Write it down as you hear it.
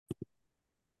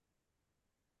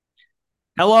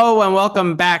Hello and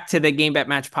welcome back to the Game Bet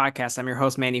Match podcast. I'm your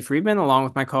host, Manny Friedman, along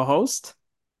with my co-host.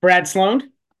 Brad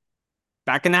Sloan.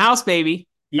 Back in the house, baby.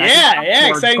 Back in the Yeah, house yeah, for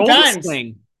a exciting gold times.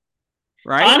 swing,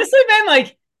 right? Honestly, man,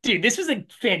 dude, this was a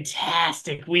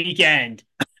fantastic weekend.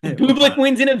 It Bublik was.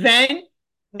 wins an event,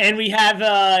 and we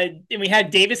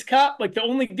had Davis Cup, like the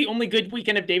only good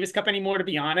weekend of Davis Cup anymore, to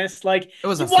be honest. Like It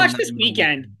was a you watch this phenomenal weekend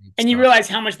weekend of and you stuff. realize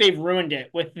how much they've ruined it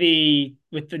with the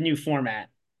new format.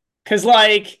 Cause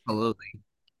like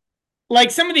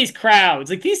some of these crowds,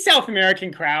 like these South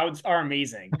American crowds are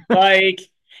amazing. Like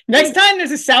next Absolutely. time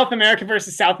there's a South America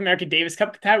versus South America Davis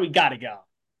Cup tie, we gotta go.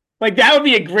 Like that would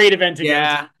be a great event to go to.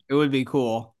 Yeah, it would be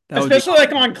cool. That would be Especially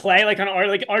like awesome. on clay, like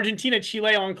Argentina,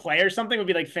 Chile on clay or something would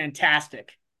be like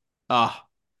fantastic. Oh,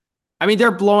 I mean,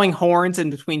 they're blowing horns in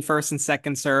between first and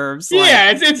second serves. Like,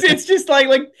 Yeah, it's just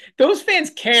like those fans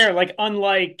care. Like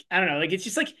unlike I don't know, like it's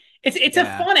just like it's a yeah,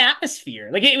 fun atmosphere.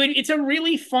 Like it's a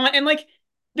really fun and like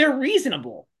they're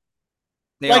reasonable.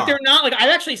 they Like they're are. not like I've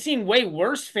actually seen way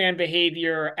worse fan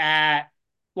behavior at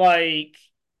like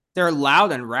They're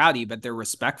loud and rowdy, but they're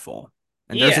respectful.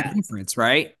 And there's a yeah, difference,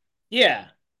 right? yeah.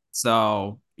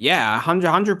 So, yeah,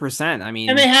 100%. I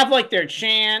And they mean, have like their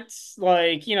chants,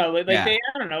 like like yeah. they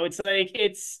I don't know. It's like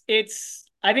it's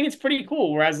I think it's pretty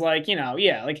cool. Whereas like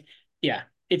yeah, like yeah,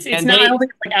 it's And not. I don't they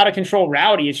think it's like out of control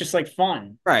rowdy. It's just like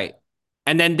fun. Right.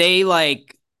 And then they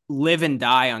like live and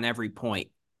die on every point,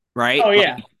 Oh right? Like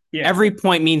yeah, yeah. every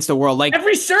point means the world. Like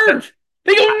Every serve,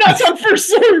 they go nuts on first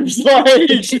serves. Like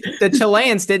the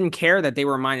Chileans didn't care that they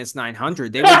were minus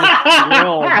 900. They were just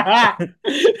thrilled.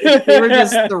 They were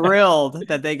just thrilled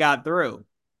that they got through,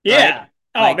 right? yeah.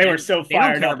 Oh, Like, they were and so they don't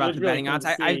fired care up. It about was the really betting cool odds. to I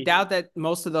see. doubt that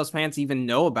most of those fans even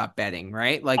know about betting,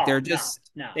 right? Like Oh they're no, just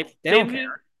no. they don't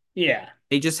care. They yeah,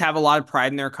 They just have a lot of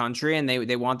pride in their country and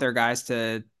they want their guys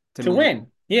to to move on. win.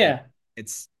 And Yeah,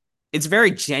 it's it's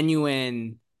very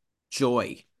genuine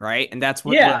joy, right? And that's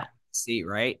what I yeah. see,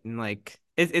 right? And like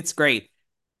it's great.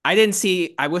 I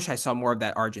wish I saw more of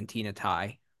that Argentina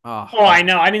tie. Oh, Oh, I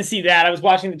know. I didn't see that. I was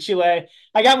watching the Chile.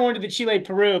 I got more into the Chile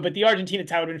Peru, but the Argentina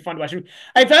tie would have been fun to watch.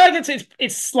 I feel like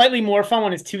it's slightly more fun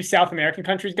when it's two South American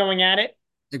countries going at it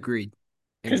agreed.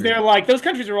 because they're Agreed. like those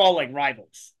countries are all like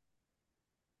rivals.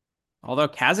 Although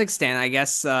Kazakhstan, I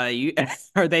guess you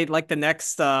are they like the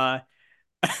next tennis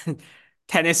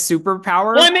Well,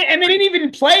 superpower? and they didn't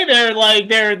even play their like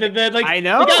the like I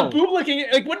they got know. Bublik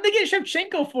and, like what did they get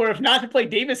Shevchenko for if not to play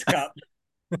Davis Cup?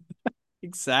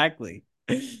 Exactly.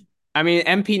 I mean,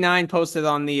 MP9 posted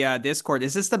on the Discord.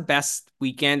 Is this the best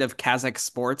weekend of Kazakh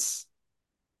sports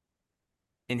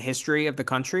in history of the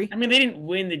country? I mean, they didn't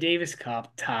win the Davis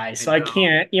Cup tie, I so I know.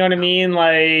 can't. You know what I mean?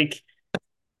 Like,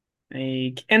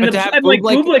 But to have and like Bublik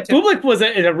Bublik, to Bublik was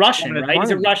is a won Russian, a right?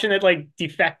 He's a tournament. Russian that like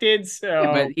defected. Yeah,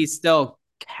 but So he's still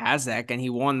Kazakh and he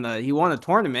won a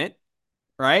tournament,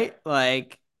 right?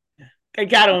 Like I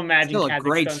got to imagine still a great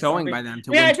Kazakhstan's showing something. by them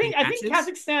to Yeah, win I two think matches.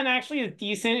 Kazakhstan actually is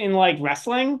decent in like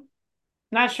wrestling.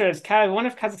 Not sure. I wonder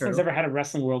if Kazakhstan's True. ever had a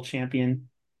wrestling world champion.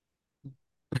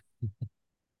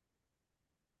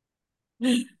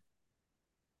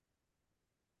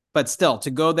 But still,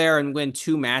 to go there and win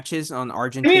two matches on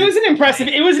I mean, Argentina, like,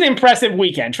 it was an impressive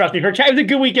weekend. Trust me, it was a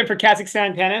good weekend for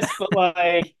Kazakhstan tennis. But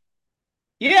like,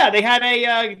 yeah, they had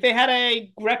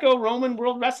a Greco-Roman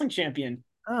world wrestling champion.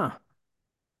 oh.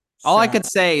 All I So could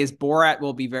say is Borat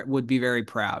would be very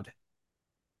proud,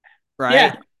 yeah,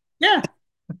 right? yeah,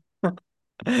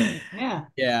 yeah.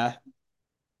 Yeah.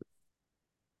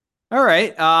 All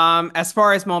right. As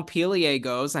far as Montpellier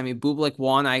goes, I mean, Bublik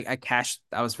won. I cashed.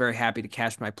 I was very happy to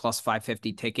cash my plus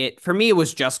 550 ticket. For me, it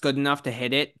was just good enough to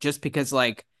hit it, just because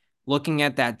like looking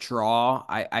at that draw,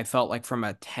 I felt like from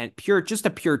a just a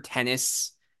pure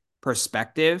tennis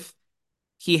perspective,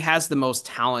 he has the most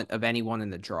talent of anyone in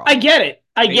the I draw. get it.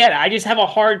 I Right? get it. I just have a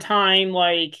hard time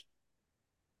like.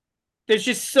 There's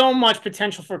just so much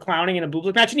potential for clowning in a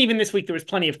Bublik match, and even this week there was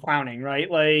plenty of clowning, right?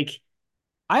 Like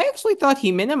I actually thought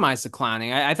he minimized the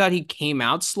clowning. I thought he came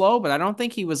out slow, but I don't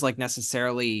think he was like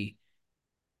necessarily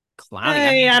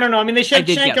clowning. I don't know. I mean, the I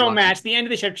did get Shevchenko lucky. match, the end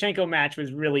of the Shevchenko match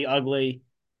was really ugly.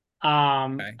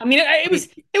 Okay. I mean, I mean,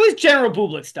 it was general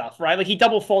Bublik stuff, right? Like he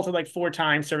double faulted like four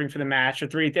times serving for the match, or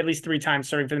three at least three times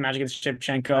serving for the match against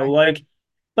Shevchenko. okay.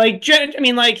 I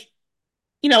mean, like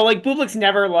like Bublik's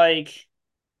never like.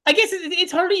 I guess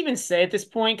it's hard to even say at this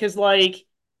point because like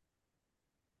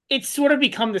it's sort of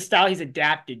become the style he's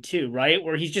adapted to, right?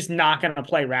 Where he's just not going to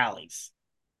play rallies.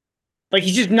 Like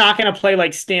he's just not going to play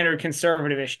like standard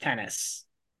conservative-ish tennis.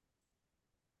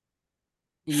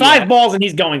 Yeah, Five balls and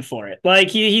he's going for it. Like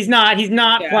he's not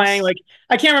playing yes. like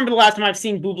I can't remember the last time I've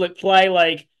seen Bublik play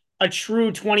like a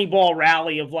true 20 ball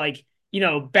rally of like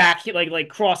back like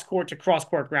cross court to cross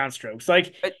court ground strokes.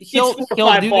 Like But it's he'll four or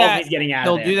he'll five do balls and that. he's getting out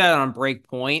of He'll do there. that on break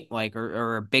point, like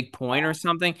or a big point or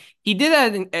something. He did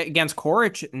that against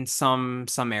Coric in some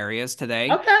areas today.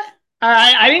 Okay.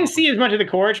 I didn't Um, see as much of the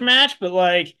Coric match, but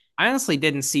like, I honestly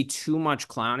didn't see too much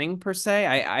clowning per se.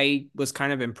 I was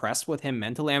kind of impressed with him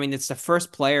mentally. I mean, it's the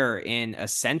first player in a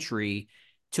century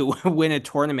to win a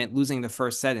tournament, losing the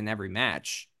first set in every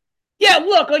match. yeah,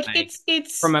 look, like Like it's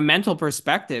from a mental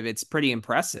perspective, it's pretty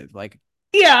impressive. Like,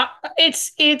 yeah,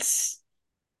 it's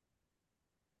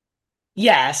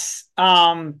yes.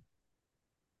 I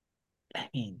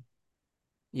mean,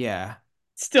 yeah.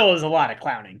 still is a lot of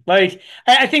clowning. Like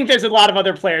I think there's a lot of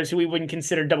other players who we wouldn't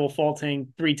consider double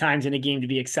faulting 3 times in a game to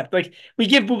be accepted. Like we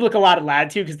give Bublik a lot of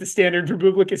latitude because the standard for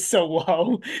Bublik is so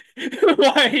low.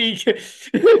 Like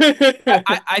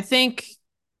I think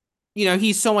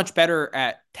he's so much better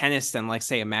at tennis than like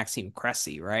say a Maxime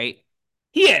Cressy, right?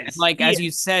 he And is. like He as is.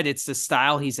 you said, it's the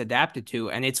style he's adapted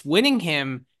to, and it's winning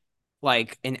him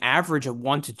like an average of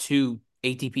 1 to 2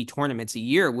 ATP tournaments a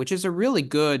year, which is a really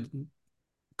good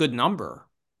number.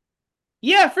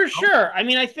 Yeah, for sure. I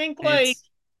mean, I think And like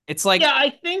it's yeah, like I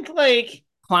think like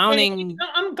and clowning.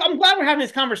 I'm glad we're having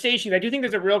this conversation. I do think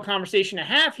there's a real conversation to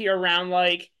have here around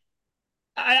like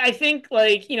I think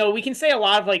like we can say a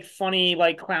lot of like funny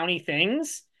like clowny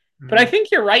things, but I Mhm.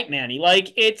 think you're right, Manny.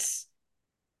 Like it's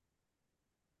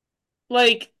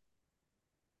like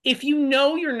if you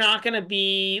know you're not gonna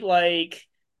be like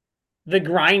the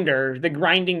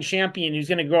grinding champion who's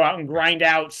gonna go out and grind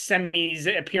out semis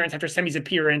appearance after semis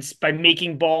appearance by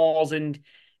making balls and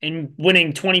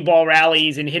winning 20 ball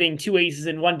rallies and hitting two aces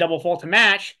and one double fault to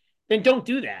match, then don't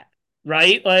do that.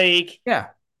 Right? Like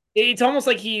Yeah. it's almost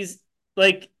like he's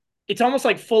like it's almost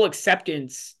like full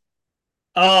acceptance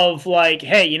of like,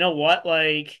 hey, you know what?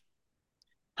 Like,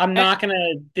 I'm Eh, not gonna.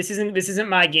 This isn't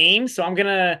my game, so I'm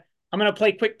gonna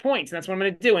play quick points, and that's what I'm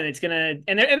gonna do. And it's gonna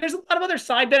and there's a lot of other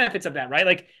side benefits of that, right?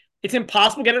 Like, it's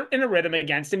impossible to get in a rhythm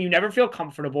against him. You never feel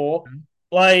comfortable.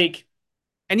 Like,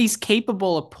 and he's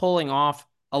capable of pulling off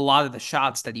a lot of the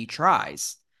shots that he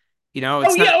tries. oh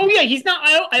It's not yeah, oh yeah. He's not.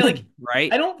 I like.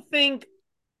 I right. don't think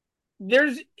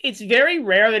there's. It's very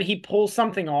rare that he pulls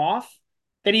something off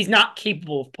that he's not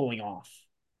capable of pulling off.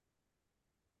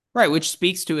 Right, which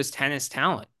speaks to his tennis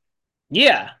talent.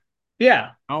 Yeah,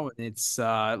 yeah. Oh, it's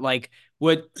like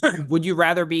would would you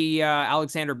rather be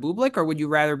Alexander Bublik or would you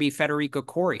rather be Federico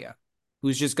Coria,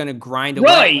 who's just going to grind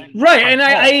away Right, right. by And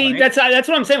fault, right? that's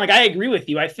what I'm saying. Like I agree with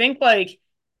you. I think like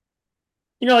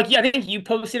like yeah, I think you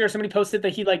posted or somebody posted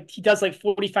that he does like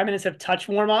 45 minutes of touch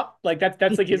warm up. Like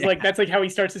that's like his Yeah, like that's like how he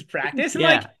starts his practice. And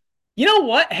like, yeah, you know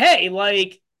what? Hey,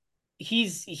 like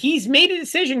he's made a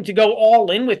decision to go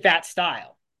all in with that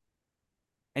style.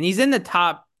 and he's in the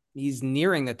top. He's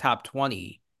nearing the top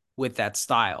 20 with that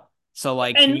style. So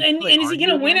like, can And you and, really and is he argue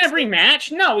gonna win against every it?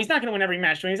 match? No, he's not gonna win every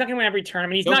match. He's not gonna win every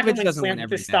tournament. He's not gonna Djokovic win doesn't win slams with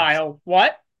every this match. style.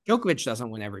 What? Djokovic doesn't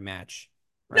win every match,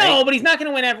 No, right? but he's not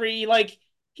gonna win every like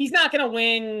he's not gonna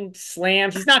win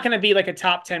slams. He's not gonna be like a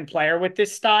top 10 player with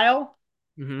this style.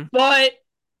 Mm-hmm. But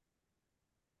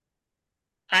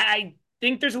I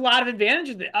think there's a lot of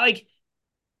advantages. Like,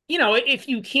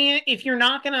 if you're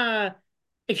not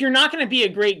gonna be a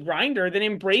great grinder, then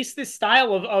embrace this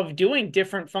style of doing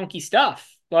different funky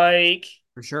stuff. Like,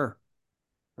 For sure,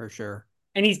 for sure.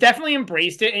 and he's definitely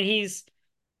embraced it, and he's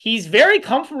very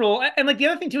comfortable. And like the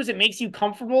other thing too is it makes you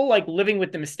comfortable like living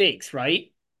with the mistakes,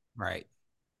 right? Right,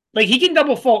 Like he can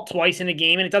double fault twice in a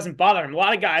game and it doesn't bother him. A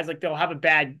lot of guys like they'll have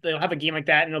a game like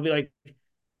that and it'll be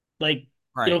like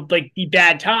right. it'll like be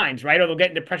bad times, right? Or they'll get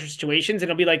into pressure situations and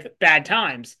it'll be like bad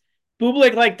times.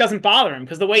 Bublik like doesn't bother him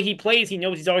because the way he plays, he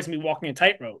knows he's always gonna be walking a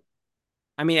tightrope.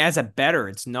 I mean, as a bettor,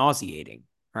 it's nauseating,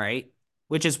 right?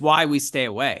 Which is why we stay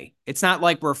away. It's not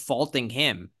like we're faulting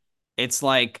him. It's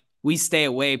like we stay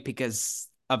away because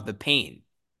of the pain,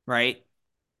 right?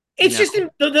 You It's know? just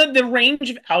the range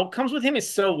of outcomes with him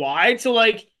is so wide. So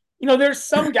like, there's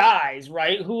some guys,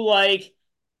 right, who like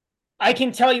I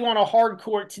can tell you on a hard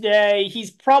court today,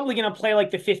 he's probably gonna play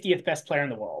like the 50th best player in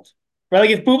the world. Right?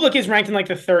 Like if Bublik is ranked in like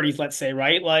the 30s, let's say,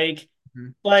 right?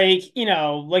 Mhm. Like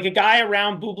a guy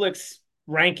around Bublik's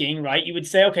ranking, right? You would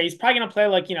say, okay, he's probably gonna play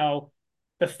like,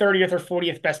 the 30th or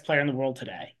 40th best player in the world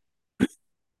today.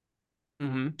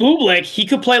 Mhm. Bublik, he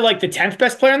could play like the 10th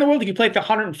best player in the world. He could play like the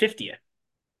 150th.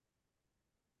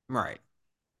 Right.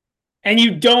 And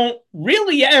you don't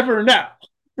really ever know.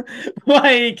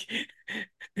 Like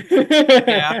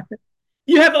Yeah.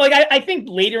 you have like I think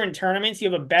later in tournaments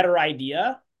you have a better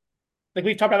idea. Like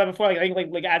we've talked about that before. Like I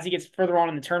think like as he gets further on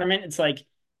in the tournament, it's like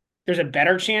there's a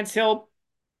better chance he'll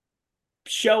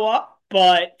show up,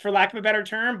 but for lack of a better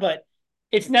term, but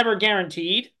it's never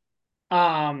guaranteed.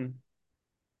 Um,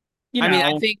 you I mean,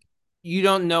 I know, think you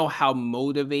don't know how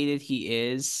motivated he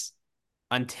is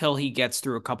until he gets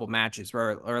through a couple matches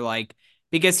where, or like,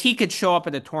 because he could show up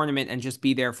at a tournament and just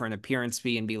be there for an appearance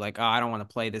fee and be like, oh, I don't want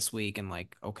to play this week. And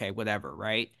like, okay, whatever.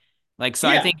 Right. Like, so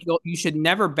I yeah, think you should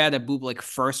never bet a Bublik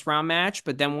first round match.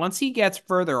 But then once he gets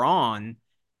further on,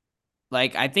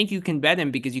 like, I think you can bet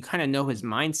him because you kind of know his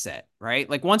mindset, right?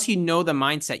 Like, once you know the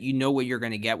mindset, you know what you're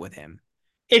going to get with him.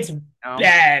 it's You know?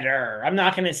 better. I'm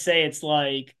not gonna say it's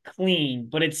like clean,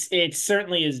 but it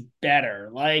certainly is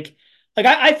better.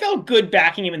 I felt good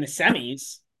backing him in the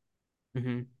semis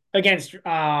Mm-hmm. against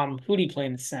who did he play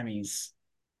in the semis?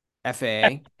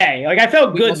 FAA. Hey, like I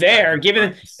felt We good also got there, good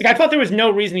given times. like I thought there was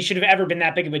no reason he should have ever been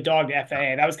that big of a dog to No,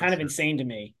 FAA. That was for kind of sure. insane to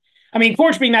me. I mean,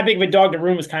 Corch being that big of a dog to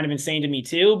Room was kind of insane to me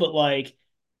too, but like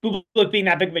Bublik being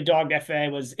that big of a dog to FAA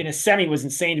was in a semi was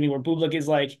insane to me, where Bublik is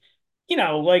like,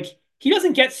 like he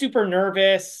doesn't get super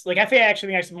nervous. Like FAA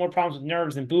actually has more problems with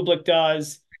nerves than Bublik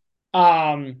does.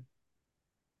 Um,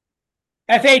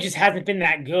 FAA just hasn't been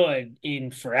that good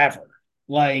in forever,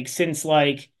 like since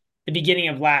like the beginning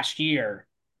of last year.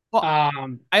 Well,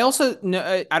 Um, I also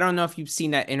know, I don't know if you've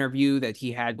seen that interview that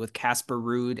he had with Casper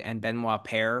Ruud and Benoit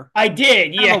Paire. I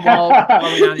did, Kind of a yeah.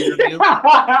 well-renowned interview.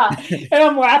 Yeah. And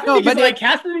I'm laughing No, because but like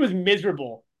Casper was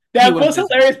miserable. he The was most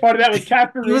hilarious miserable. part of that was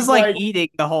Casper He was Ruud's like like, eating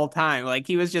the whole time. Like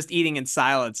he was just eating in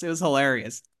silence. It was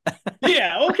hilarious.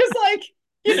 yeah, well, because like,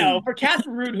 for Casper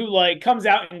Ruud who like comes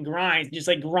out and grinds, just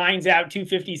like grinds out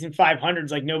 250s and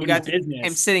 500s like You nobody's got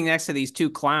him business. sitting next to these two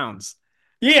clowns.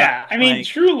 Right? Yeah, I mean, Like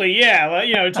truly, yeah.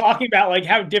 Like, talking about like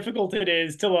how difficult it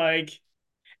is to like,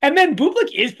 and then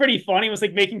Bublik is pretty funny. Was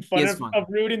like making he fun is of funny.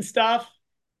 Ruud and stuff,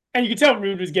 and you could tell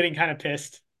Ruud was getting kind of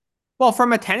pissed. Well,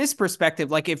 from a tennis perspective,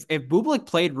 like if Bublik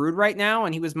played Rude right now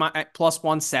and he was my at plus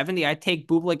 170, I'd take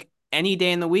Bublik any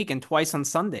day in the week and twice on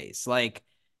Sundays. Like,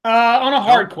 On a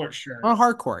you know, hard court, sure. on a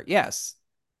hard court, yes.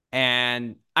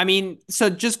 And I mean, so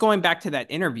just going back to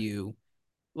that interview,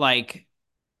 like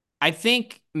I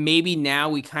think maybe now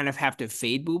we kind of have to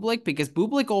fade Bublik because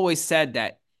Bublik always said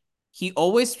that he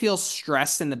always feels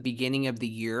stressed in the beginning of the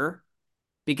year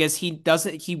because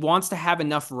he wants to have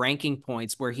enough ranking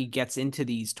points where he gets into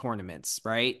these tournaments,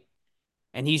 right?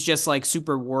 And he's just like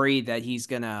super worried that he's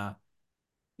gonna,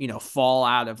 fall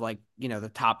out of like,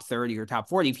 the top 30 or top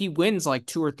 40. If he wins like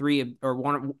two or three or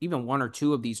one, even one or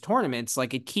two of these tournaments,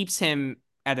 like it keeps him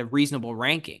at a reasonable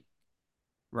ranking,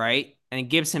 right? And it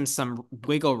gives him some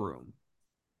wiggle room.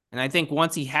 And I think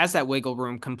once he has that wiggle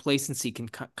room, complacency can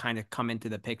kind of come into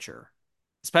the picture,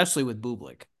 especially with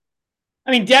Bublik.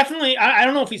 I mean, definitely. I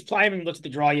don't know if he's playing. I haven't looked at the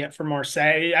draw yet for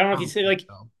Marseille. I don't know I if he's don't think like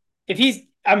so. if he's.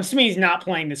 I'm assuming he's not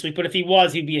playing this week, but if he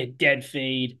was, he'd be a dead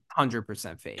fade.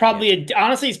 100% fade. Yeah, Probably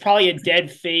honestly, he's probably a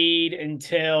dead fade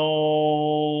until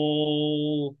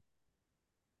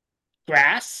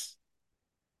grass.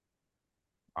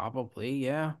 probably.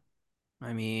 Yeah.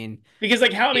 I mean, Because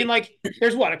like how I mean like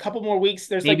there's what a couple more weeks.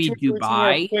 There's like maybe 2 or 3 weeks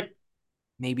more Dubai. quick.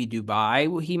 Maybe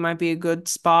Dubai, he might be a good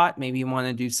spot. Maybe you want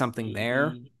to do something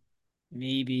there. Maybe,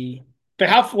 maybe. But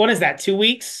how? When is that? 2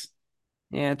 weeks?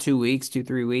 Yeah, 2 weeks, 2,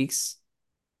 3 weeks.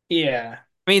 Yeah.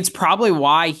 I mean, it's probably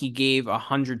why he gave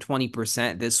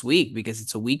 120% this week because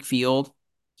it's a weak field.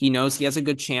 He knows he has a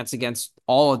good chance against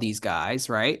all of these guys,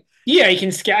 right? Yeah, he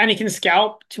can scout and he can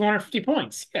scalp 250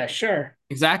 points. Yeah, sure.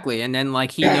 Exactly. And then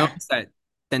like he knows Yeah, that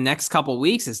the next couple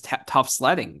weeks is tough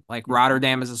sledding. Like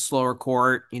Rotterdam is a slower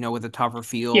court, with a tougher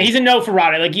he's field, a no for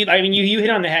Rada. Like I mean, you hit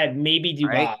on the head.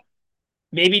 right?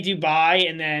 Maybe Dubai,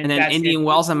 and And then then that's it. Indian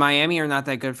Wells and Miami are not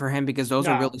that good for him because those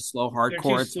are No, really slow hard they're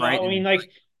too courts, right? slow. I mean, And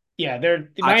like, yeah,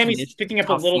 they're hot Miami's conditions, picking up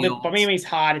a tough little bit, but fields. Miami's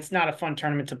hot. It's not a fun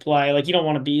tournament to play. Like, you don't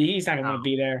want to be. He's not gonna No. want to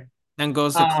be there. Then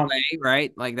goes to Um, clay,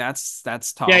 right? Like that's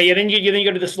yeah, tough. yeah. Then you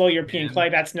go to the slow European And clay.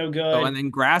 That's no so good. and then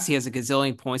grass, he has a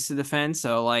gazillion points to defend.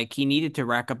 So like he needed to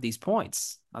rack up these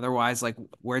points. Otherwise, like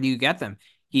where do you get them?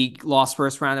 He lost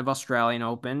first round of Australian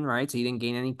Open, right? So he didn't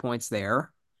gain any points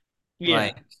there.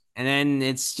 Like, Yeah, and then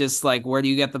it's just like where do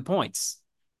you get the points?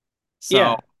 So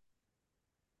yeah,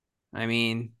 I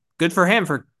mean, good for him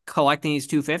for collecting these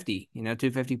 250,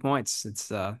 250 points.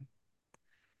 It's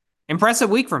impressive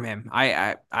week from him.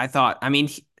 I thought. I mean,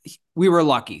 we were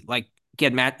lucky. Like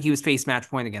he was faced match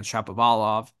point against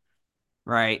Shapovalov,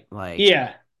 right? Like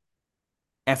yeah.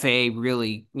 FA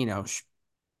really,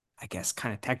 I guess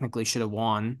kind of technically should have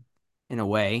won in a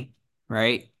way,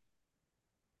 right?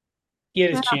 He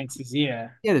had his Yeah, chances.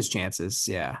 Yeah. he had his chances,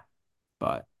 yeah,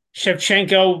 but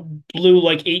Shevchenko blew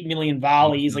like 8 million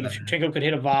volleys. Like if Shevchenko could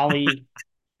hit a volley,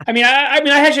 I mean,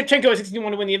 I had Shevchenko at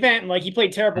 61 to win the event, and like he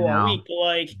played I terrible all know, week. But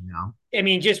like, I know. I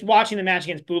mean, just watching the match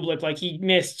against Bublik, like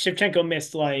Shevchenko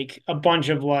missed like a bunch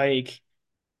of like,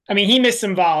 I mean, he missed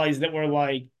some volleys that were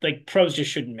like pros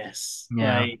just shouldn't miss.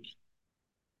 Yeah.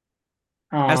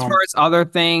 As far Um, as other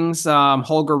things,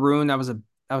 Holger Rune, that was a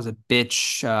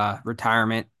bitch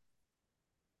retirement,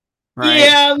 right?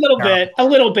 yeah, Terrible. a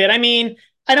little bit. I mean,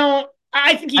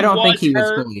 I think I he don't think was he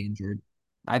was hurt. fully injured.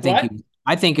 I think he What? was,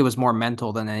 I think it was more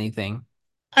mental than anything.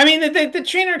 I mean, the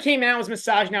trainer came out, was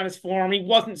massaging out his form. He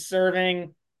wasn't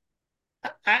serving.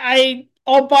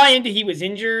 I'll buy into he was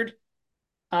injured.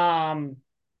 Um,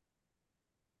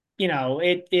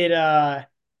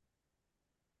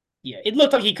 yeah, it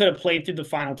looked like he could have played through the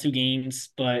final two games,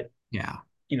 but Yeah.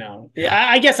 Yeah.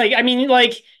 I guess I mean,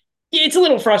 like, it's a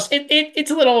little frustrating.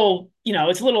 It's a little,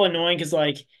 it's a little annoying because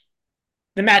like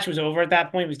the match was over at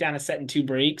that point. It was down a set in two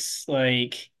breaks.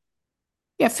 Like,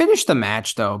 Yeah, finish the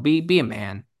match though. Be a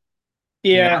man.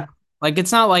 You know? yeah, Like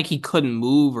it's not like he couldn't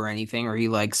move or anything or he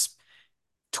like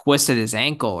twisted his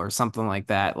ankle or something like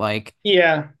that. Like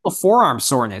yeah, a forearm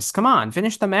soreness. Come on,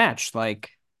 finish the match.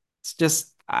 Like it's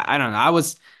just I don't know.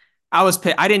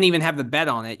 I didn't even have the bet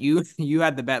on it. You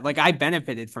had the bet. Like I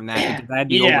benefited from that because I had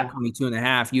the over yeah,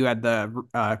 22.5. You had the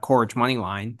Corich money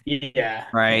line, yeah,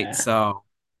 right? yeah. So,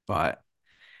 but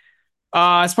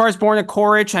as far as Borna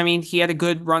Coric, I mean, he had a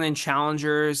good run in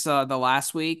challengers the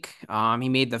last week. He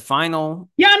made the final,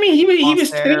 Yeah, I mean,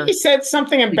 lost I think he there. said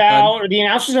something Pretty good. about, or the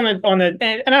announcers and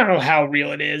I don't know how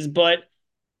real it is, but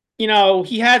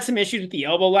he had some issues with the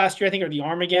elbow last year, I think, or the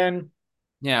arm again.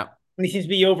 Yeah. And he seems to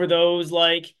be over those.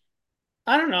 Like,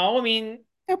 I don't know. I mean,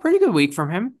 Yeah, pretty good week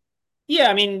from him. yeah,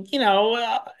 I mean,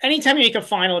 anytime you make a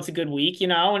final, it's a good week,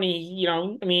 and I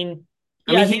mean,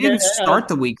 I yeah, I mean, he think didn't start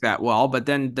the week that well, but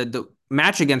then the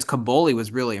match against Kaboli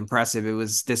was really impressive. It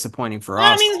was disappointing for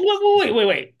I us. mean,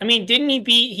 wait. I mean, didn't he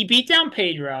beat down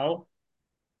Pedro?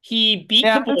 He beat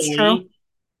Yeah, that's true. Caboli.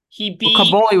 He Well, beat,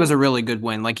 Kaboli was a really good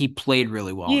win. Like he played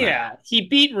really well in that. yeah, he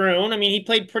beat Rune. I mean, he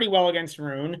played pretty well against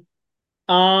Rune.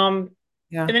 Um,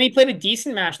 Yeah. and then he played a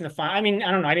decent match in the final. I mean,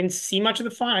 I don't know. I didn't see much of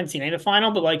the final. I didn't see any of the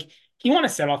final, but like he won a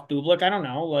set off Bublik. I don't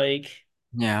know. Like,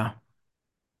 Yeah.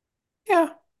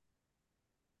 Yeah.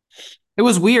 It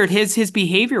was weird. His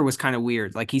behavior was kind of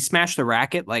weird. Like he smashed the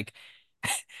racket. Like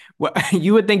what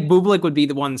you would think Bublik would be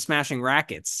the one smashing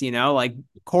rackets, you know? Like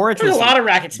Coric there's a was like lot of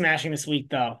racket smashing this week,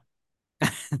 though.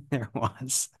 there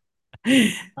was.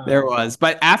 There Um, was.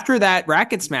 But after that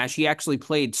racket smash, he actually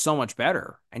played so much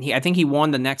better. And I think he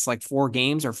won the next like 4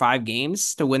 games or 5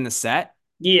 games to win the set.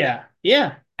 yeah,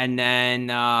 yeah. And then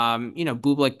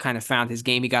Bublik kind of found his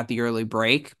game. He got the early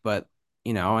break, but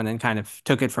and then kind of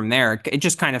took it from there. It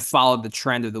just kind of followed the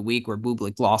trend of the week where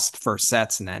Bublik lost first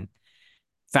sets and then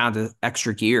found an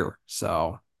extra gear.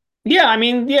 So Yeah, I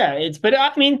mean, yeah, but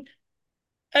I mean,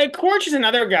 Corch is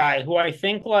another guy who I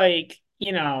think, like,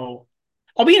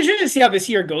 I'll be interested to see how this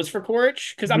year goes for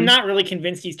Corch because I'm mhm. not really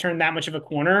convinced he's turned that much of a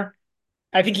corner.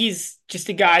 I think he's just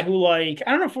a guy who, like,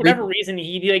 I don't know, for whatever Re- reason,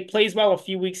 he like plays well a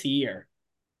few weeks a year.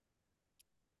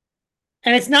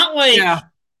 And it's not like, yeah.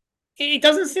 it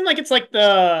doesn't seem like it's like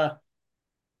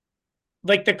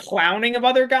the clowning of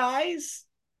other guys.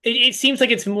 It seems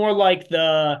like it's more like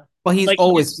Well, he's like he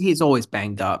always just, he's always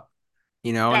banged up,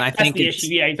 and I that's think the issue. it's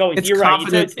Yeah, he's always, it's you're right.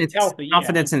 It's, confidence it's it's healthy. Yeah.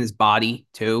 confidence in his body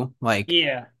too. Like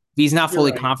Yeah. if he's not You're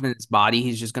fully right. confident in his body,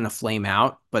 he's just gonna flame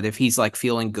out. But if he's like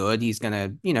feeling good, he's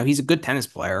gonna, he's a good tennis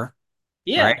player,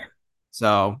 right? Yeah.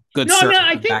 So good No, I mean, serve,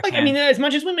 I good think like I mean, backhand. as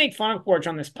much as we make fun of Porch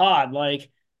on this pod,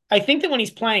 like I think that when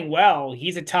he's playing well,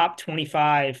 he's a top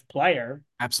 25 player.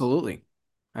 Absolutely.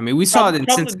 I mean, we saw it Probably, in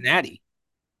probably, Cincinnati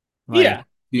like yeah,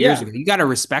 2 years yeah, ago. You got to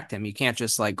respect him. You can't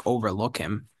just like overlook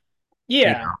him. You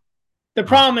yeah. know. The Uh,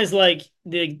 problem is like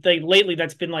lately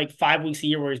that's been like 5 weeks a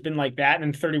year where he's been like that, and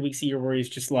then 30 weeks a year where he's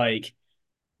just like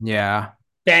yeah,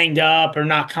 banged up or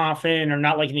not confident or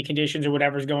not liking the conditions or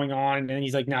whatever's going on, and then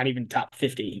he's like not even top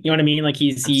 50. You know what I mean? Like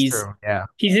that's true. Yeah.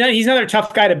 he's another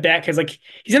tough guy to bet because like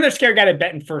he's another scared guy to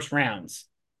bet in first rounds.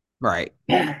 Right.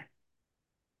 Yeah.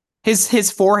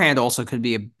 His forehand also could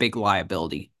be a big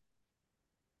liability.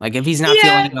 Like if he's not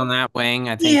feeling Yeah, it on that wing,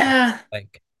 I think yeah.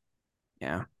 like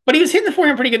yeah. But he was hitting the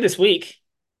forehand pretty good this week.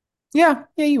 Yeah,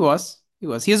 yeah, he was. He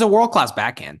was. He has a world-class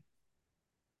backhand.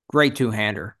 Great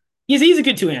two-hander. He's a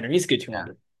good two hander. He's a good two Yeah.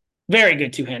 hander. Very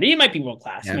good two hander. He might be world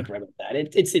class. I Yeah. might be right about that.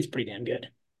 It's pretty damn good.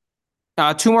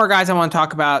 Two more guys I want to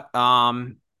talk about.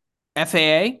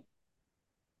 FAA.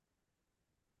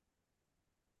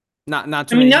 Not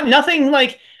I too mean, many. nothing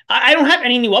like I don't have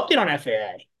any new update on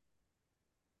FAA.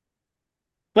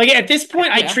 Like at this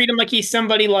point, I Yeah. treat him like he's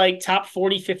somebody like top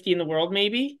 40, 50 in the world,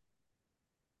 maybe.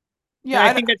 And Yeah,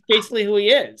 I think that's basically who he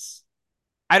is.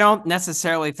 I don't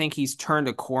necessarily think he's turned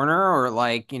a corner or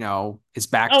like, is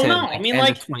back Oh to no, I like mean end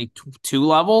of like 22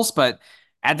 levels, but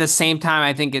at the same time,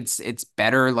 I think it's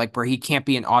better like where he can't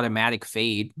be an automatic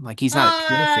fade. Like he's not a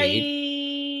pure fade.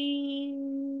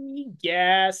 I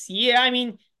guess. Yeah, I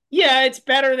mean, yeah, it's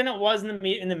better than it was in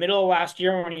the middle of last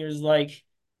year when he was like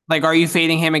Like, are you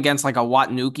fading him against like a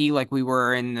Watnuki like we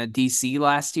were in the DC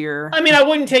last I year? mean, I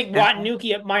wouldn't take Example?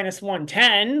 Watanuki at minus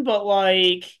 110, but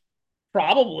like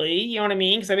probably, you know what I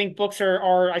mean? Because I think books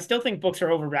are I still think books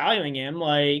are overvaluing him.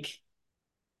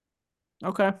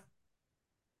 Okay.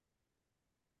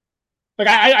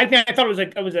 I thought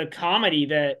it was a comedy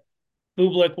that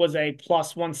Bublik was a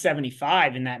plus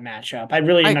 175 in that matchup. I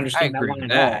really didn't I understand that agree line with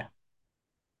at that. all.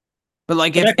 But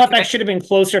like Like I if thought that should have been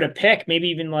closer to pick, maybe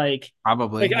even like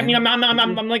probably, I yeah. mean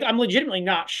I'm like I'm legitimately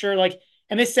not sure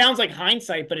and this sounds like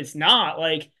hindsight, but it's not.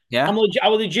 Yeah. I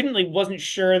legitimately wasn't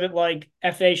sure that like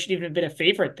FA should even have been a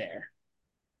favorite there.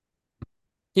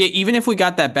 Yeah, even if we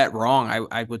got that bet wrong,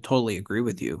 I would totally agree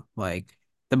with you. Like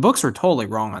the books were totally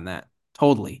wrong on that.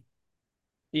 Totally.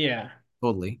 Yeah,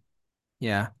 Totally.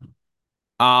 Yeah.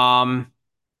 Um,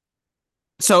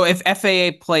 so if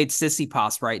FAA played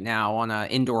Sissipas right now on an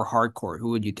indoor hard court, who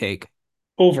would you take?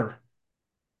 over.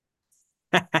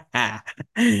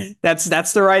 That's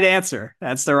the right answer.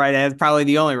 That's the right answer. Probably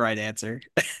the only right answer.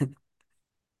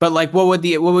 But like what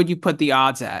would you put the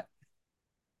odds at?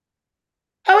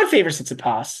 I would favor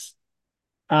Tsitsipas,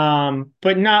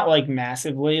 but not like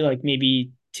massively. Like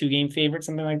maybe 2 game favorite,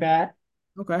 something like that.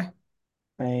 Okay.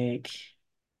 Like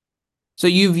So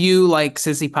you view like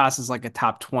Sissipas as like a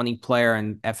top 20 player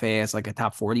and FAA as like a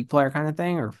top 40 player kind of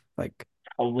thing, or like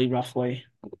probably roughly.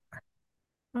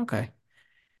 okay.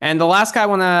 And the last guy I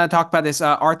want to talk about is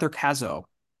Arthur Cazzo,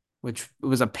 which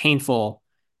was a painful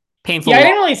Yeah, I loss.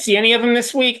 didn't really see any of him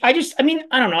this week. I mean,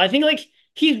 I don't know. I think like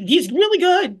he's really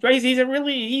good, right?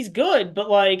 He's good, but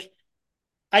like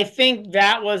I think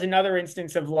that was another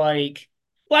instance of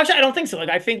well, actually, I don't think so. Like,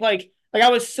 I think I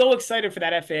was so excited for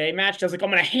that FAA match. I was like, I'm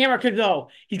gonna hammer Cadeau.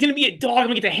 He's gonna be a dog. I'm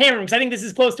gonna get to hammer him because I think this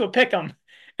is close to a pick 'em.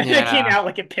 And it came Yeah. out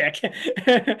like a pick.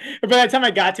 But by the time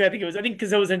I got to, I think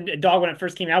because it was a dog when it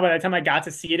first came out. By the time I got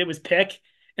to see it, it was pick,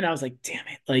 and I was like, damn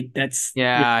it, like that's Yeah,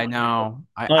 really I know.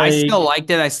 I still like liked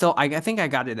it. I think I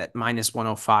got it at minus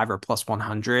 105 or plus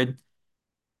 100.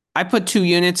 I put 2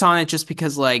 units on it just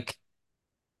because like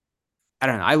I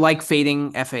don't know. I like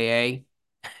fading FAA,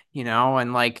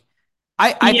 and like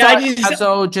I yeah. I thought just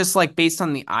Cazzo just like based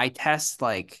on the eye test,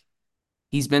 like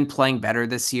he's been playing better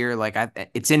this year. Like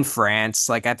it's in France.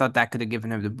 Like I thought that could have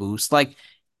given him the boost. Like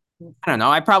I don't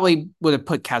know. I probably would have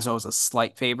put Cazzo as a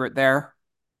slight favorite there,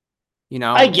 you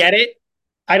I know? get it.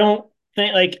 I don't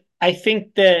think I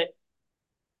think that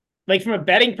from a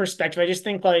betting perspective, I just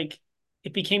think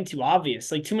it became too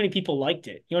obvious. Like too many people liked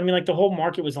it. You know what I mean? Like the whole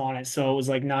market was on it, so it was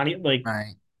like not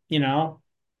Right. you know.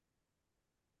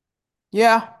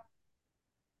 Yeah.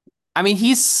 I mean,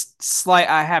 he's slight.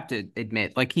 I have to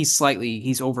admit, like he's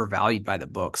overvalued by the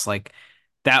books. Like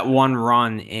that one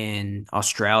run in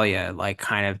Australia, like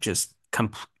kind of just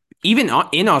even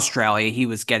in Australia, he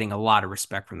was getting a lot of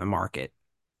respect from the market.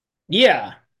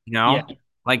 Yeah, You yeah, know,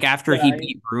 like after yeah, he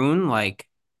beat Rune, like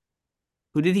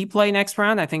who did he play next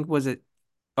round? I think was it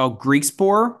Greek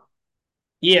Spore.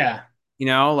 yeah.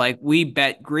 Like we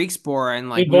bet Greek Spore and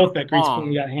We like we were both bet Greeks when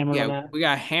we wrong. got hammered on Yeah, that. we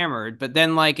got hammered. But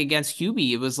then like against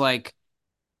Hubie, it was like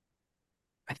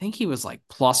I think he was like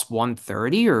plus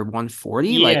 130 or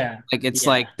 140. Yeah, Like it's yeah,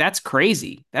 like that's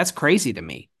crazy. That's crazy to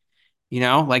me.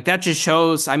 Like that just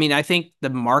shows. I mean, I think the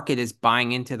market is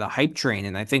buying into the hype train,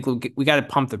 and I think we got to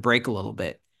pump the brake a little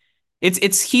bit.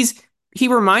 He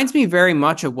reminds me very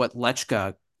much of what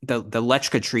the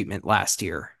Lechka treatment last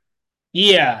year.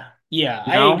 yeah, yeah.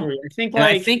 You I know, agree. I think and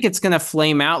I think it's gonna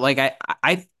flame out. Like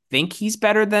I think he's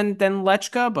better than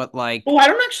Lechka, but like I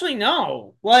don't actually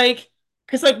know.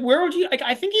 Because where would you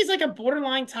I think he's like a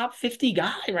borderline top 50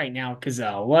 guy right now,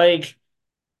 Cazell. well,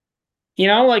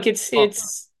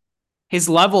 It's his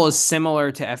level is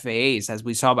similar to FAA's as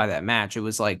we saw by that match. It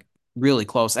was like really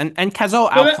close. And Kazo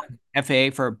well, that, outplayed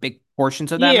FAA for big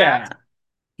portions of that match. yeah,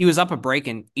 He was up a break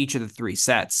in each of the 3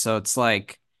 sets. So it's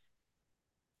like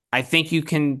I think you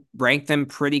can rank them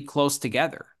pretty close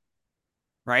together,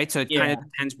 right? So it kind of yeah,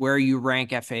 depends where you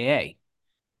rank FAA.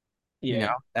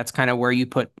 yeah. That's kind of where you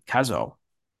put Kazo.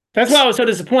 That's why I was so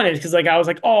disappointed because I was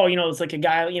like, oh, it's like a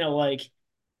guy,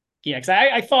 yeah, because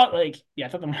I thought I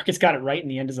thought the Marcus got it right in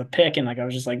the end as a pick, and I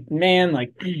was just like, man,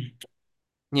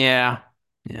 Yeah.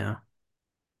 Yeah.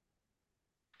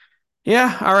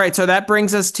 Yeah. All right. So that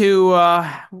brings us to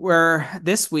where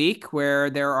this week where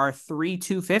there are three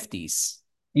 250s.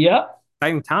 yeah,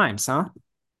 Exciting times, huh?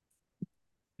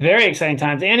 Very exciting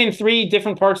times, and in three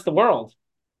different parts of the world.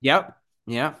 Yep.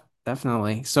 Yep.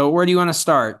 Definitely. So where do you want to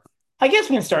start? I guess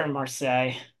we can start in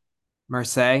Marseille.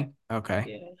 Marseille? Okay.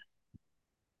 Yeah.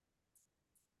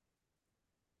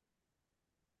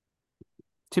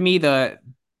 To me, I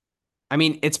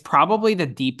mean, it's probably the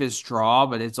deepest draw,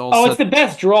 but it's Oh, also, it's the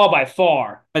best draw by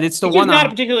far. but it's the It's just one not a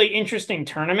particularly interesting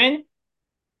tournament,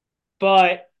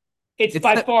 but it's it's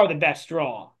by far the best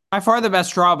draw. by far the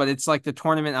best draw, but it's like the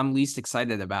tournament I'm least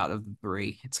excited about of the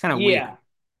three. It's kind of weird. Yeah.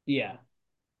 Yeah.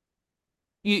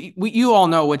 You all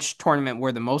know which tournament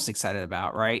we're the most excited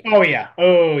about, right? Oh yeah.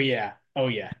 Oh yeah. Oh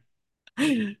yeah.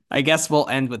 I guess we'll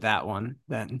end with that one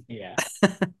then. Yeah.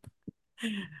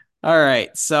 All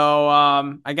right. So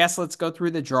I guess let's go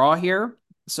through the draw here.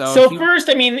 So So Hugh, first,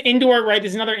 I mean, indoor, right?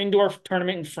 There's another indoor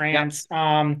tournament in yep. France.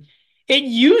 It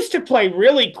used to play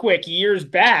really quick years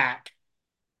back.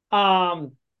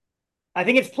 Um, I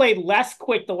think it's played less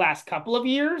quick the last couple of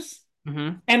years.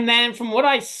 Hmm. And then from what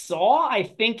I saw, I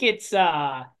think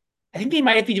they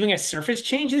might be doing a surface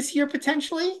change this year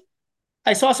potentially.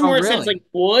 I saw Oh, somewhere it says really? like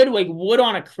wood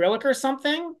on acrylic or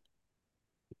something.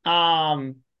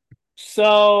 Um,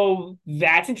 so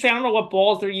that's interesting. I don't know what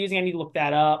balls they're using. I need to look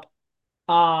that up.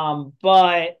 Um,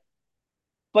 but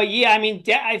but yeah, I mean,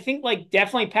 I think like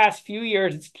definitely past few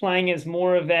years, it's playing as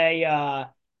more of a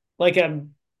like a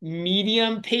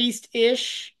medium paced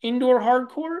ish indoor hard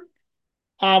court.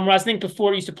 Whereas I think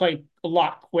before it used to play a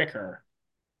lot quicker.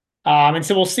 And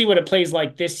so we'll see what it plays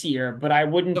like this year. But I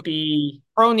wouldn't So be.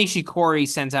 Pro Nishikori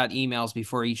sends out emails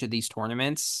before each of these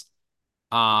tournaments.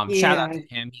 Shout out Yeah. to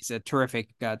him. He's a terrific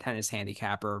tennis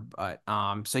handicapper. But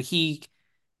so he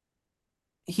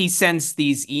sends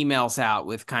these emails out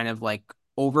with kind of like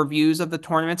overviews of the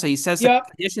tournament. So he says the Yep.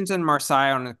 conditions in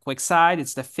Marseille on the quick side.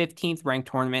 It's the 15th ranked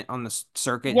tournament on the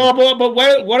circuit. And Well, but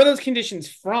what are those conditions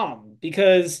from?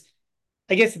 Because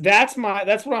I guess that's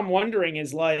what I'm wondering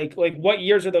is like what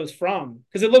years are those from?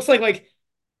 Because it looks like I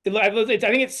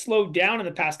think it's slowed down in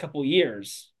the past couple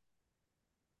years.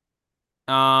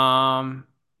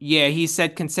 yeah, he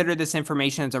said consider this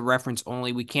information as a reference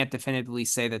only. We can't definitively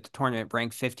say that the tournament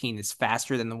ranked 15 is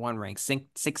faster than the one ranked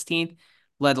 16th,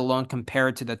 let alone compare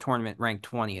it to the tournament ranked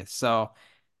 20th. So,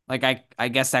 like I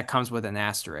guess that comes with an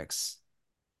asterisk.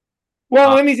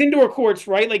 Well, Uh, in these indoor courts,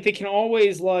 right? Like they can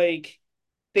always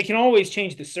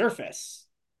change the surface.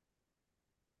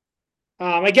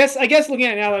 I guess looking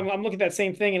at it now, I'm looking at that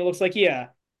same thing, and it looks like yeah.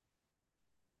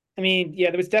 I mean,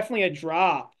 yeah, there was definitely a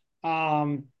drop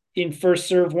in first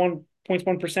serve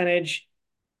 1.1 percentage.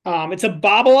 It's a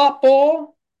bobble up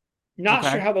ball. Not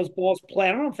sure okay. how those balls play.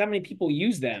 I don't know if that many people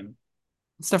use them.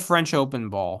 It's the French Open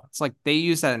ball. It's like they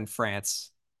use that in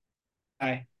France.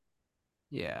 I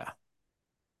Yeah.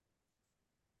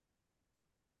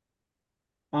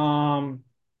 um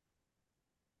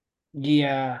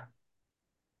yeah.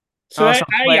 So I Some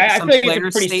feel like it's a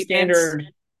player pretty statements. standard.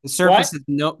 The What? surface is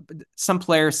no some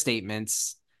player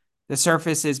statements. The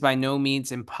surface is by no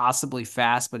means impossibly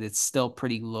fast, but it's still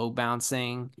pretty low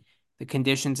bouncing. The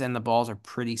conditions and the balls are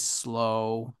pretty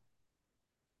slow.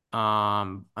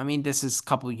 I mean, this is a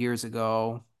couple years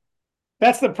ago.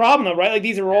 That's the problem though, right? Like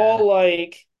Yeah.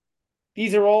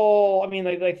 these are all. I mean,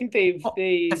 like I think Well,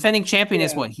 they've defending champion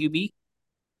is yeah. what, Hubie?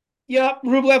 Yep,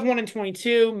 Rublev won in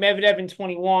 22, Medvedev in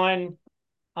 21.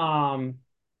 Um,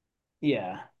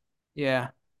 yeah. Yeah.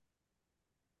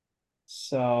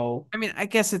 So I mean, I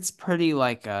guess it's pretty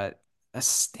like a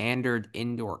standard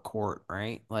indoor court,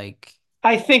 right? Like,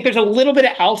 I think there's a little bit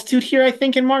of altitude here, I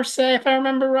think, in Marseille, if I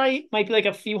remember right. Might be like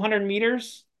a few hundred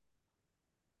meters.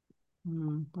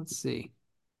 let's see.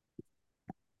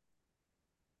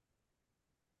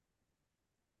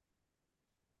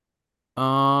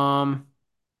 Um,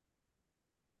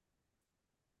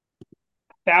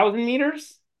 1,000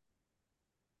 meters?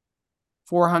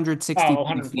 Oh, 463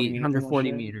 140 feet, meters. I'm not 140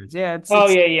 sure. meters. Yeah, Oh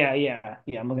yeah, yeah, yeah.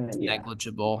 Yeah, I'm looking at yeah.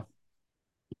 negligible.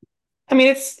 I mean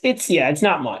it's yeah, it's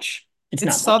not much. It's It's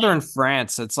not much. southern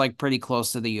France, so it's like pretty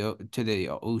close to the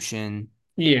ocean.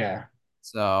 Yeah.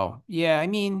 So, yeah, I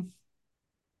mean,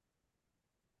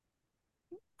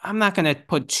 I'm not gonna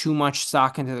put too much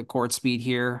stock into the court speed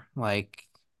here. Like,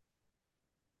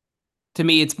 to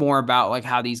me, it's more about like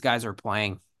how these guys are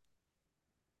playing.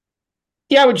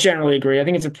 Yeah, I would generally agree. I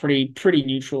think it's a pretty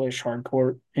neutral-ish hard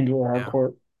court, indoor hard Yeah.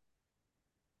 court.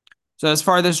 So as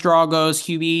far as this draw goes,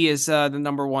 QB is the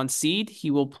number one seed. He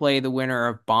will play the winner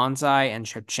of Bonsai and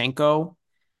Shevchenko.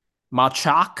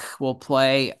 Machak will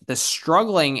play the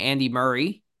struggling Andy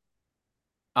Murray.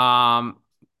 Um,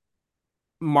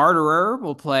 Martyrer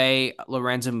will play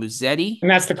Lorenzo Musetti, And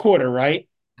that's the quarter, right?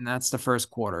 and that's the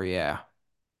first quarter. Yeah.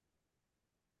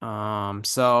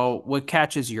 So what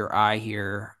catches your eye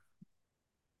here?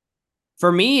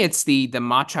 For me, it's the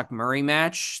Machuk Murray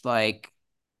match. Like,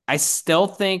 I still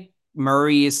think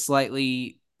Murray is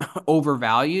slightly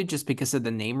overvalued just because of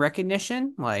the name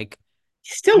recognition. Like,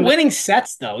 He's still I'm gonna winning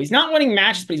sets though. He's not winning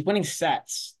matches, but he's winning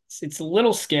sets. It's a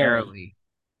little scary. barely.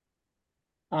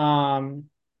 Um,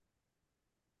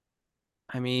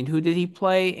 I mean, who did he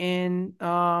play in?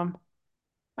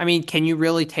 I mean, can you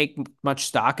really take much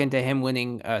stock into him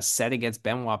winning a set against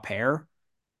Benoit Paire?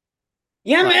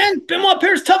 yeah, Like, man, Benoit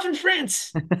Paire's tough in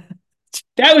France.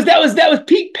 That was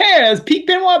peak Paire. That was peak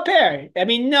Benoit Paire. I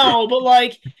mean, no, but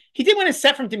like he did win a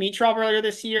set from Dimitrov earlier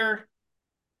this year.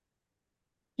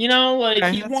 You know, like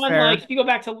okay, he's that's won. Like fair. if you go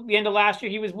back to the end of last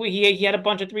year, he had a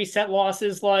bunch of 3 set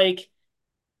losses. Like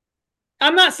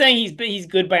I'm not saying he's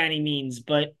good by any means,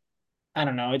 but I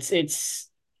don't know. It's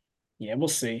yeah, we'll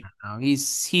see.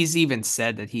 He's even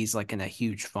said that he's like in a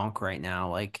huge funk right now.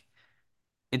 Like,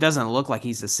 it doesn't look like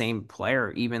he's the same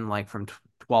player, even like from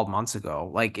 12 months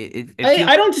ago. Like, it I feels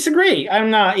I don't disagree. I'm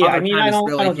not. Yeah, I other mean, time I has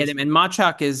don't. I really don't hit him, disagree. and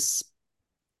Machuk is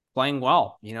playing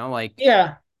well. Like,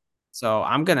 Yeah, so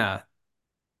I'm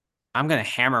gonna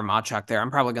hammer Machuk there.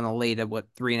 I'm probably gonna lay to what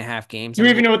 3.5 games. I you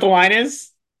mean, even know what the line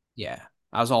is? yeah,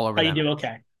 I was all over Oh, you them do.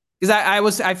 Okay.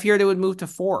 because I feared it would move to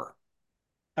 4.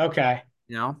 Okay.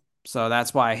 So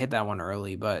that's why I hit that one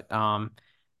early. But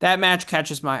that match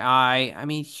catches my eye. I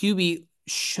mean, Hubie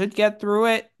should get through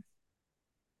it.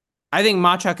 I think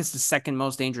Machuk is the second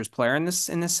most dangerous player in this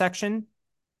section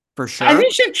for I sure.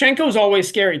 think Shevchenko's always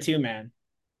scary too, man.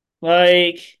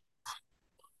 Like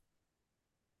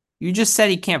You just said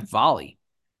he can't volley.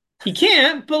 he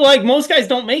can't, but like most guys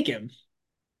don't make him.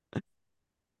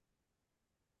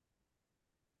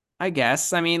 I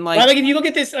guess. I mean, Like like, if you look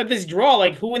at this draw,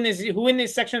 like who in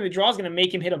this section of the draw is going to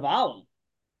make him hit a volley?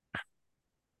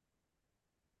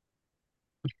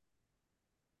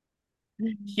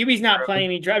 Hubie's not playing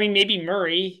any. I mean, maybe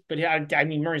Murray, but I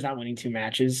mean Murray's not winning 2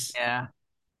 matches. yeah,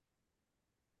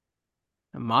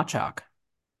 Machuk,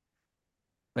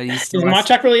 but he Is still has.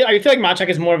 Machak really? I feel like Machak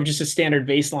is more of just a standard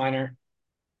baseliner.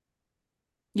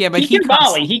 Yeah, but He can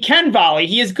volley. He can volley.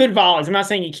 He has good volleys. I'm not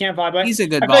saying he can't volley, but he's a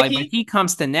good I feel like volley, but he. he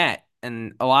comes to net,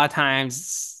 and a lot of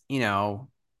times,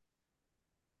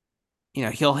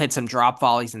 he'll hit some drop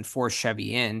volleys and force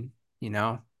Chevy in. You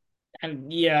know,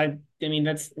 And yeah, I mean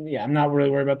that's yeah. I'm not really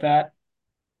worried about that.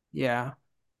 yeah.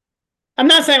 I'm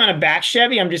not saying I'm gonna back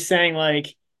Chevy. I'm just saying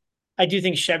like I do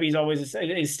think Chevy's always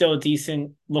is still a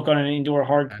decent look on an indoor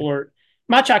hard Okay. court.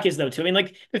 Machak is though too. I mean,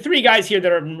 like the 3 guys here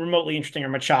that are remotely interesting are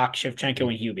Machak, Shevchenko,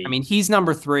 and I Hubie. mean, he's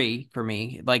number 3 for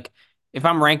me. Like, if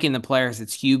I'm ranking the players,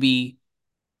 it's Hubie,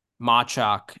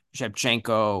 Machak,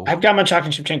 Shevchenko. I've got Machak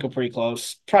and Shevchenko pretty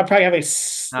close. Probably have a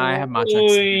I have Machak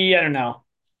second, I don't know.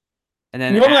 and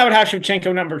then Normally I would have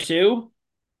Shevchenko number 2.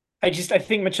 I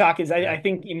think Machak is. I yeah,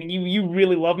 think I mean you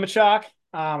really love Machak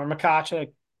or Makach. I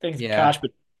think it's yeah, Makach,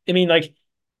 but I mean like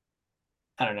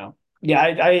I don't know. Yeah,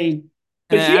 I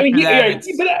and but then I mean after that, yeah, it's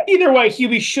but either way,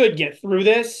 Hubie should get through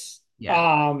this. yeah.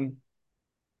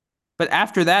 But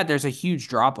after that, there's a huge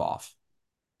drop off.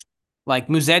 Like,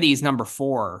 Musetti is number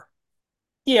 4,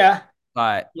 Yeah,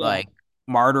 but yeah. like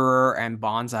Martyrer and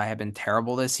Bonza have been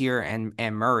terrible this year, and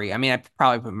Murray. I mean, I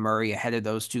probably put Murray ahead of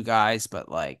those two guys, but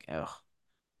like, ugh,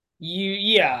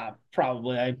 Yeah,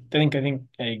 probably. I think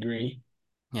I agree.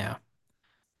 yeah.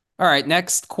 All right,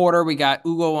 next quarter we got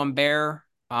Ugo Humbert.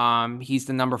 He's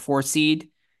the number 4 seed.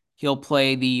 He'll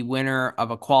play the winner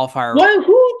of a qualifier.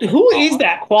 Who is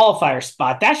that qualifier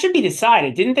spot? That should be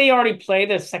decided. Didn't they already play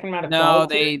the second round of No, quals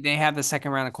today? they have the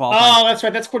second round of qualifying. Oh, that's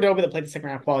right. That's Cordoba that played the second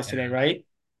round of quals today, Yeah. right?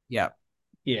 Yep.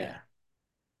 Yeah.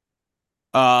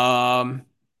 Yeah. Um,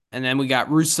 and then we got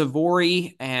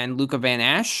Rusevori and Luca Van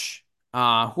Ash, who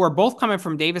are both coming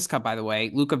from Davis Cup, by the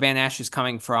way. Luca Van Ash is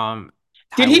coming from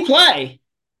Did Taiwan. he play?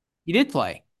 He did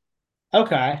play.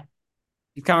 Okay.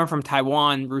 He's coming from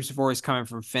Taiwan. Rusevori is coming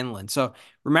from Finland. So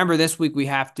remember, this week we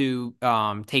have to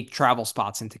take travel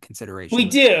spots into We consideration.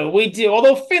 do. We do.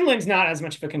 Although Finland's not as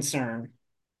much of a concern.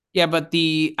 Yeah, but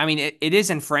I mean, it is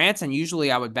in France, and usually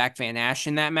I would back Van Ash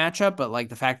in that matchup. But like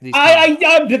the fact that he's coming,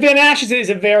 The Van Ash is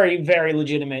a very, very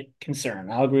legitimate concern.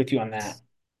 I'll agree with you on that.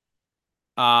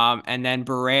 and then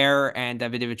Barrere and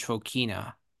Davidovich Fokina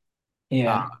uh,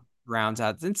 Yeah. rounds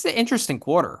out. It's an interesting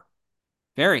quarter,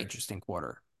 very interesting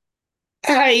quarter.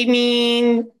 I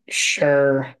mean,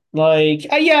 sure. Like,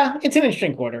 yeah, it's an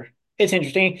interesting quarter. It's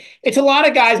interesting. It's a lot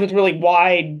of guys with really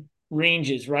wide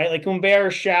ranges, right? Like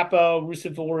Humbert, Shapo,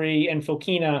 Rusevori, and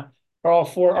Fokina are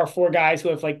four guys who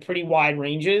have pretty wide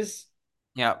ranges.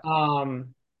 Yeah,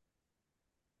 Um,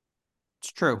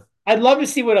 it's true. I'd love to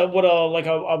see what a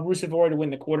Rusevori to win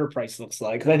the quarter price looks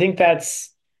like because I think that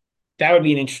would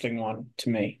be an interesting one to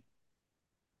me.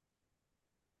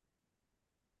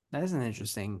 That is an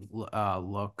interesting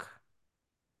look.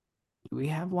 Do we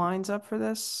have lines up for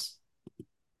this?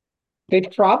 They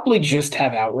probably just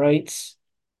have outrights.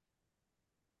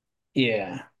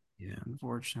 Yeah. Yeah,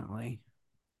 unfortunately.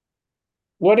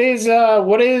 What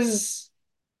is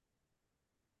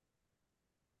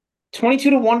 22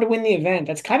 to 1 to win the event?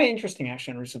 That's kind of interesting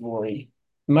actually on Rusevori.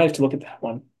 You might have to look at that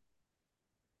one.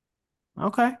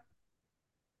 Okay.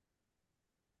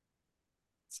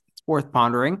 It's worth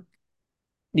pondering.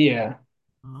 Yeah.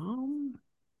 Um,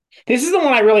 This is the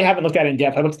one I really haven't looked at in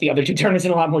depth. I looked at the other two tournaments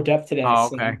in a lot more depth today. oh,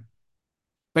 So okay.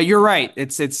 But you're right.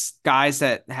 It's guys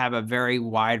that have a very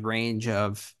wide range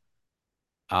of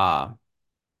uh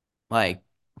like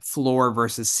floor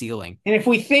versus ceiling. and if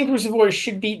we think Rusevori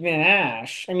should beat Van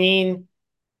Ash, I mean,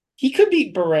 he could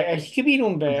beat Barre, he could beat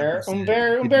Humbert. 100%.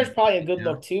 Could Humbert's be, probably a good yeah.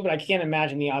 look too, but I can't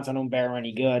imagine the odds on Humbert are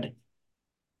any good.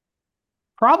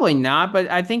 Probably not, but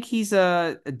I think he's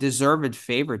a deserved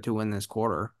favorite to win this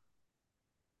quarter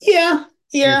Yeah,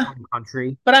 in his yeah. home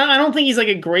country. But I don't think he's like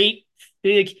a great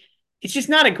like it's just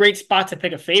not a great spot to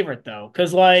pick a favorite though.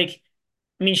 Cause like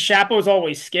I mean Shapo's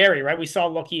always scary, right? We saw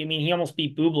Lucky, I mean, he almost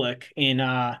beat Bublik in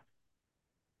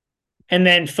and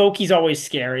then Foki's always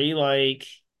scary. Like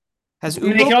Has I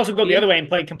mean they Ugo can also go the played? other way and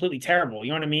play completely terrible.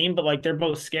 You know what I mean? But like they're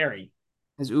both scary.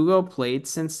 Has Ugo played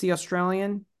since the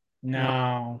Australian? No.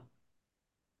 No.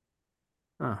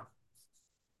 Huh.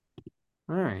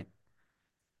 All right.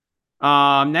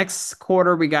 Next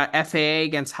quarter we got FAA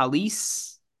against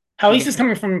Halis. Halis is Again,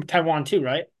 coming from Taiwan too,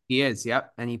 right? he is,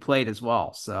 yep, and he played as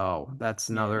well. So that's Yeah.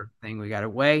 another thing we got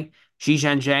away. Xi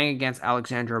Zhenjiang against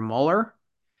Alexander Muller.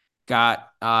 Got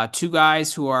two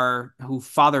guys who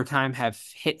father time have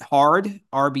hit hard,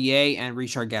 RBA and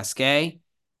Richard Gasquet,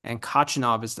 and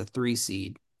Kachanov is the 3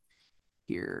 seed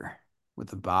here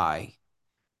with a bye.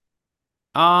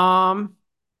 Um,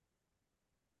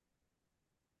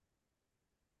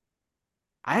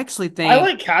 I actually I think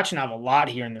like Kachanov a lot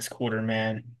here in this quarter,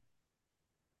 man.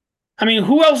 I mean,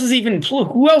 who else is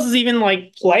even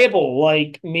like playable?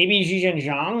 Like maybe Xi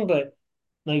Jinping, but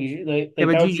yeah, that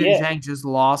but would Xi be it. Zhenjiang just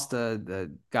lost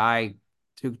the guy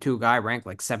to a guy ranked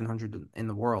like 700 in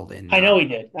the world in I know he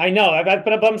did. I know,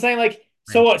 but I'm saying like,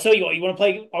 so rank. what? So you want to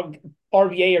play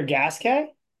RBA or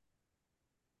Gasquet?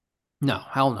 No,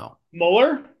 hell no.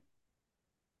 Muller,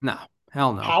 No,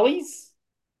 hell no. Hollies,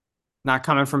 Not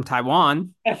coming from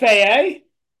Taiwan. FAA?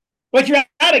 But you're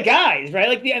out of guys, right?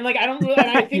 Like and like I don't really,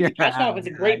 and I think You're the out Kachanov of is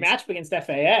a great guys. matchup against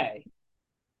FAA.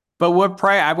 But what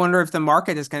price? I wonder if the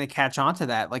market is going to catch on to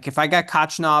that. Like if I got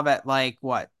Kachanov at like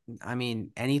what? I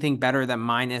mean, anything better than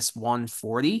minus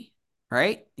 140,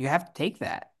 right? You have to take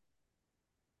that.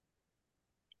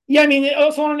 Yeah, I mean,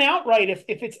 also on an outright, if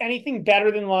it's anything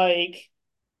better than like,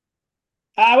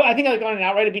 I think like on an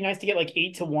outright, it'd be nice to get like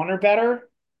 8 to 1 or better.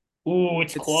 Ooh,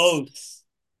 it's It's close.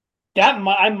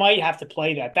 I might have to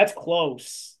play that. That's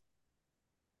close.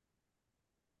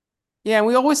 yeah, and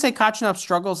we always say Kachanov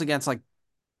struggles against like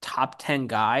top 10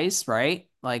 guys, right?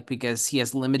 Like because he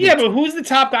has Yeah, limited but who's the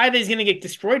top guy that he's going to get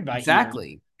destroyed by here?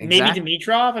 exactly. Maybe Exactly.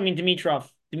 Dimitrov. I mean,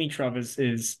 Dimitrov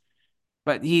is.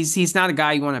 But he's not a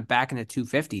guy you want to back into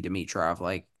 250, Dimitrov.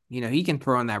 Like, he can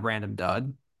throw in that random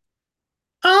dud.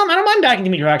 I don't mind backing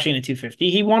Dimitrov actually in a 250.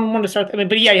 He won one to start. I mean,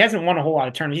 but yeah, he hasn't won a whole lot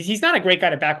of tournaments. He's not a great guy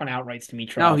to back on outrights,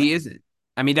 No, Dimitrov. he isn't.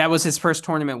 I mean, that was his first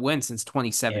tournament win since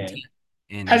Yeah. 2017.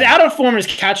 And As out of form as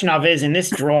Kachanov is in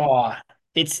this draw,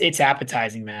 it's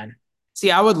appetizing, man.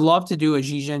 see, I would love to do a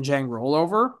Xi Jinping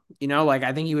rollover. Like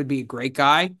I think he would be a great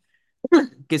guy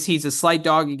because he's a slight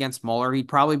dog against Muller. He'd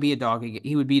probably be a dog.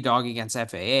 He would be a dog against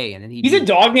FAA, and then he'd He's a be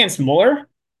dog against Muller.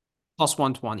 plus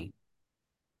 120.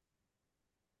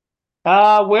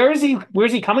 Where is he?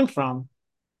 Where's he coming from?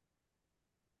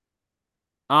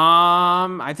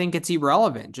 I think it's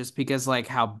irrelevant just because like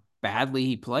how badly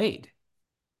he played.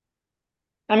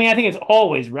 I mean, I think it's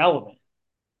always relevant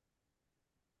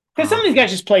because some of these Um,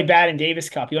 guys just play bad in Davis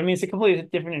Cup. You know what I mean? It's a completely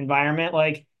different environment.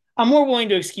 Like I'm more willing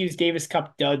to excuse Davis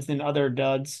Cup duds than other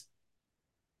duds.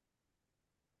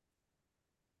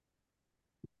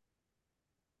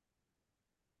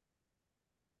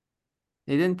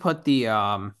 they didn't put the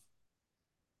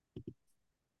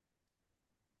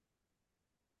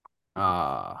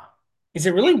uh Is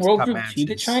it really Davis World Cup Group Two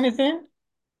that matches. China's in?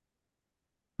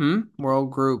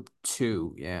 World Group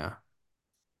 2, yeah.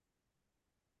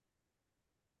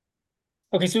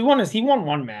 Okay, so he won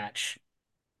one match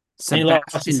and he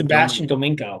lost to Sebastian Sebastian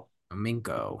Domingo.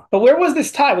 Domingo. But where was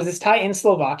this tie? Was this tie in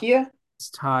Slovakia? This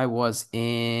tie was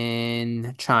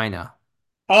in China.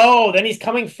 Oh, then he's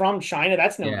coming from China.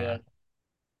 That's no Yeah. good.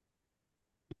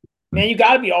 Man, you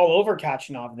got to be all over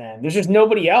Kachanov then. There's just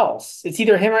nobody else. It's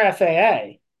either him or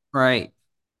FAA. Right.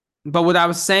 But what I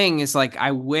was saying is like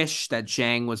I wish that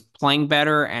Zhang was playing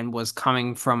better and was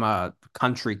coming from a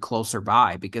country closer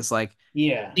by because like I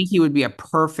Yeah. think he would be a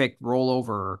perfect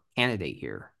rollover candidate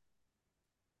here,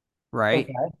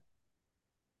 right? Okay.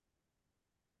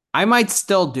 I might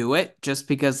still do it just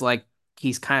because like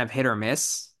he's kind of hit or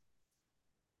miss.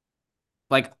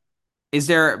 Like, is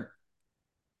there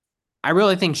I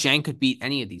really think Zhang could beat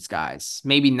any of these guys.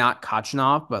 Maybe not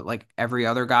Kachanov, but like every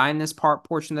other guy in this part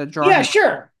portion of the draw Yeah, here.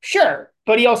 sure. Sure.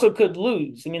 But he also could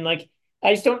lose. I mean, like,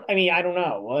 I just don't, I mean, I don't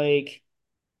know. Like,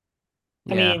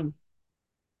 I Yeah. mean,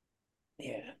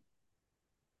 yeah.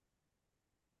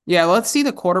 Yeah, let's see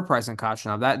the quarter price on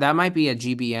Kachanov. That might be a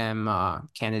GBM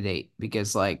candidate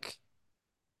because like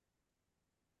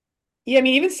Yeah, I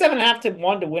mean, even 7.5 to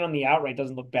 1 to win on the outright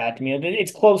doesn't look bad to me.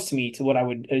 It's close to me to what I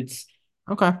would, it's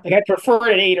okay. like I prefer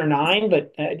it at 8 or 9,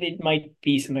 but it might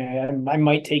be something I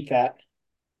might take that.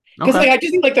 Because, Okay. like, I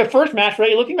just think, like, the first match,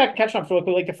 right? Looking back at catching up for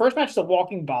like, the first match is a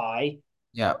walking by.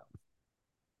 Yeah.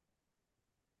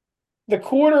 The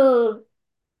quarter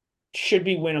should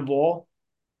be winnable.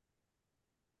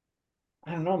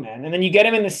 I don't know, man. And then you get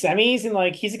him in the semis, and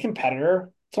like he's a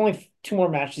competitor. It's only two more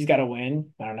matches he's got to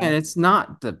win. I don't And know. it's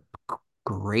not the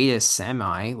greatest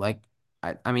semi. Like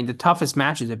I mean the toughest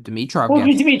match is if Dimitrov Well,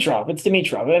 gets Dimitrov. It's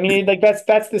Dimitrov. I mean, like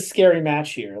that's the scary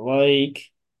match here. Like,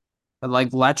 like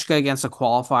Lechka against a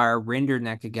qualifier,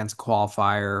 Rinderknecht against a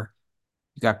qualifier.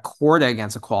 You got Korda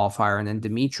against a qualifier, and then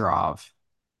Dimitrov.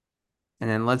 And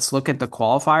then let's look at the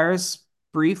qualifiers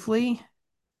briefly.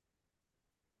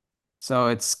 So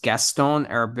it's Gaston,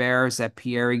 Herbert,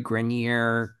 Zeppieri,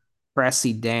 Grenier,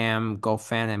 Cressy, Dam,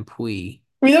 Goffin, and Puy.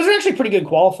 I mean, those are actually pretty good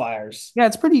qualifiers. Yeah,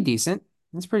 it's pretty decent.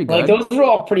 It's pretty Like good. those are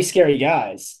all pretty scary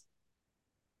guys.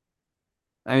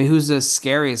 I mean, who's the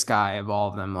scariest guy of all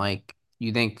of them? Like,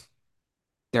 you think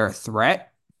they're a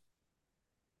threat?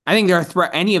 I think they're a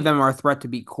threat. Any of them are a threat to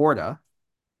beat Corda,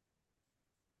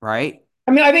 right?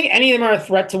 I mean, I think any of them are a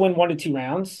threat to win 1 to 2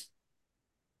 rounds.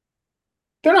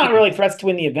 They're not Yeah. really threats to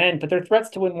win the event, but they're threats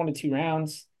to win 1 to 2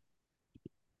 rounds.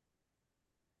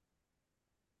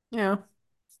 Yeah.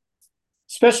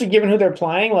 Especially given who they're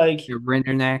playing. Like, Your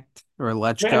Rinderknecht or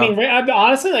I Lechko. mean,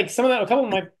 honestly, like some of them, a couple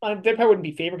of they probably wouldn't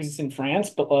be favored because it's in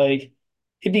France, but like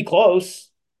it'd be close.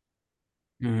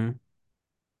 Hmm.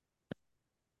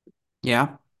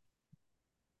 Yeah.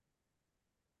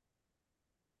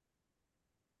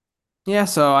 Yeah.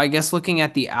 So I guess looking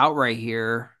at the outright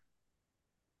here,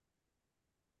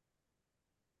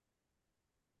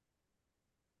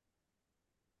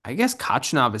 I guess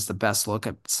Kachanov is the best look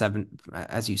at seven,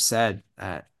 as you said,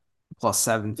 at plus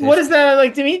What is 750. that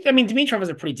like? I mean, Dimitrov is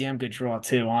a pretty damn good draw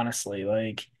too. Honestly,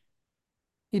 like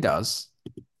He does.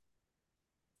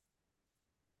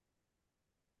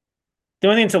 the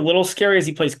only thing that's a little scary is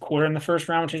he plays quarter in the first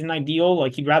round, which isn't ideal.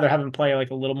 Like you'd rather have him play like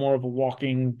a little more of a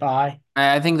walking by.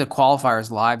 I think the qualifier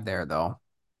is live there, though.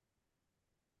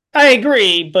 I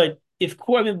agree, but if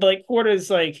quarter, but like quarter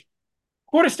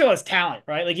still has talent,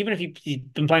 right? Like even if he's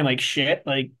been playing like shit,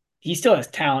 like he still has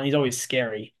talent. He's always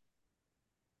scary.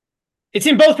 It's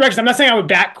in both directions. I'm not saying I would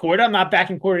back quarter. I'm not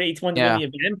backing quarter 8 to 1 to win Yeah. the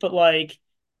event, but like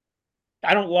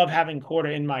I don't love having quarter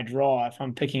in my draw if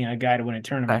I'm picking a guy to win a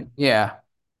Okay. tournament. Yeah.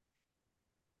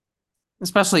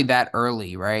 Especially that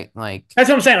early, right? Like, That's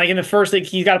what I'm saying. Like in the first, like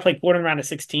he's got to play quarter in the round of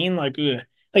 16. Like, ugh.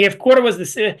 Like if quarter was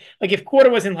like if quarter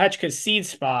was in Lechka's seed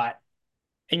spot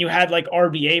and you had like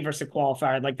RBA versus a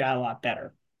qualifier, I'd like that a lot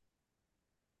better.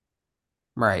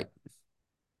 right.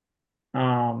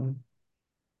 Um,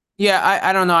 Yeah,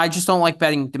 I don't know. I just don't like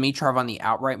betting Dimitrov on the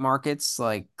outright markets.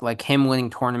 Like him winning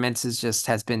tournaments is just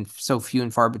has been so few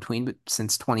and far between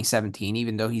since 2017,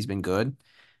 even though he's been good.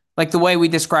 Like the way we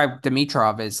describe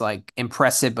Dimitrov is like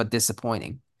impressive but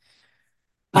disappointing.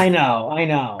 I know, I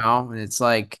You know. know? And it's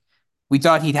like we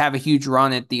thought he'd have a huge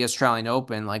run at the Australian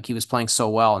Open, like he was playing so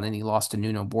well, and then he lost to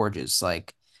Nuno Borges.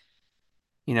 Like,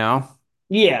 you know?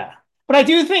 Yeah, but I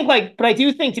do think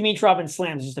Dimitrov and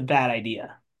Slam is just a bad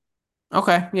idea.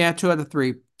 Okay, yeah, two out of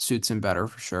three suits him better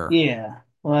for sure. Yeah,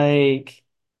 like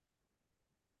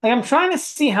I'm trying to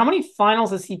see how many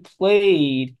finals has he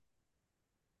played.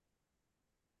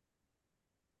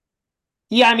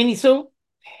 Yeah, I mean,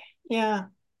 yeah.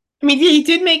 I mean, he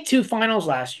did make two finals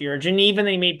last year, Geneva, and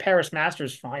then he made Paris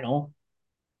Masters final,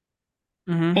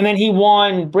 Hmm. and then he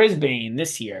won Brisbane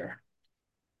this year.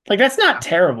 Like that's not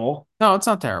terrible. No, it's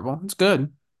not terrible. It's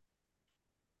good.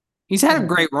 He's had a Yeah.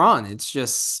 great run. It's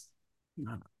just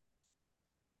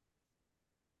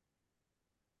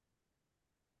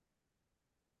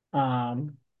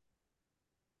Um,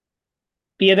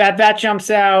 but yeah, that jumps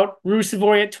out.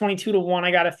 Rusevori at 22 to 1.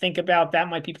 I got to think about that.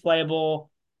 Might be playable.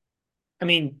 I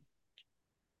mean,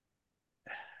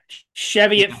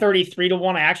 Chevy at Yeah. 33 to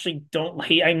 1. I actually don't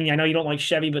like. I mean, I know you don't like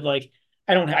Chevy, but like,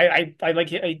 I don't. I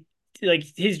like. Like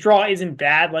his draw isn't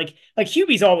bad. Like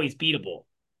Hubie's always beatable.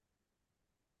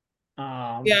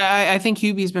 Yeah, Um, I think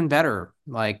Hubie's been better.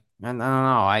 Like, I don't know.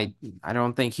 I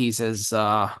don't think he's as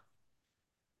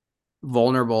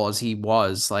vulnerable as he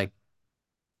was. Like,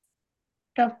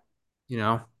 yeah. you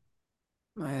know,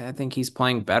 I think he's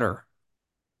playing better.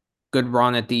 Good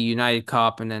run at the United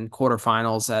Cup and then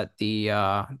quarterfinals at the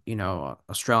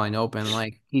Australian Open.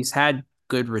 Like he's had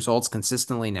good results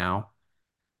consistently now.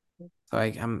 So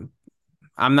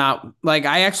I'm not like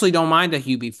I actually don't mind a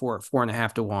Hubie for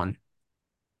 4.5 to 1.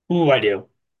 Ooh, I do.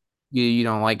 You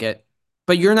don't like it.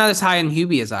 But you're not as high on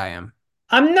Hubie as I am.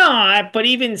 I'm not, but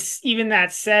even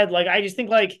that said, like I just think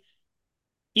like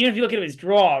even if you look at his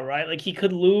draw, right? Like he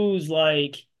could lose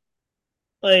like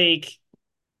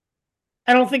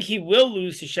I don't think he will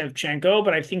lose to Shevchenko,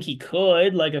 but I think he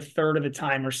could like a third of the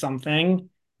time or something.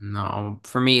 No,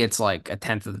 for me it's like a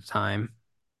tenth of the time.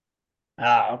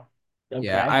 Oh,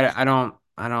 Yeah, okay.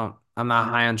 I'm not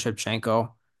high on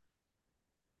Shevchenko.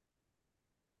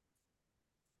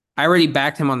 I already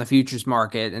backed him on the futures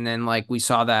market, and then like we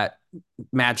saw that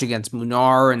match against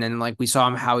Munar, and then like we saw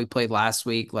him how he played last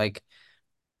week. Like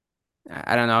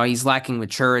I don't know, he's lacking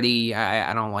maturity.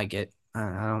 I don't like it. I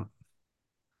don't.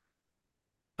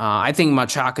 I think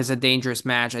Machak is a dangerous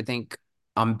match. I think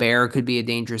Bear could be a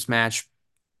dangerous match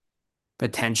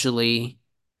potentially.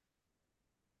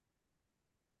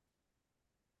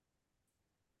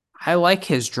 I like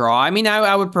his draw. I mean,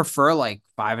 I would prefer like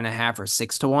 5.5 or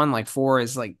 6 to 1. Like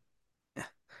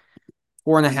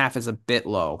 4.5 is a bit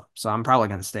low, so I'm probably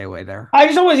gonna stay away there. I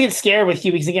just always get scared with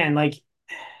Hugh because again, like,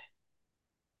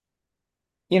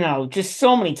 just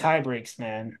so many tie breaks,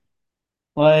 man.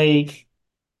 Like,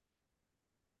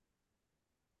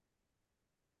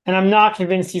 and I'm not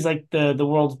convinced he's like the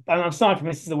world's I'm still not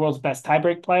convinced he's the world's best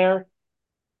tiebreak player.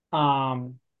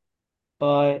 Um,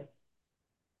 but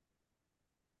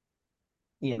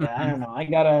yeah, I Mhm. don't know. I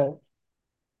gotta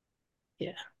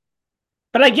yeah.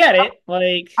 But I get it.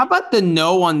 Like, How about the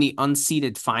no on the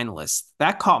unseeded finalist?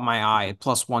 That caught my eye at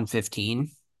plus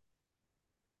 115.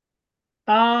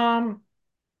 um,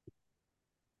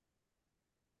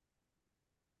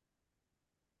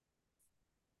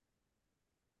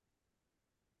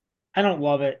 I don't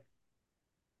love it.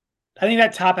 I think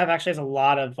that top half actually has a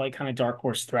lot of like kind of dark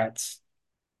horse threats.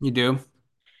 You do?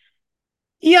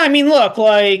 Yeah, I mean, look,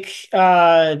 like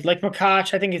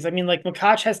Makach, I think is I mean, like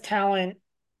Makach has talent.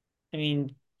 I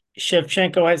mean,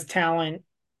 Shevchenko has talent.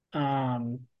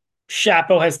 Um,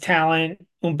 Shapo has talent.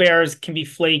 Umber's can be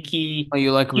flaky. Oh,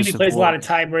 you like Huey plays a lot of Rusevori.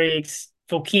 tie breaks.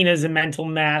 Fokina's a mental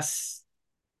mess.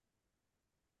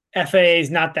 FA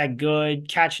is not that good.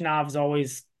 Kachanov's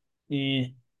always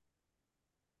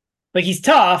like he's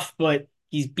tough, but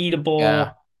he's Yeah.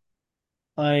 beatable.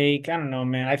 Like, I don't know,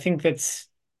 man. I think that's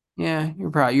Yeah, you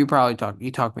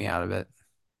talked me out of it.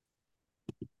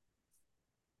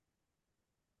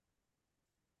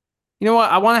 You know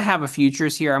what? I want to have a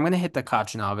futures here. I'm gonna hit the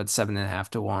Kachanov at 7.5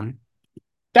 to 1.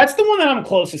 that's the one that I'm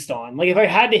closest on. Like, if I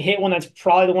had to hit one, that's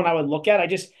probably the one I would look at.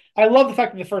 I love the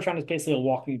fact that the first round is basically a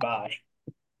walk me by.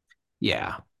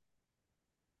 Yeah.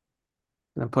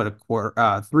 I'm gonna put a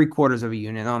quarter 3/4 of a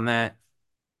unit on that.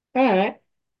 All right.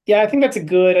 Yeah, I think that's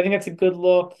a good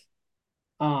look.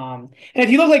 And if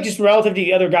you look like just relative to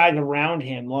the other guys around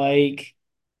him, like,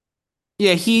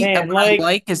 Yeah, man, what I like,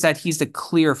 like is that he's the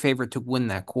clear favorite to win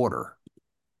that quarter.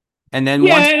 And then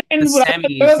once yeah, the and the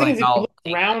semis, other thing like is if you I'll look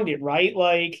take it. around it, right?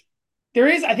 Like,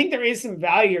 I think there is some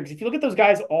value here because if you look at those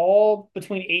guys all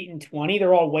between 8 and 20,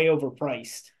 they're all way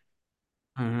overpriced.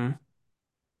 Hmm.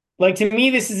 Like, to me,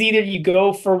 this is either you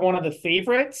go for one of the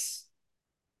favorites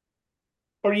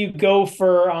or you go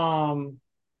for,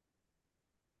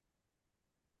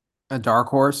 A dark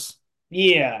horse.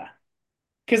 yeah.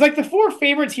 Because, like, the four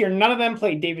favorites here, none of them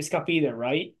played Davis Cup either,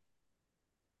 right?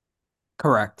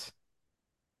 Correct.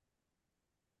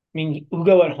 I mean,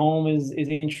 Ugo at home is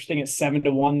interesting at 7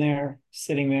 to 1 there,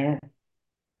 sitting there.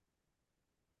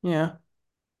 Yeah.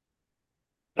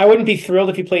 I wouldn't be thrilled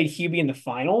if he played Hubie in the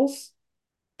finals,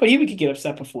 but Hubie could get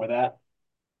upset before that.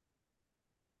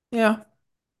 Yeah.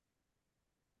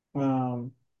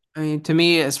 Um, I mean, to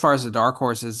me, as far as the dark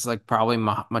horse is like probably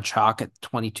Machak at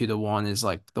 22 to 1 is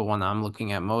like the one I'm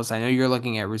looking at most. I know you're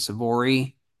looking at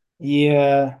Rusevori.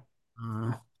 yeah,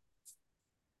 Uh,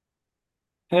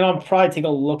 And I'll probably take a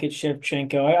look at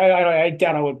Shevchenko. I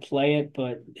doubt I would play it,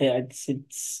 but yeah,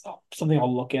 it's something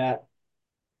I'll look at.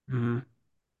 Mhm.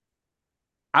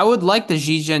 I would like the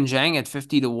Xi Jinping at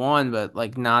 50 to 1, but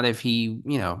like not if he,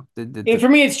 And the for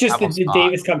me, it's just travel the spot.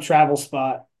 Davis Cup travel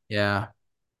spot. Yeah.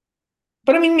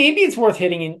 But I mean, maybe it's worth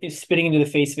hitting and spitting into the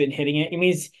face of it and hitting it. I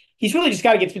mean, he's really just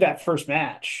got to get through that first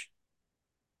match.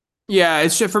 Yeah,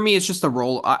 it's just for me, it's just the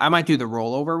roll. I might do the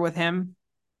rollover with him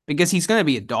because he's gonna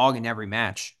be a dog in every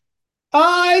match.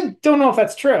 I don't know if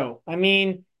that's true. I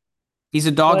mean, He's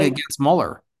a dog like against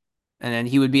Muller, and then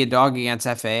he would be a dog against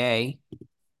FAA,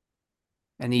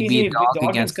 and he'd he's be a gonna be a good dog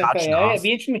dog against against FAA.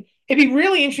 Kachanov. It'd be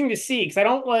really interesting to see because I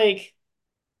don't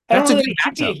That's a know that good he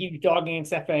should be a matchup. huge dog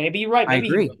against FAA. But you're right, I maybe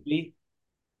he agree. will be.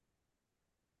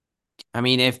 I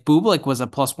mean, if Bublik was a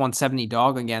plus 170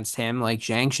 dog against him, like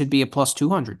Zhang should be a plus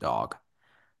 200 dog.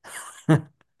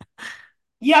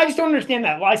 Yeah, I just don't understand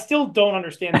that. Well, I still don't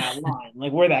understand that line,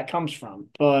 like where that comes from.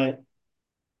 But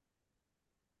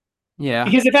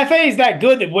Yeah, because if FA is that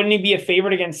good, then wouldn't he be a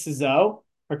favorite against Cazot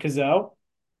or Cazot?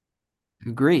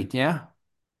 agreed. Yeah,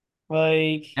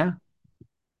 Like, yeah.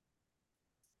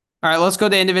 All right, let's go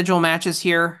to individual matches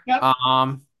here. yep.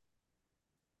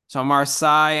 So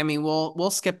Marseille, I mean,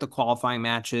 we'll skip the qualifying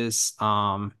matches.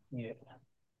 Yeah.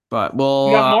 But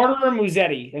You we'll got Martyr or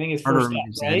Musetti, I think is order first up,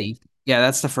 right? Musetti. Yeah,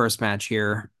 that's the first match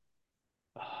here.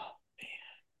 Oh,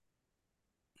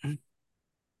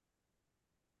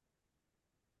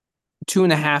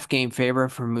 2.5 game favorite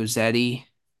for Musetti.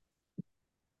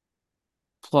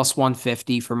 Plus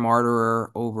 150 for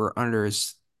Martyr. Over under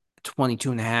is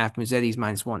 22.5. Musetti's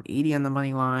minus 180 on the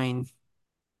money line.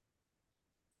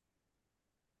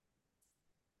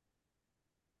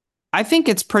 I think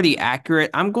it's pretty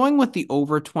accurate. I'm going with the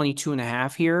over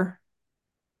 22.5 here.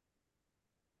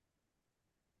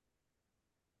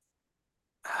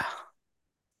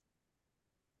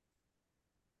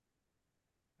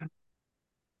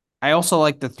 I also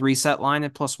like the 3 set line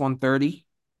at plus 130.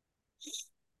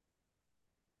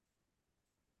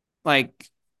 Like,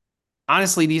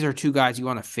 honestly, these are two guys you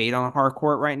want to fade on a hard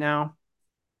court right now.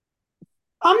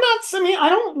 I'm not. I mean, I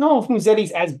don't know if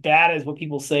Musetti's as bad as what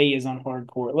people say he is on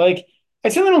hardcourt. Like, I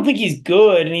certainly don't think he's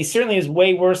good, and he certainly is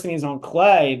way worse than he's on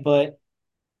clay. But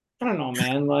I don't know,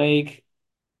 man. Like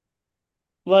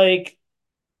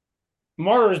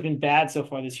Martyr has been bad so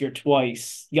far this year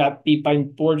twice. He got beat by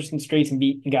Borges and Straits and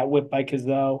beat and got whipped by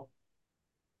Cazot.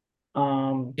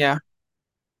 Um, Yeah.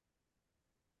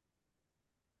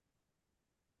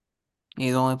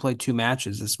 He's only played 2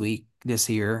 matches this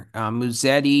year.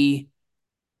 Musetti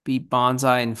beat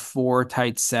Bonsai in 4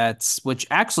 tight sets, which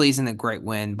actually isn't a great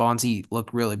win. Bonzi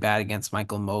looked really bad against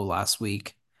Michael Moe last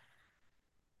week.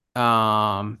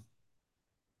 Um,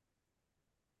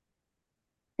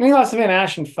 I think he lost to Van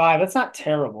Ash in five. That's not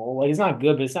terrible. Like, it's not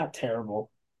good, but it's not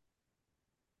terrible.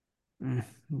 mm,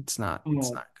 it's not.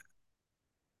 It's Oh. not.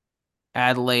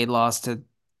 Adelaide lost to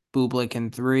Bublik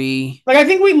in 3. Like, I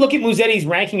think we look at Musetti's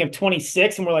ranking of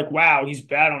 26 and we're like, wow, he's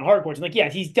bad on hard courts. And like, yeah,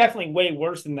 he's definitely way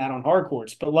worse than that on hard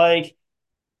courts. But like,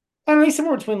 I don't know, he's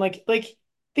somewhere between I think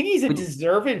he's a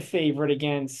deserved favorite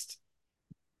against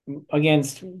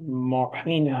Mar. I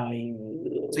mean,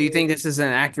 So you think this is an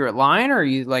accurate line, or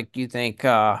you think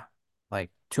like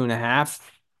 2.5?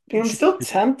 I'm still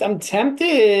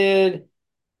tempted.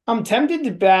 I'm tempted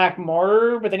to back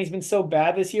Martyr, but then he's been so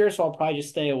bad this year, so I'll probably just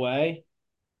stay away.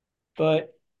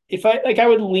 But if I like, I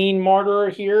would lean Martyr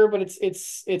here, but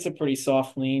it's a pretty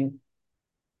soft lean.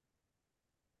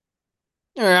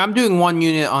 All right, I'm doing 1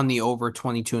 unit on the over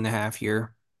 22.5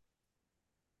 here.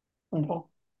 Okay.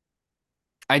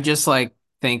 I just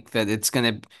think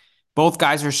that both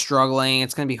guys are struggling.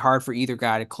 It's gonna be hard for either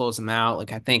guy to close them out.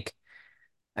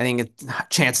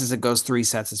 Chances it goes 3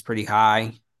 sets is pretty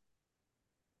high.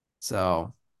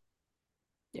 So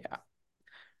yeah.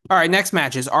 All right, next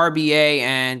match is RBA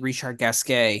and Richard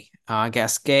Gasquet.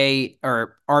 Gasquet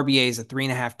or RBA is a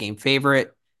 3.5 game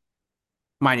favorite.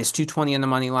 Minus 220 on the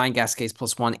money line. Gasquet's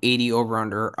plus 180 over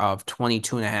under of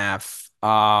 22.5.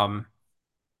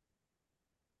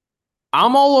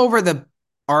 I'm all over the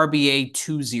RBA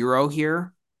 2-0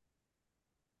 here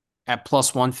at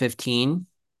plus 115.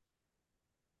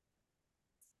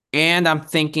 And I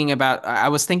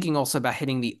was thinking also about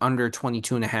hitting the under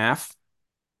 22.5.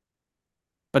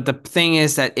 But the thing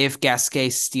is that if Gasquet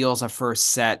steals a first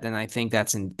set, then I think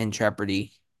that's in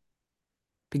jeopardy.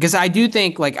 Because I do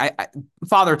think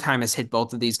Father Time has hit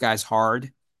both of these guys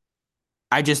hard.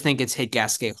 I just think it's hit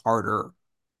Gasquet harder.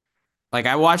 Like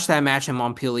I watched that match in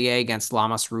Montpellier against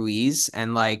Lamas Ruiz,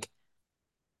 and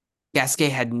Gasquet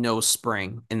had no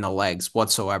spring in the legs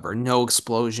whatsoever, no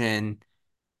explosion.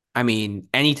 I mean,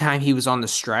 anytime he was on the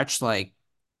stretch, like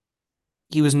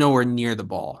he was nowhere near the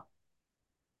ball.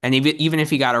 And even if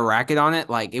he got a racket on it,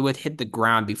 like it would hit the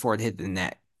ground before it hit the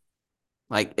net.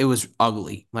 Like it was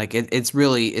ugly. Like it's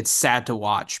really it's sad to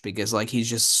watch because like he's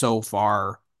just so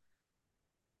far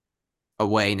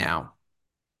away now.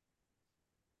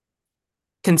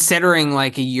 Considering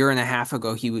like a year and a half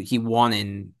ago he won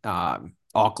in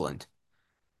Auckland,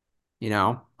 you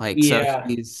know? Like so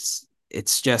Yeah.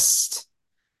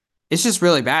 it's just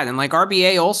really bad. And like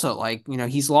RBA also like, you know,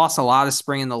 he's lost a lot of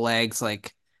spring in the legs.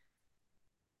 Like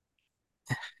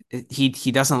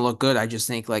he doesn't look good. I just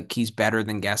think like he's better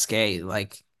than Gasquet.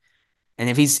 Like and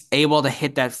if he's able to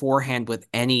hit that forehand with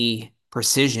any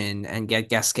precision and get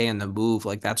Gasquet on the move,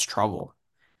 like that's trouble.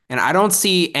 And I don't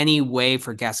see any way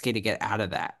for Gasquet to get out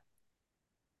of that.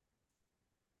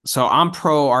 So I'm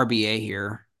pro RBA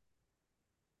here.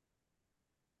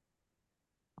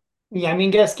 Yeah, I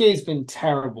mean Gasquet's been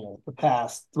terrible the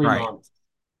past three Right. months.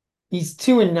 He's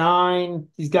 2-9.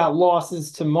 He's got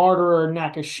losses to Martyr,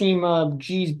 Nakashima,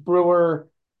 G's Brewer.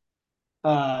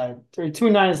 Or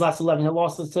 2-9 his last 11. He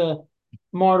losses to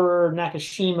Martyr,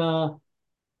 Nakashima,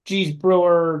 G's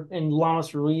Brewer, and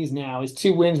Lamas Ruiz now. His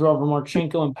two wins were over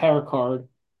Marchenko and Paracard.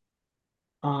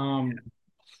 Um,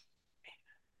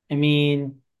 I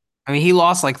mean, I mean, he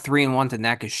lost like 3-1 to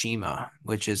Nakashima,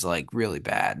 which is like really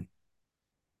bad.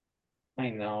 I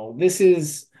know. This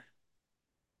is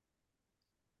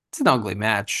It's an ugly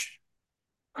match.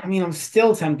 I mean, I'm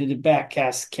still tempted to back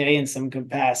Gasquet in some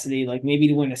capacity, like maybe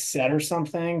to win a set or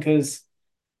something, because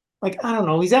like I don't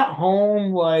know, he's at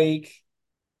home. Like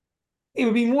it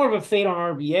would be more of a fate on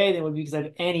RBA than it would be because I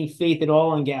have any faith at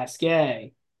all in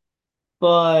Gasquet.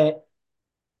 But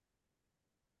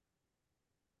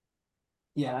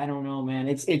yeah, I don't know, man.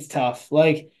 It's tough.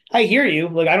 Like I hear you.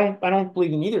 Like I don't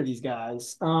believe in either of these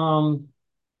guys.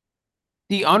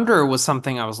 The under was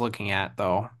something I was looking at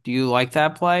though. Do you like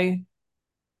that play?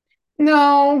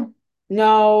 No,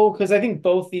 no, because I think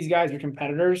both these guys are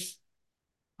competitors.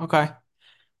 Okay,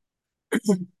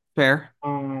 fair.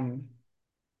 Um,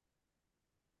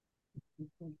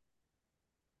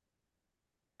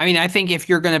 I mean, I think if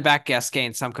you're going to back Gasquet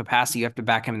in some capacity, you have to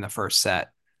back him in the first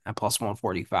set at plus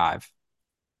 145.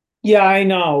 yeah, I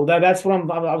know that's what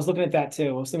I was looking at that too.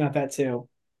 I was looking at that too.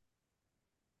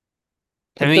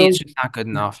 To Like me, it's those, just not good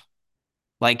enough.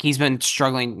 Like he's been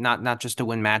struggling not just to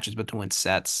win matches, but to win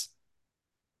sets.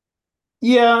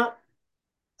 yeah,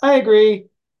 I agree.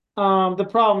 The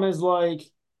problem is like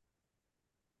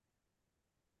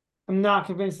I'm not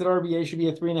convinced that RBA should be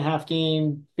a 3.5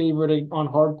 game favorite on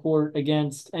hard court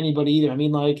against anybody either. I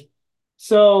mean, like,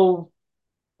 so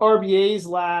RBA's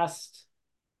last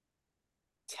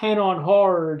 10 on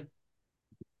hard,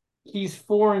 he's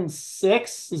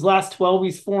 4-6. His last 12,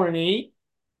 he's 4-8.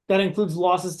 That includes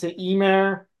losses to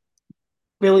Emer,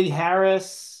 Billy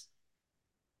Harris,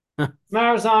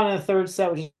 Marizon in the third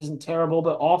set, which isn't terrible,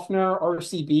 but Offner,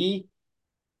 RCB.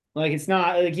 Like it's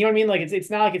not like you know what I mean? Like it's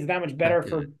not like it's that much Not better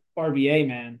for good. RBA,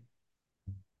 man.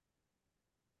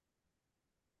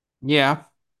 Yeah,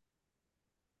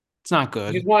 it's not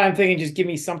Which is good. why I'm thinking just give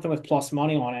me something with plus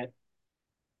money on it.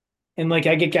 And like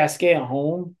I get Gasquet at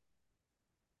home.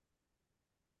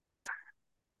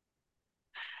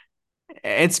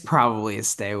 It's probably a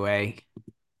stay away.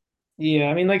 Yeah,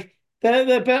 I mean like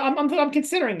the but I'm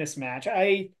considering this match.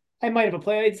 I might have a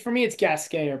play. For me, it's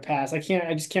Gasquet or pass. I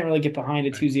just can't really get behind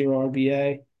a 2-0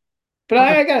 RBA. But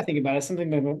Okay. I gotta think about it. Something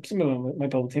might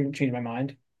be able to change my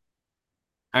mind.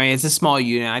 I mean, it's a small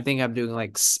unit. I think I'm doing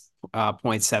like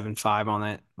 0.75 on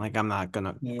it. Like I'm not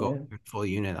gonna go Yeah. full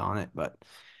unit on it, but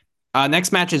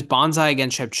next match is Bonsai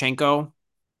against Shevchenko.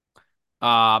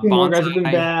 Two more guys have been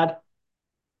Bonsai. bad.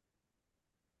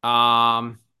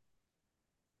 Um,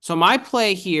 so my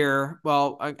play here,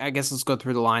 well, I guess let's go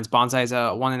through the lines. Bonsai's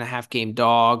a 1.5 game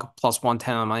dog, plus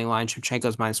 110 on the money line.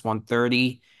 Shevchenko's minus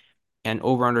 130, and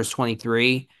over under is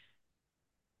 23.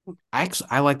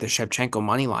 I like the Shevchenko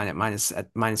money line at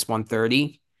minus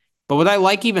 130. But what I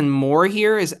like even more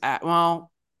here is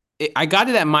I got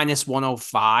it at minus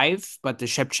 105, but the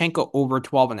Shevchenko over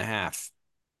 12 and a half.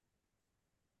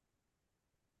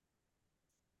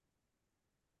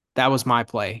 That was my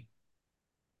play.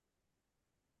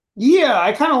 Yeah,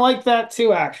 I kind of like that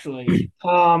too, actually.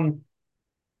 I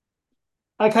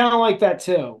kind of like that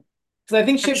too. Because I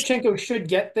think Shevchenko should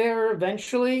get there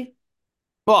eventually.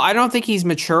 Well, I don't think he's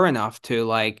mature enough to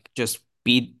like just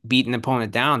beat an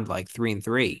opponent down like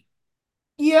 3-3.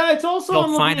 Yeah, it's also He'll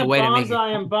I'm looking find a at way to make it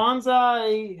Bonsai, and fun.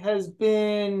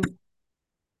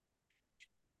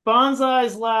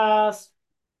 Bonsai's last.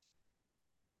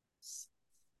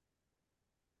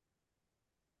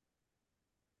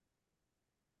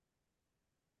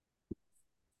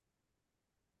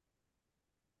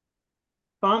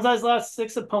 Bonsai's last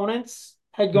six opponents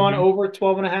had gone Hmm. over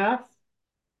 12 and a half.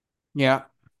 Yeah.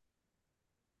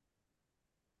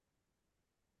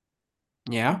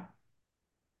 Yeah.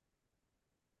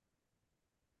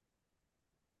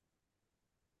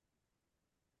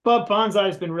 But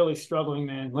Bonsai's been really struggling,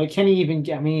 man. Like, can he even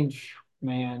get, I mean,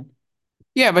 man,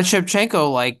 Yeah, but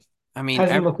Shevchenko, like, I mean,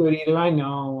 hasn't looked good either. I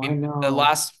know, I the know.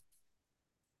 last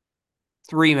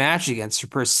three matches against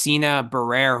Persina,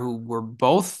 Barrere, who were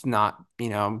both not, I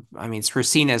mean,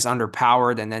 Persina is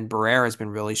underpowered, and then Barrere has been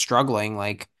really struggling.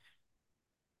 Like,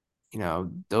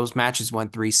 those matches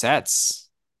went three sets.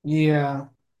 Yeah.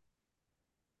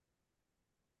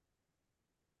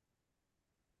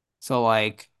 So,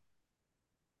 like,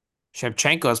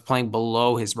 Shevchenko is playing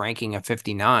below his ranking of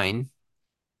 59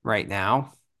 right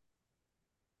now,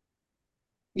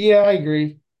 Yeah, I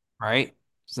agree. right?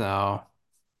 So,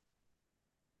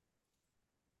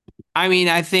 I mean,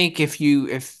 I think if you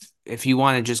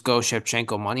want to just go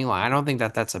Shevchenko money line, I don't think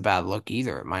that that's a bad look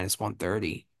either at minus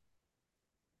 130.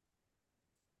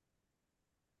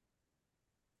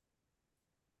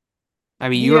 I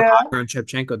mean, you're Yeah. higher on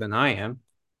Shevchenko than I am.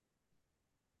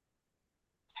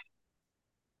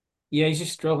 Yeah, he's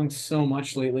just struggling so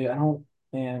much lately. I don't,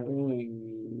 man.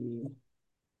 Really.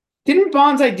 Didn't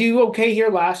Bonsai do okay here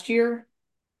last year?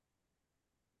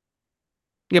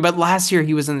 Yeah, but last year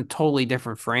he was in a totally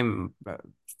different frame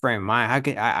of mind.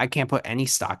 I can't put any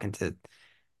stock into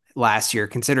last year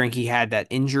considering he had that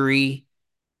injury,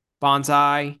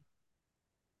 Bonsai.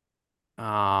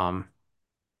 Um,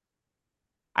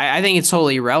 I think it's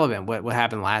totally irrelevant what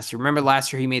happened last year. Remember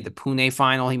last year he made the Pune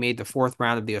final, he made the fourth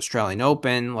round of the Australian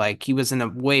Open. Like he was in a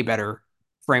way better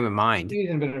frame of mind. He's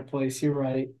in a better place. You're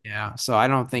right. Yeah, so I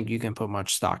don't think you can put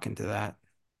much stock into that.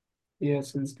 Yeah,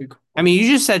 so that's a good I call. mean, you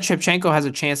just said Shevchenko has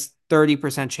a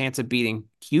 30% chance of beating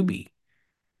QB.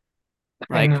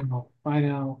 I Like, know. I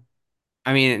know.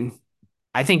 I mean,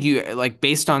 I think you like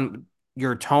based on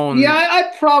your Yeah, tone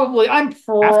I'm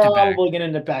have to back. probably gonna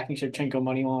end up backing Shevchenko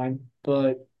money line,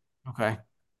 but Okay.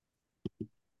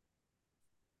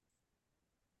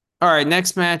 All right.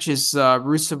 Next match is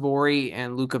Rusevori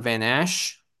and Luca Van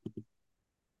Ash.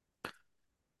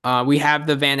 We have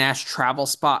the Van Ash travel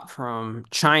spot from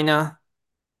China.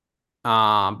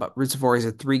 But Rusevori is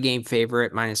a three-game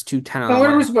favorite, minus 210 on no, the where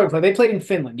did money. Rosenborg play? They played in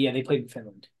Finland. Yeah, they played in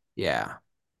Finland. Yeah.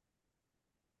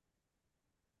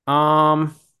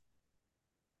 Um,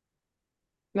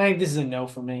 I think this is a no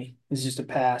for me. This is just a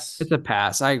pass. it's a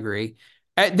pass. I agree.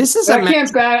 This is But a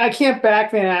match I can't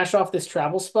back Van Ash off this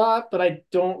travel spot, but I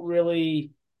don't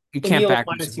really you can't Emil at back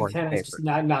minus two Rusevori ten is just favorite.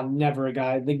 not never a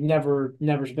guy. Like never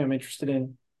something I'm interested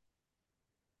in.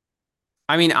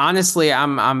 I mean, honestly,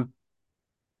 I'm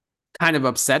kind of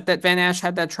upset that Van Ash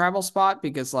had that travel spot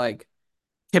because like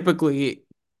typically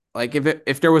like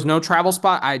if there was no travel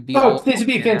spot, I'd be Oh, all this would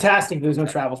be Van Ash. fantastic if there's no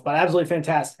travel spot. Absolutely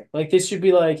fantastic. Like this should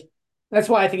be like that's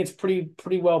why I think it's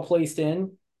pretty well placed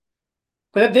in.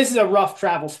 But this is a rough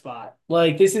travel spot.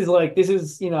 Like this is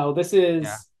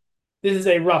Yeah. this is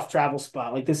a rough travel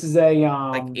spot. Like this is a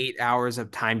Like 8 hours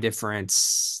of time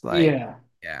difference. Like, yeah.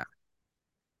 yeah,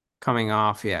 coming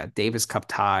off, yeah, Davis Cup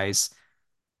ties.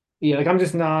 Yeah, like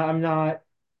I'm not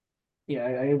yeah,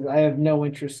 I have no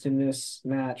interest in this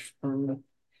match from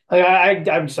like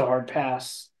I'm just a hard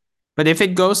pass. But if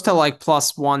it goes to like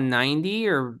plus 190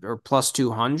 or plus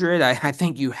 200, I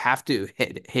think you have to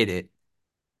hit it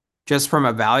just from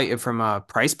a value from a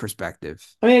price perspective.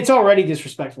 I mean, it's already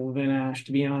disrespectful of Van Ash,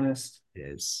 to be honest. It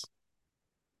is.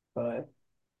 But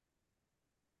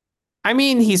I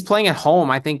mean, he's playing at home.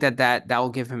 I think that will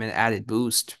give him an added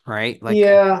boost, right? Like,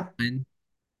 yeah,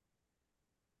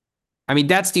 I mean,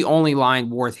 that's the only line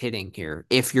worth hitting here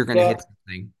if you're going to yeah, hit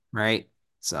something, right?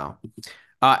 So,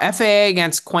 FAA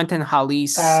against Quentin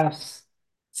Halys. pass.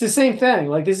 It's the same thing.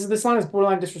 Like this line is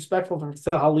borderline disrespectful for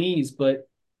the Halise, but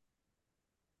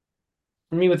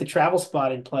for me with the travel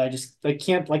spot in play, I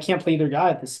can't play either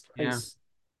guy at this Yeah, price.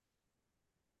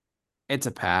 it's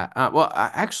a pat. Well,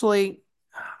 actually,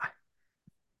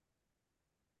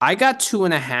 I got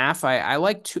 2.5. I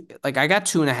like I got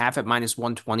 2.5 at minus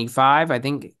 125. I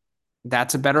think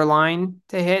that's a better line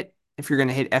to hit if you're going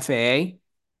to hit FAA.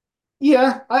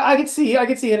 Yeah, I could see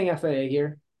hitting FAA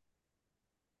here.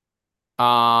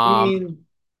 I Um, mean,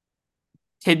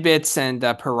 Tidbits and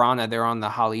Piranha, they're on the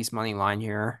Holly's money line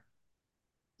here.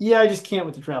 yeah, I just can't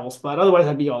with the travel spot. Otherwise,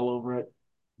 I'd be all over it.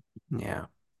 Yeah,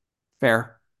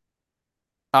 fair.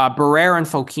 Barrera and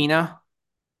Fokina.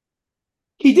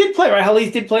 He did play, right?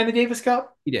 Halise did play in the Davis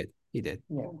Cup. He did. He did.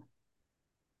 Yeah.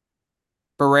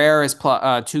 Barrera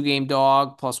is two-game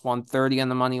dog plus 130 on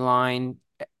the money line.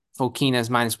 Fokina is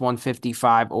minus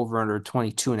 155 over under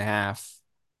 22 and a half.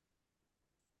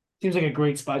 Seems like a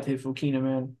great spot to hit Fokina,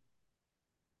 man.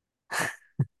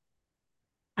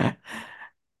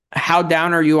 How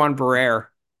down are you on Barrere?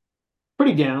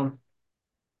 Pretty down.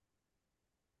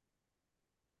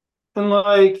 And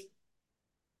like, I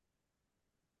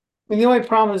mean, the only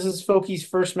problem is this Foki's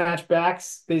first match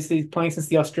backs. Basically, he's playing since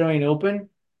the Australian Open,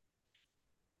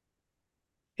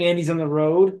 and he's on the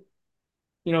road.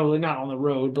 You know, like, not on the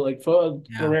road, but like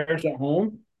Yeah. Barrera's at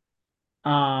home.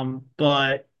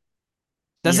 But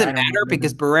Does yeah, it I don't know, matter?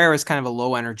 Because man. Barrere is kind of a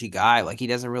low energy guy. Like he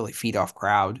doesn't really feed off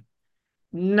crowd.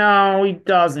 No, he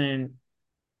doesn't.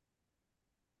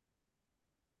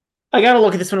 I got to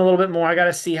look at this one a little bit more. I got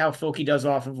to see how Foki does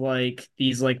off of like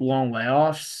these like long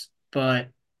layoffs. But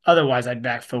otherwise, I'd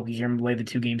back Foki here and lay the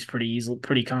two games pretty easily,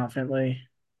 pretty confidently.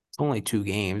 It's only 2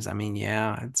 games. I mean,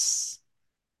 yeah,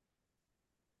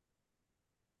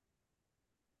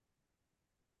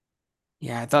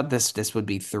 yeah, I thought this would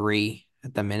be 3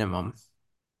 at the minimum.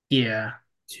 Yeah,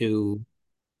 2.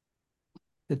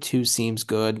 The 2 seems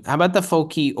good. How about the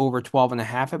Foki over 12 and a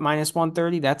half at minus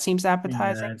 130? That seems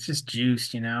appetizing. yeah, it's just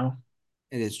juiced, you know.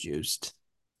 It is juiced.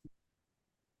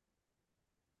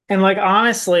 And like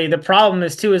honestly, the problem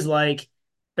is too is like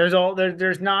there's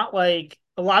not like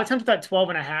a lot of times with that 12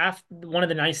 and a half, one of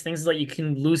the nice things is like you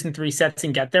can lose in 3 sets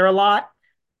and get there a lot.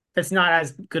 That's not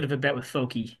as good of a bet with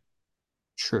Foki.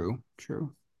 True,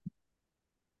 true.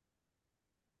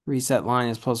 Reset line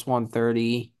is plus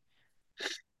 130.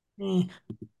 Eh.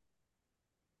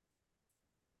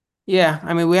 Yeah,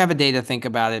 I mean we have a day to think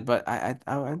about it, but I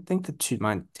think the two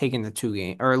mind taking the 2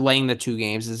 game or laying the 2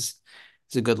 games is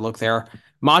a good look there.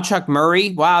 Machuk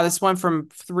Murray, wow, this went from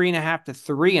 3.5 to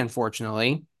 3,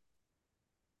 unfortunately.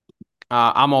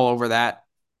 I'm all over that.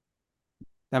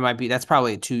 That's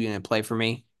probably a 2 unit play for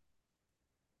me.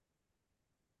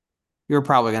 You're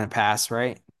probably gonna pass,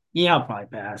 right? Yeah, I'll probably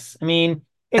pass. I mean,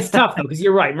 it's tough though, because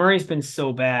you're right. Murray's been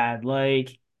so bad.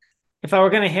 Like, if I were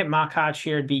gonna hit Makac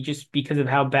here, it'd be just because of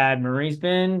how bad Murray's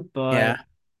been. Yeah. But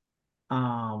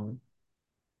um,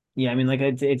 yeah, I mean, like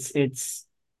it's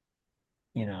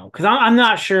because I'm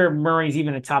not sure Murray's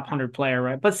even a top 100 player,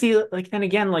 right? But see, like then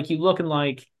again, like you look and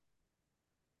like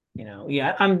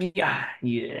yeah,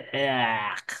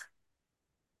 yeah,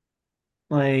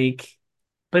 like,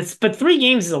 but 3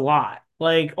 games is a lot.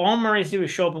 Like all Murray's do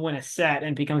is show up and win a set,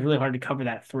 and it becomes really hard to cover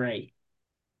that 3.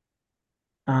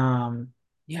 Um,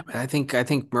 Yeah, but I think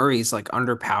Murray's like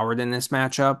underpowered in this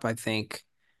matchup. I think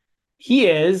he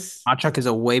is. Machuk is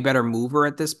a way better mover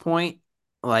at this point.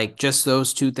 Like just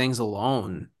those 2 things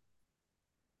alone.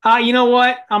 You know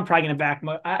what? I'm probably gonna back.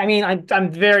 I mean,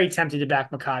 I'm very tempted to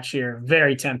back McCotch here.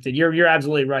 Very tempted. You're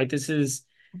absolutely right.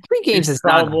 Three This games is is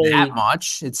not that probably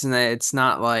much. It's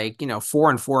not like,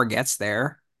 4-4 gets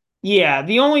there. yeah.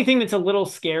 The only thing that's a little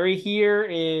scary here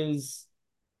is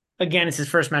again, it's his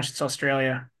first match. It's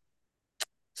Australia,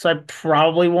 so I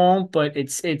probably won't. But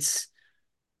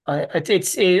I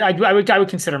would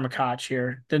consider McCotch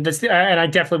here. And I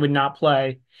definitely would not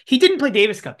play. He didn't play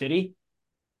Davis Cup, did he?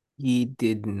 He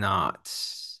did not.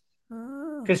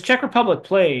 Uh, Because Czech Republic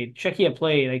played, Czechia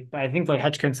played. Like I think like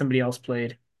Hechka and somebody else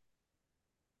played.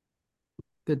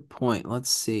 Good point. Let's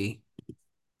see.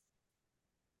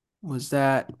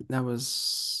 That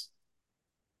was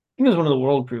I think it was one of the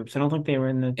world groups. I don't think they were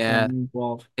in the yeah, main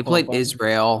they played qualifier.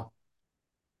 Israel.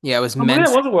 Yeah, it was Oh, maybe that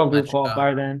Mensah was a world group Lechka.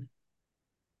 qualifier then.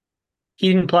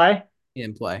 He didn't play? He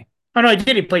didn't play. Oh no, he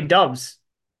did. He played dubs.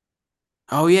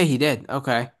 Oh yeah, he did.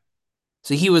 Okay.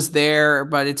 So he was there,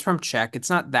 but it's from Czech. It's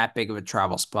not that big of a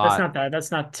travel That's spot. not that.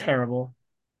 That's not terrible.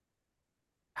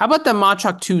 How about the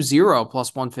Machuk 2-0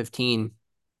 plus 115?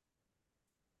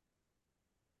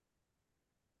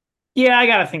 Yeah, I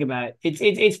gotta think about it.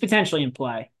 It's potentially in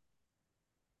play.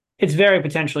 It's very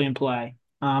potentially in play.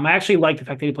 I actually like the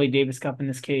fact that he played Davis Cup in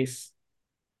this case.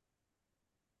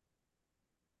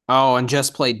 Oh, and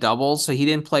just played doubles, so he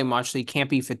didn't play much, so he can't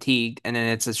be fatigued. And then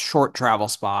it's a short travel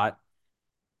spot.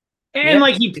 And Yeah.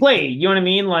 like he played, you know what I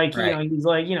mean? Like, Right. he was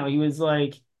like, he was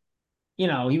like,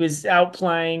 he was out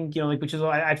playing, like which is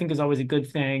I think is always a good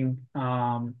thing.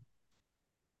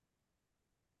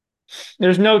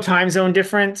 There's no time zone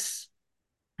difference.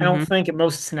 I don't Mm-hmm. think at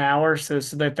most it's an hour, so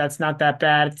that's not that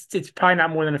bad. It's probably not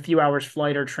more than a few hours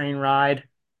flight or train ride.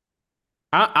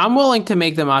 I'm willing to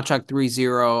make the Machuk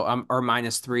 3-0 or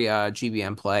 -3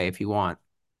 GBM play if you want.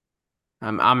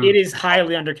 It I'm is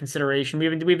highly under consideration. We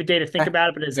have a day to think okay. about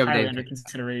it, but it is You have a day highly to under think.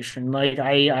 consideration. Like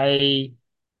I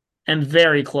am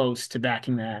very close to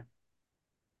backing that.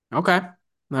 Okay.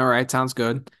 All right, sounds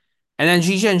good. And then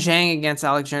Zhizhen Zhang against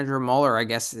Alexander Muller, I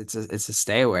guess it's a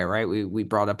stay away, right? We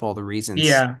brought up all the reasons.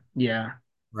 Yeah, yeah.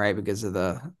 right? Because of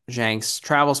the Zhang's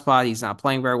travel spot. He's not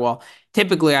playing very well.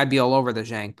 Typically, I'd be all over the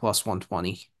Zhang plus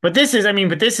 120. But this is, I mean,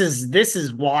 but this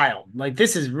is wild. Like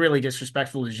this is really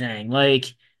disrespectful to Zhang. Like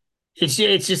it's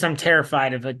just I'm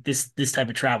terrified of this type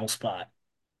of travel spot.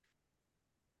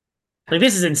 Like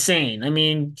this is insane. I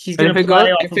mean, he's But gonna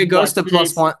play off if of it goes what to 2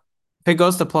 days. if it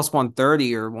goes to plus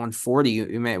 130 or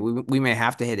 140, we may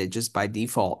have to hit it just by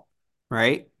default,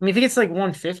 right? I mean, if it gets like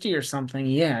 150 or something,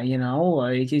 yeah,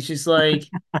 like it's just like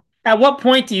at what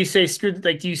point do you say screw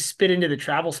like do you spit into the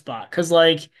travel spot? Because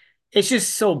like it's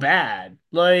just so bad.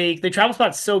 Like the travel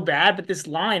spot's so bad, but this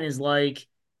line is like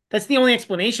that's the only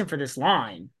explanation for this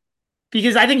line.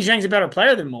 Because I think Zhang's a better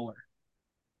player than Muller.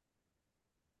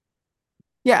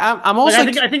 Yeah, I'm Like also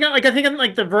I think I'm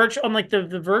like the virtue on like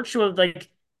the virtue of like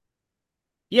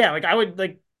yeah, like I would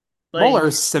Mueller like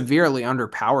is severely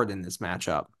underpowered in this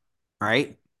matchup,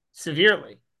 right?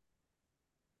 severely.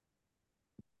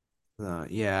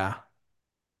 Yeah.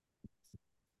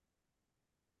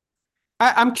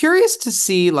 I'm curious to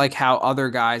see like how other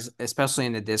guys, especially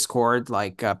in the Discord,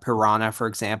 like Piranha, for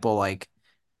example, like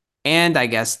and I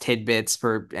guess Tidbits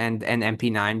for and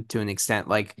MP9 to an extent,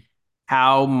 like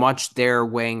how much they're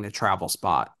weighing the travel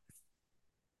spot.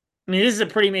 I mean, this is a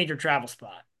pretty major travel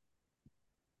spot.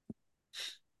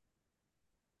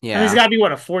 I mean, it's Yeah. got to be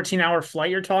what a 14-hour flight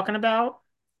you're talking about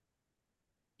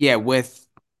Yeah, with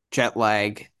jet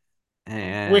lag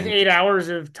with and 8 hours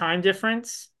of time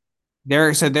difference.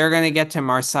 they're gonna get to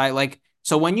Marseille. Like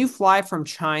so when you fly from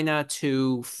China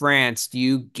to France, do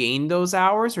you gain those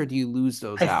hours or do you lose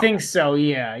those I hours? think so.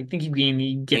 Yeah, I think you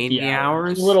get Gain the the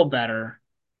hours a hours? little better.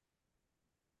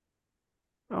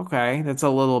 Okay, that's a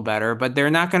little better, but they're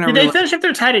not gonna Did they really finish up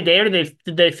their tie today, or did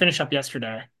they finish up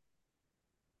yesterday?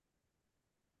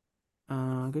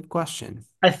 good question.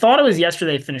 I thought it was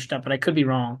yesterday they finished up, but I could be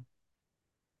wrong.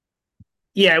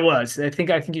 Yeah, it was. I think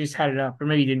you just had it up, or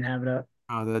maybe you didn't have it up.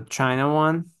 Oh, the China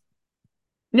one?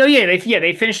 No, yeah,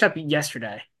 they finished up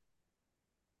yesterday.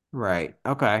 Right.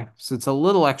 Okay. So it's a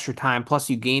little extra time plus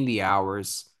you gain the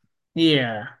hours.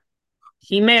 Yeah,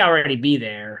 he may already be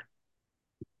there,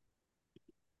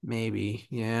 Maybe.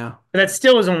 Yeah. but that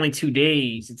still is only 2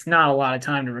 days. It's not a lot of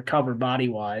time to recover body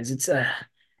wise.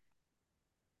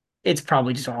 It's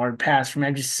probably just a hard pass for me.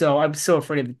 I'm so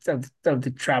afraid of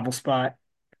the travel spot.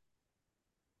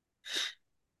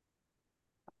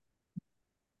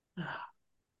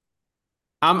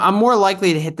 I'm more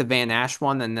likely to hit the Van Ash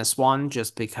one than this one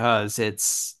just because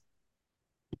it's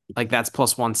like that's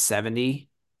plus 170.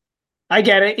 I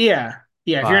get it. Yeah,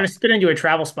 yeah. If you're But gonna spit into a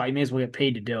travel spot, you may as well get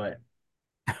paid to do it.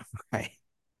 right.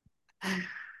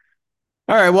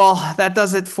 All right, well, that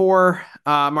does it for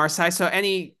Marseille. So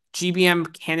any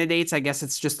GBM candidates, I guess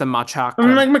it's just the I Machak.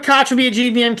 mean, like McCotch would be a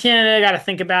GBM candidate. I got to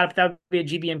think about it, but that would be a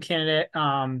GBM candidate.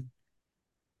 I mean,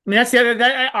 that's the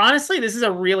other. Honestly, this is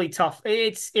a really tough.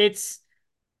 It's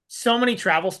so many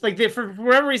travels. Like for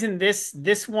whatever reason, this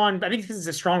one, I think this is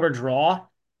a stronger draw.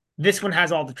 This one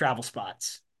has all the travel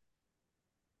spots.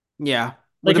 Yeah.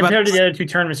 Like What about compared to the other two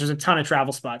tournaments, there's a ton of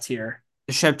travel spots here.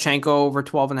 the Shevchenko over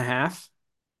 12 and a half?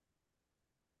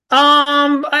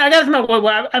 I got to think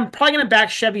about I'm probably gonna back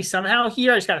Chevy somehow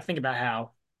here. I just got to think about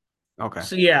how. Okay.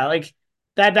 So yeah, like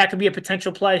that could be a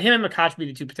potential play. Him and McCotch would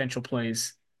be the two potential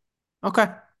plays. Okay.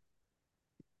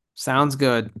 Sounds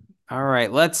good. All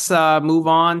right, let's move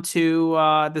on to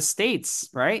the States,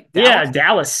 right? Yeah,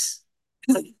 Dallas,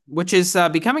 Dallas. which is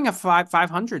becoming a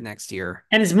 500 next year.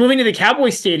 And it's moving to the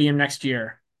Cowboys Stadium next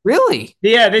year. Really?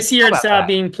 Yeah, this year How it's about that?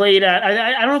 being played at.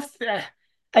 I don't know if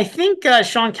I think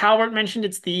Sean Calvert mentioned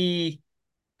it's the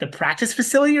practice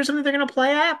facility or something they're going to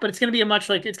play at, but it's going to be a much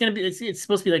like it's going to be it's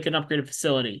supposed to be like an upgraded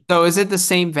facility. So is it the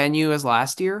same venue as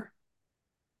last year?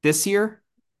 This year?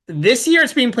 This year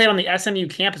it's being played on the SMU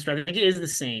campus, but I think it is the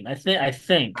same. I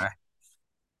think. Okay.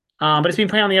 But it's being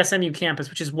played on the SMU campus,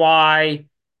 which is why,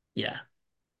 yeah.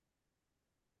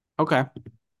 Okay.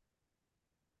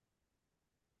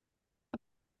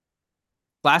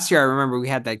 Last year, I remember we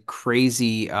had that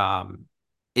crazy Isner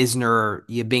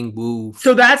Yibing Wu.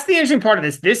 So that's the interesting part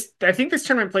of this. I think this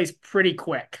tournament plays pretty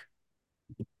quick.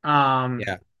 Um,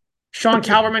 Yeah. Sean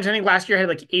Calvert mentioned I think last year had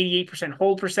like 88%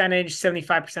 hold percentage,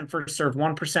 75% first serve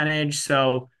one percentage.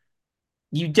 So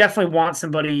you definitely want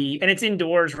somebody, and it's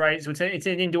indoors, right? So it's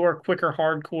an indoor, quicker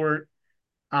hard court.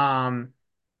 Um,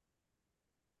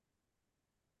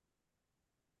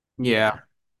 Yeah. yeah.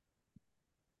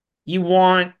 You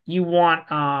want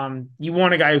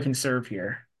a guy who can serve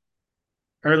here.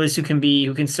 Or at least who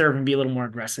can serve and be a little more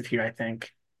aggressive here, I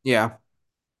think. Yeah.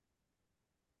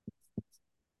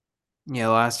 Yeah.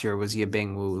 Last year was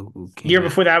Yibing Wu who The came year in.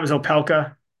 before that was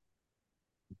Opelka.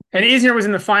 And Isner was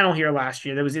in the final here last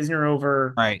year. There was Isner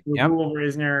over Right. Yep. who over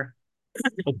Isner.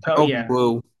 Oh, Yeah,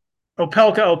 woo.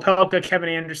 Opelka, Kevin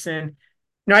Anderson.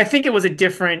 No, I think it was a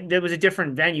different. It was a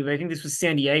different venue. I think this was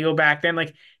San Diego back then.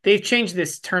 Like they've changed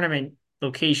this tournament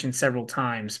location several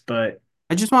times, but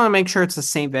I just want to make sure it's the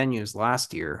same venue as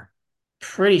last year.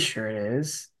 pretty sure it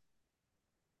is.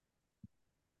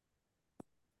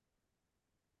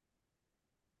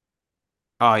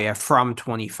 Oh yeah, from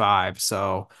 25.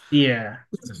 So Yeah.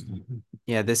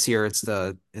 yeah, this year it's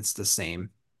the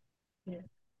same. Yeah.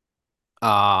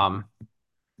 Um,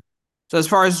 so as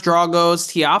far as draw goes,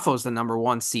 Tiafoe's the number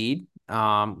one seed.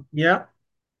 Yeah.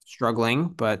 Struggling,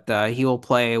 but he will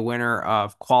play a winner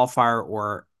of qualifier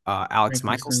or Alex Mickelson.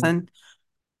 Michelson.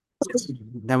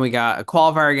 Then we got a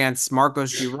qualifier against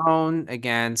Marcos Giron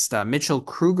against Mitchell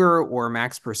Kruger or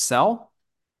Max Purcell.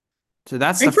 So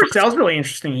that's I the think first. Purcell's really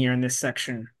interesting here in this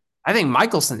section. I think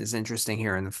Michelson is interesting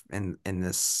here in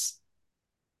this.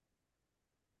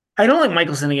 I don't like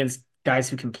Mickelson against guys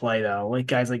who can play though. Like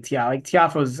guys like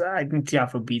Tiafoe's. I think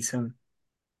Tiafoe beats him.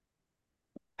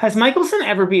 Has Mickelson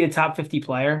ever beat a top 50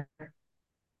 player?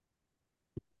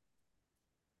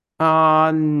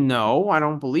 No, I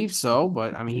don't believe so,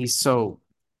 but I mean he's so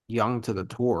young to the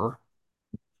tour.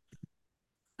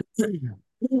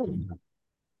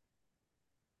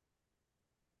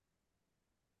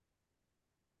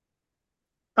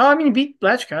 Oh, I mean, he beat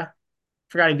Lechka.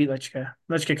 Forgot he beat Lechka.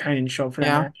 Lechka kind of didn't show up for that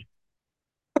Yeah, match.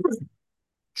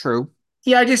 true.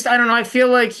 Yeah, I don't know. I feel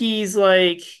like he's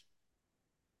like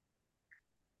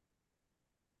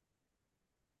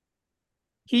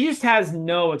he just has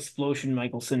no explosion,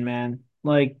 Michelson, man.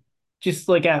 Like just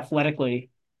like athletically.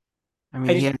 I I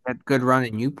mean he just had that good run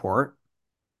in Newport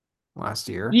last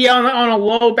year. yeah on a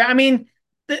low back. I mean,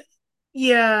 the,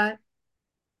 yeah,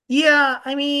 yeah.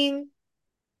 I mean,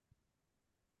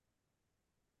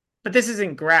 but this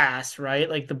isn't grass, right?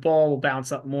 Like the ball will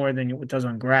bounce up more than it does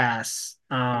on grass.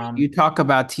 I mean, you talk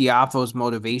about Tiafoe's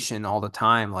motivation all the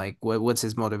time. Like, what's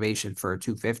his motivation for a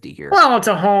 250 here? Well, it's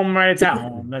a home, right? It's at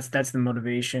home. That's the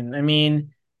motivation. I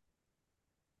mean,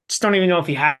 just don't even know if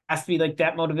he has to be like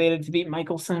that motivated to beat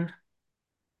Michelson.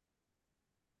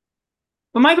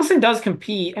 But Michelson does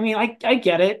compete. I mean, I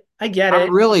get it. I get I'm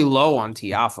it. really low on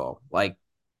Tiafoe. Like,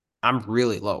 I'm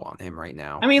really low on him right I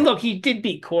now. mean, look, he did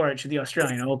beat Coric at the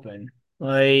Australian Open,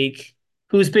 like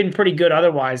who's been pretty good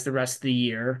otherwise the rest of the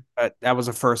year. But that was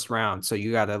a first round, so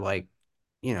you got to like,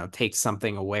 take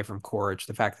something away from Corich.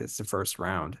 The fact that it's the first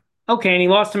round. Okay, and he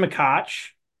lost to McCotch,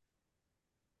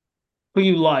 who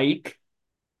you like.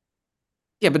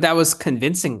 Yeah, but that was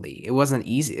convincingly. It wasn't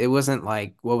easy. It wasn't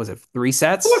like what was it, three Four,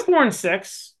 sets? 4 and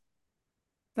 6.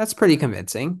 That's pretty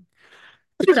convincing.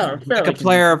 Like Fairly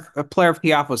convincing. a player of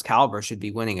Tiafoe's caliber should be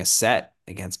winning a set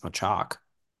against Machak.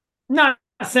 Not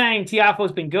saying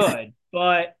Tiafoe's been good,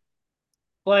 but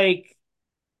like,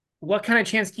 what kind of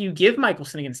chance do you give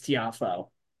Michelson against Tiafoe?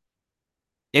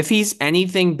 If he's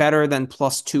anything better than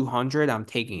plus 200, I'm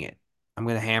taking it. I'm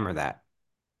going to hammer that.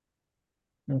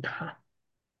 Okay.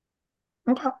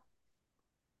 Okay.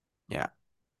 Yeah.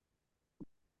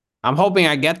 I'm hoping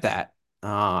I get that.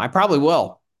 I probably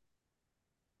will.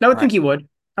 I would Right. think he would.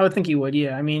 I would think he would.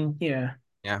 Yeah. I mean, yeah.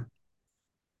 Yeah.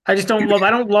 I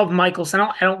don't love Michelson.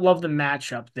 I don't love the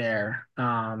matchup there.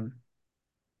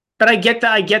 But I get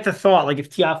the thought. Like if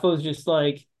Tiafoe's just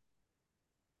like,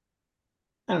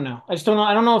 I don't know. I just don't know.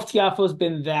 I don't know if Tiafoe's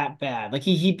been that bad. Like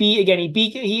he beat again, he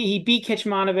beat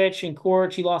Kecmanovic and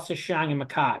Coric, he lost to Shang and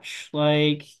Makac.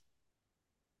 Like,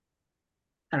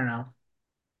 I don't know.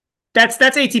 That's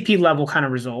ATP level kind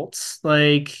of results.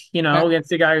 Like, Okay. against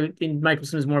the guy in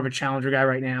Michelson is more of a challenger guy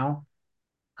right now.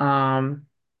 Um,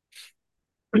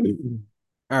 All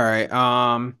right.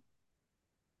 I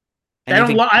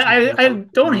don't Anything lo- else you I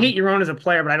want don't hate to- Yaron as a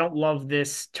player, but I don't love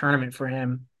this tournament for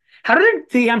him. How did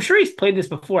the I'm sure he's played this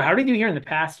before. How did he do here in the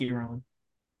past, Yaron?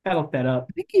 I looked that up.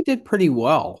 I think he did pretty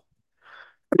well.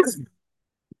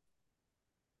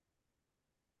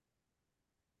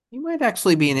 He might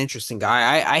actually be an interesting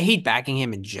guy. I hate backing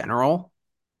him in general.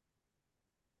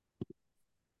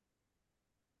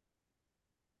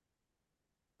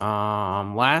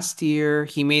 Last year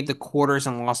he made the quarters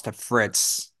and lost to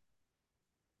Fritz,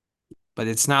 but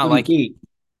it's not Who did he like beat?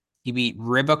 he beat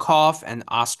Rybakov and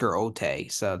Oscar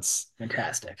Ote. So it's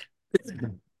Fantastic.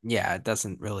 yeah, it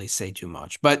doesn't really say too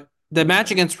much. But the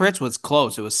match against Fritz was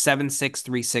close. It was 7-6,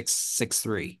 3-6,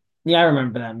 6-3. Yeah, I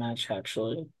remember that match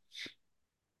actually.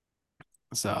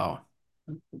 So, I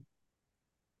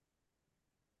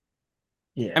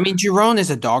Yeah. mean, Giron is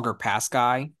a dogger pass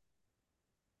guy,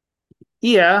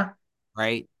 Yeah.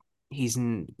 right? He's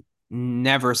n-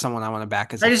 never someone I want to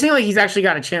back as I a just full. think like he's actually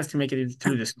got a chance to make it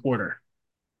through this quarter.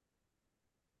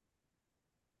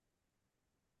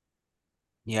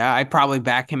 Yeah, I'd probably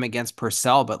back him against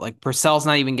Purcell, but like Purcell's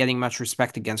not even getting much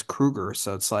respect against Kruger,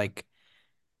 so it's like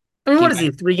I mean, he what is might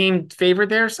he, 3 game favorite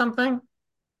there or something?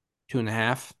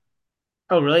 2.5.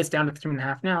 Oh, really? It's down to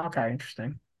 3.5 now? Okay,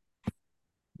 interesting.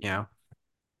 Yeah,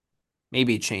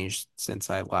 maybe it changed since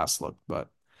I last looked, but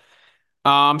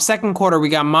second quarter we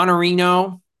got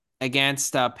Monorino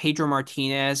against Pedro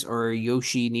Martinez or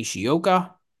Yoshi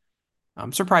Nishioka.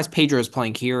 I'm surprised Pedro is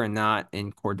playing here and not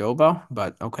in Cordoba,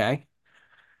 but okay.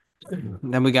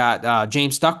 Then we got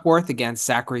James Duckworth against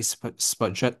Zachary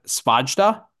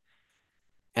Spajda,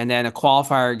 and then a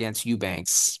qualifier against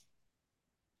Eubanks.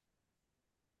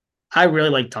 I really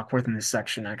like Duckworth in this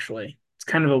section, actually. It's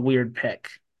kind of a weird pick.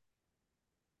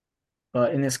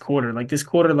 But in this quarter, like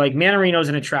Manorino's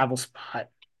in a travel spot.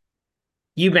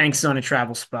 Eubanks is on a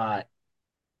travel spot.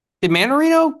 Did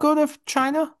Manorino go to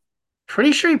China?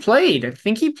 Pretty sure he played. I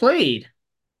think he played.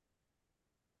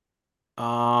 Uh,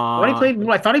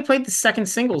 I thought he played the second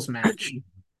singles match.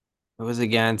 it was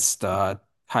against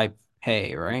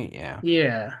Taipei, right? Yeah.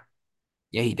 Yeah.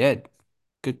 Yeah, he did.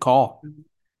 Good call.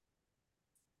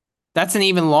 That's an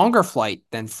even longer flight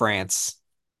than France.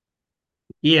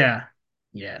 Yeah.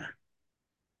 Yeah.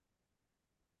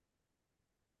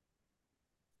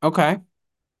 Okay.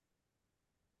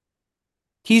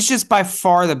 He's just by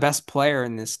far the best player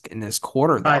in this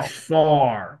quarter By though.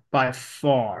 far. By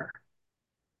far.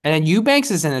 And then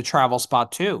Eubanks is in a travel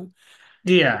spot too.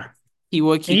 Yeah. He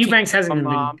And came Eubanks hasn't from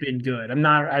even been good.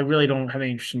 I really don't have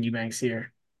any interest in Eubanks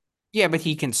here. yeah, but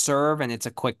he can serve and it's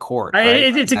a quick court, right?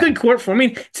 It's a good court for I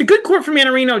mean, it's a good court for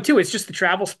Manorino too. It's just the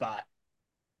travel spot.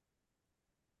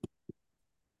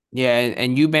 Yeah,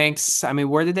 and Eubanks, I mean,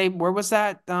 where was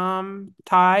that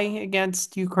tie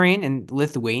against Ukraine and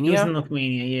It was Lithuania? in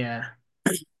Lithuania, yeah.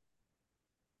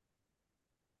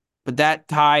 But that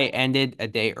tie ended a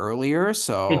day earlier,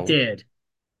 It so did.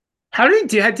 How did he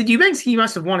do? Did Eubanks? He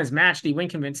must have won his match. Did he win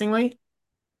convincingly?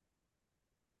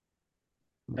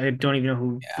 I don't even know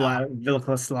who yeah.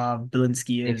 Vladislav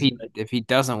Belinsky is, but If he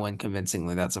doesn't win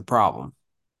convincingly, that's a problem.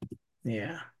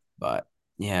 yeah. But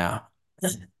yeah.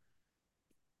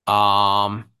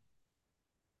 Um,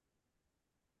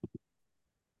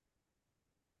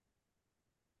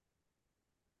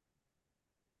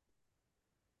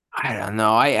 I don't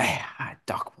know.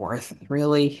 Duckworth,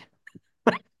 really?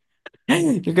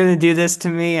 You're gonna do this to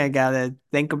me? I gotta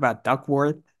think about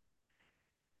Duckworth.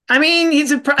 I mean, I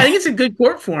think it's a good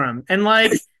court for him, and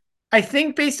like, I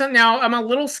think based on now, I'm a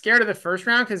little scared of the first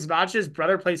round because Vaj's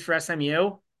brother plays for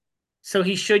SMU, so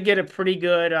he should get a pretty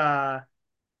good.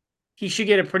 He should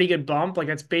get a pretty good bump. Like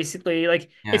that's basically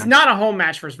like it's Yeah. not a home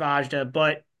match for Vajda,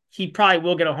 but he probably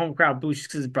will get a home crowd boost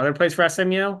because his brother plays for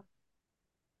SMU.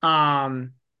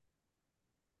 Um,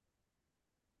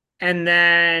 and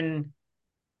then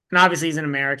and obviously he's an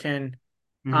American.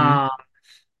 Mm-hmm. Um,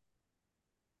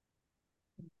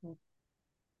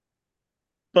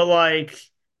 but like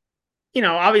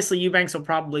obviously Eubanks will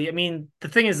probably. I mean, the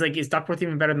thing is, like, is Duckworth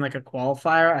even better than like a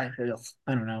qualifier?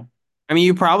 I don't know. I mean,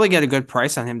 you probably get a good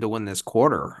price on him to win this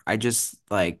quarter. I just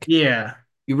like Yeah,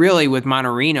 you really with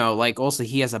Monorino, like also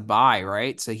he has a bye,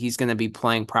 right? So he's gonna be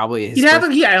playing probably his he'd have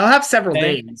first yeah, he'll have several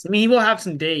day. days. I mean, he will have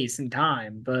some days, some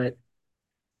time, but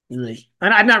really,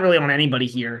 I'm not really on anybody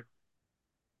here.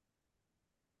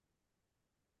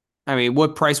 I mean,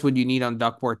 what price would you need on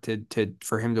Duckworth to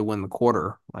for him to win the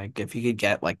quarter? Like if you could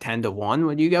get like 10 to 1,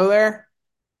 would you go there?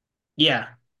 Yeah,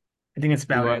 I think it's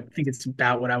You about it. would? I think it's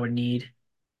about what I would need.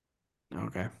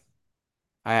 Okay.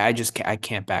 I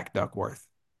can't back Duckworth.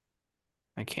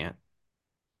 I can't.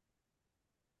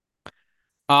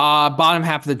 Bottom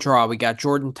half of the draw, we got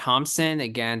Jordan Thompson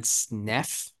against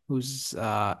Neff, who's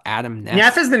Adam Neff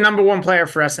Neff. is the number one player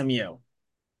for SMU.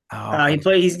 Oh, okay.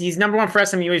 He's number one for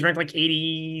SMU. He's ranked like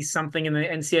 80 something in the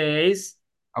NCAAs,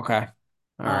 Okay.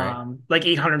 All right. like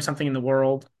 800 something in the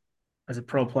world as a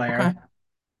pro Okay. player.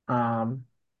 Um,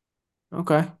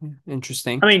 Okay.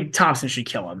 I Interesting. mean, Thompson should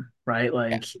kill him, right?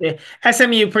 Yeah.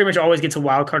 SMU pretty much always gets a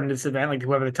wild card in this event. Like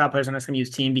whoever the top players on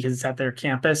SMU's team, because it's at their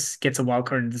campus, gets a wild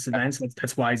card in this event. So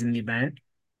that's why he's in the event.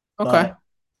 Okay.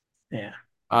 But yeah,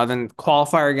 Then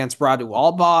qualifier against Radu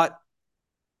Albot,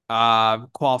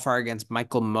 qualifier against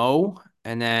Michael Moe,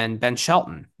 and then Ben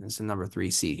Shelton is the number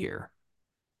 3 seed here.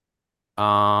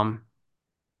 Um,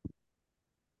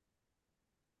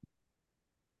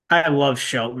 I love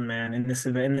Shelton, man, in this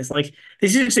event. In this, like,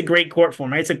 this is just a great court for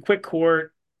him, right? It's a quick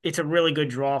court. It's a really good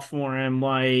draw for him.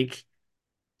 Like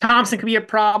Thompson could be a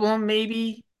problem,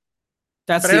 maybe,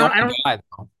 that's but the I only don't. guy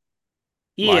though.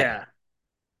 Like, Yeah,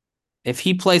 If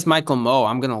he plays Michael Moe,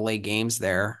 I'm gonna lay games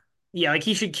there. Yeah, like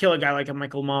he should kill a guy like a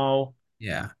Michael Mo.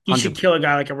 Yeah, He should 100%. kill a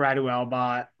guy like a Radu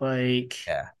Albot. Like,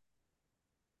 Yeah.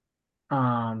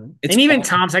 It's and even awesome.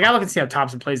 Thompson. I gotta look and see how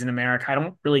Thompson plays in America. I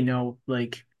don't really know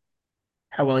like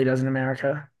how well he does in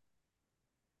America.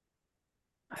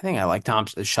 I think I like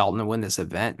Thompson Shelton to win this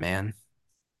event, man.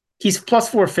 He's plus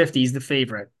 450. He's the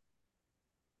favorite,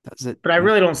 Does it? but I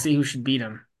really don't see who should beat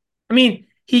him. I mean,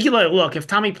 he could like look if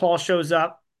Tommy Paul shows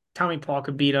up, Tommy Paul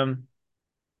could beat him.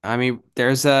 I mean,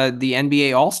 there's the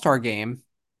NBA All-Star game.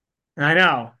 I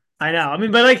know, I know. I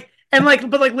mean, but like, and like,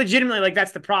 but like, legitimately, like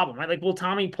that's the problem, right? Like, will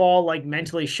Tommy Paul like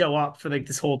mentally show up for like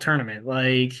this whole tournament?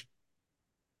 Like,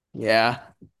 Yeah.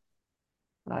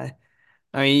 I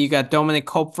I mean, you got Dominic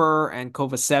Kopfer and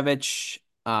Kovacevic,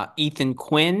 Ethan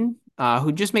Quinn,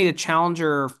 who just made a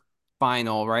challenger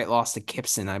final, right? Lost to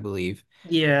Kipson, I believe.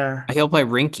 yeah, He'll play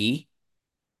Rinky.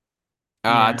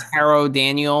 yeah. Taro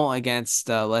Daniel against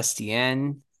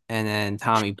Lestien, and then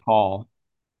Tommy Paul.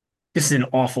 This is an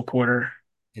awful quarter.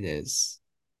 It is.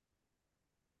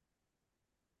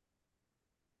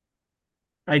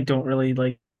 I don't really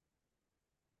like.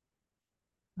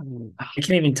 I mean, I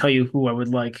can't even tell you who I would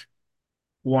like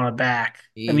want to back.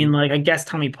 I mean, he, like, I guess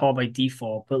Tommy Paul by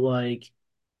default, but like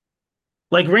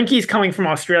Rinky's coming from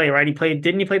Australia, right? He played,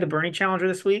 didn't he play the Bernie Challenger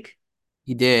this week?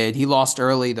 he did. He lost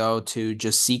early though to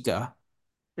Jessica.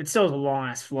 It still was a long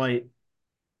ass flight.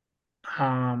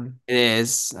 Um, It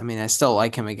is. I mean, I still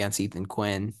like him against Ethan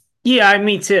Quinn. yeah,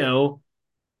 me too.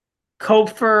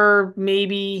 Kopfer,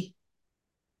 maybe,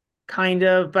 kind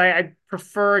of, but I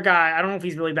prefer a guy. I don't know if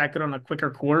he's really that good on a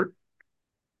quicker court.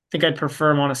 I think I'd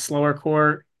prefer him on a slower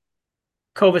court.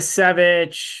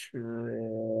 Kovacevic,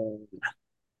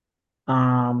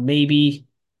 maybe.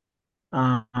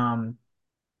 Um,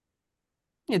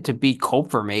 Yeah, to beat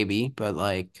Kopfer maybe, but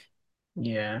like,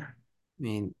 yeah. I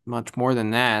mean, much more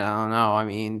than that. I don't know. I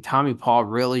mean, Tommy Paul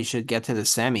really should get to the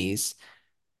semis,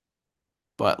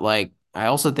 but like, I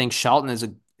also think Shelton is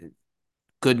a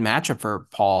good matchup for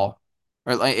Paul,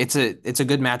 or like, it's a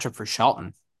good matchup for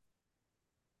Shelton.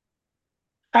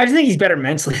 I just think he's better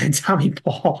mentally than Tommy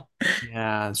Paul.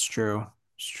 Yeah, it's true.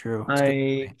 It's true. It's a good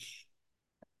I point.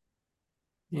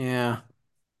 Yeah,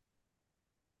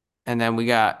 and then we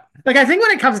got like I think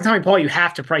when it comes to Tommy Paul, you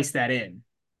have to price that in.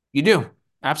 you do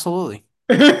absolutely.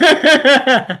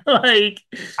 Like,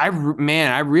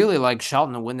 Man, I really like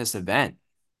Shelton to win this event.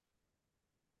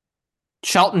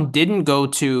 Shelton didn't go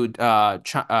to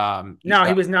no,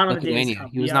 he was not on the Davis Lithuania.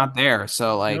 Cup. He was Yeah. not there.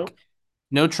 So like Nope.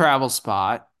 no travel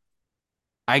spot.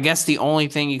 I guess the only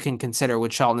thing you can consider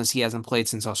with Shelton is he hasn't played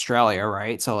since Australia,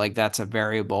 right? So like that's a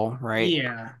variable, right?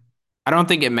 Yeah. I don't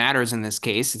think it matters in this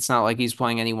case. It's not like he's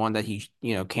playing anyone that he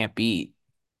can't beat.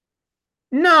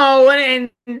 No, and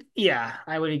yeah,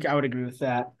 I would agree with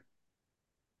that.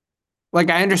 Like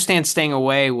I understand staying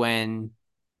away when,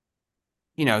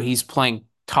 he's playing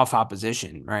tough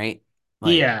opposition, right?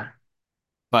 Like, Yeah.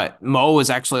 but Mo was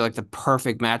actually like the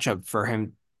perfect matchup for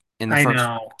him in the I first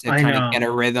know. to I kind of get a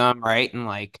know. rhythm, right? And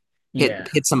like hit Yeah.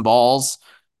 hit some balls.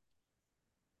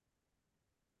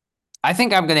 I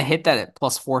think I'm gonna hit that at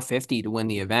plus 450 to win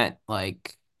the event.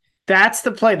 Like, That's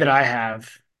the play that I have.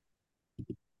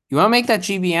 you want to make that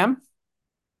GBM?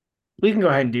 We can go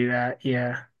ahead and do that.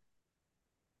 Yeah.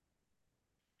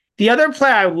 The other play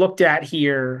I looked at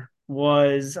here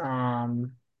was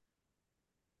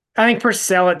I think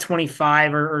Purcell at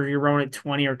 25 or Yaron at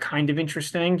 20 are kind of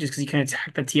interesting just because you can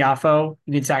attack the Tiafo.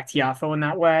 You can attack Tiafo in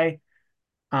that way.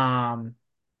 Um,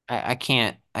 I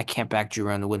can't back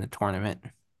Giron to win the tournament.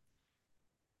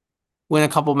 Win a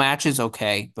couple matches,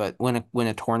 okay, but win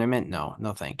a tournament, no,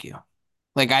 no, thank you.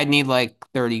 Like I'd need like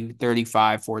 30,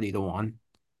 35, 40 to 1.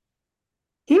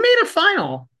 he made a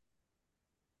final.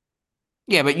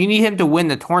 Yeah, but you need him to win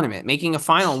the tournament. Making a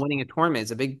final and winning a tournament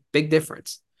is a big, big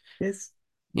difference. Yes.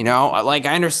 Like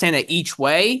I understand it each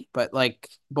way, but like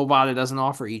Bovada doesn't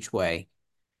offer each way.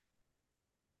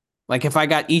 Like if I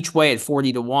got each way at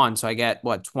 40 to 1, so I get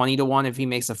what, 20 to 1 if he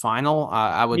makes a final,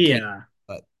 I would take it. Yeah.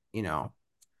 But, you know,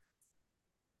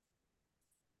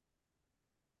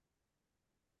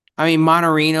 I mean,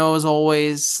 Monorino is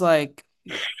always like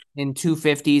in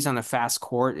 250s on a fast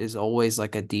court is always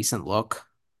like a decent look.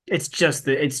 It's just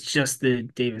the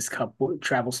Davis Cup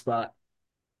travel spot.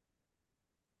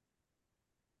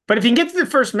 But if you can get to the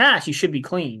first match, you should be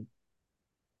clean.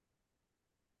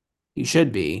 He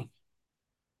should be.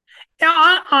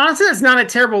 Yeah, honestly, that's not a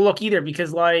terrible look either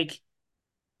because like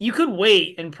you could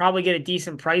wait and probably get a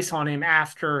decent price on him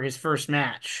after his first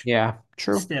match Yeah,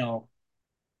 true. still.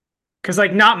 Because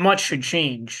like not much should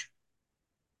change.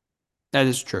 That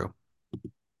is true.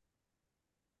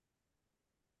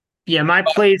 Yeah, my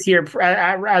plays here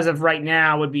as of right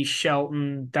now would be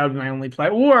Shelton. That would be my only play.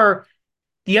 Or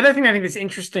the other thing I think that's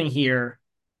interesting here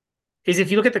is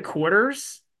if you look at the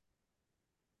quarters,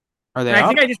 Are and they I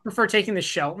think I up? just prefer taking the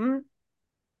Shelton,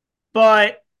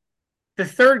 but the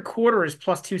third quarter is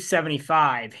plus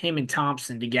 275, him and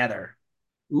Thompson together.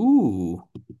 Ooh.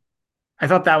 I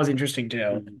thought that was interesting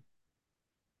too.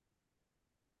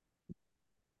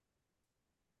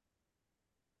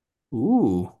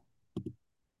 Ooh.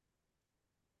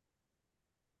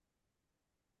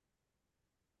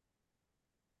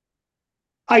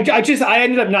 I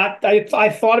ended up not I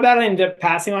thought about it and ended up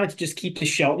passing on it to just keep the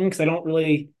Shelton because I don't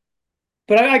really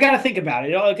but I got to think about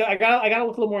it. I got to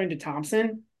look a little more into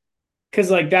Thompson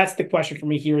because like that's the question for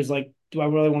me here is like do I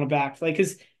really want to back like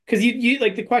because you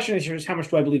like the question is just how much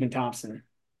do I believe in Thompson?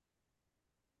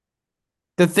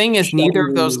 The thing is, neither Shelton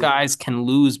of those lose. guys can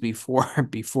lose before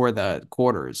before the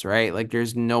quarters, right? Like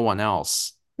there's no one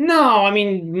else. No, I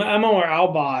mean Mo or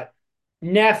Albot.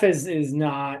 Neff is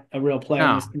not a real player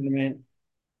in this No. tournament.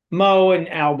 Mo and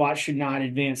Albot should not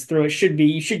advance through. It should be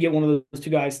you should get one of those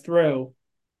two guys through.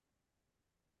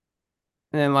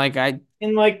 And then like I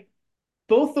And like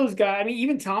both those guys, I mean,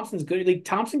 even Thompson's good. Like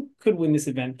Thompson could win this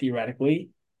event theoretically.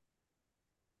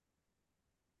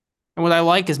 and what I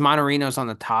like is Monorino's on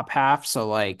the top half, so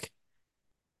like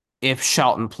if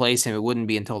Shelton plays him, it wouldn't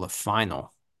be until the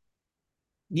final.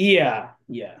 Yeah,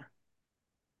 yeah.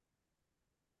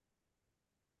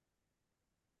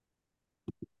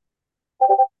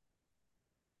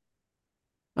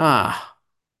 Ah.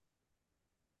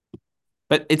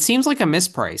 But it seems like a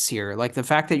misprice here. Like the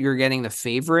fact that you're getting the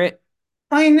favorite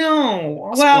I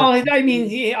know. plus Well, I mean,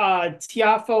 450.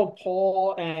 Tiafo,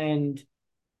 Paul, and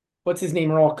what's his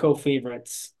name are all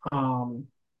co-favorites.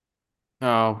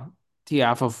 Oh,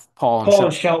 Tiafoe, Paul, and Paul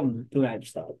and Shelton. Shelton. Dude, I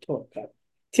just thought that.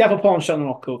 Tiafo, Paul, and Shelton are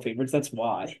all co-favorites. That's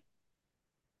why.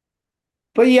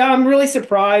 But yeah, I'm really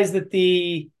surprised that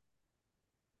the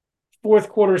fourth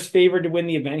quarter is favored to win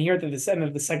the event here. That the end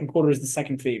of the second quarter is the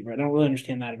second favorite. I don't really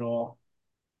understand that at all.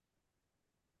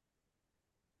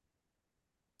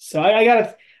 So I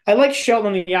gotta. I like Shelton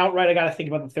on the outright. I gotta think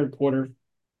about the third quarter,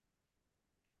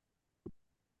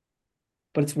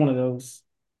 but it's one of those.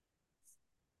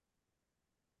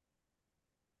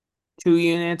 2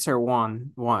 units or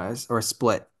one or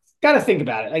split. Got to think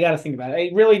about it. I got to think about it.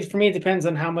 It really, for me, it depends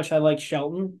on how much I like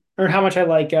Shelton or how much I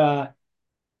like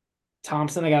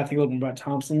Thompson. I got to think a little bit about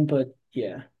Thompson, but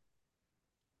yeah,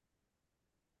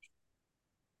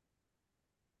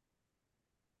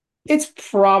 I'm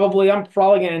probably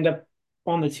gonna end up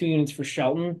on the 2 units for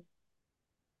Shelton.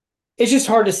 It's just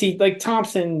hard to see like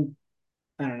Thompson.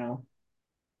 I don't know.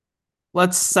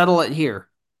 Let's settle it here.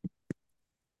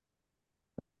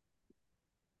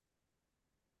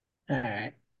 All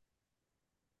right.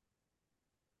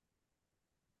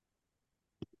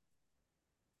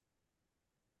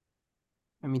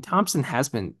 I mean, Thompson has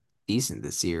been decent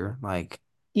this year. Like,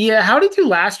 Yeah, how did you do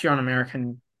last year on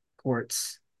American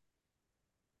courts?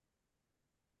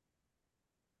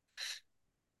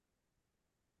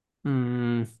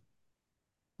 hmm,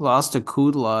 lost to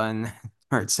Kudla and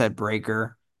or it said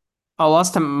breaker. Oh,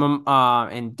 lost to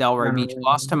in Delray Beach.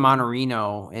 Lost to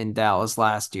Monorino in Dallas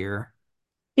last year.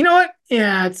 You know what?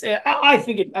 Yeah, I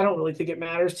think it. I don't really think it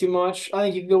matters too much. I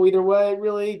think you can go either way. It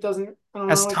really doesn't. I don't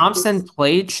Has know. I think Thompson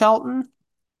played Shelton?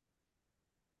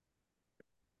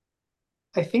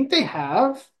 they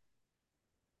have.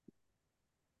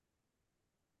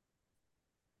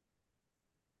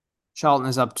 Shelton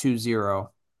is up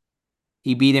 2-0.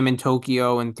 He beat him in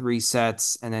Tokyo in 3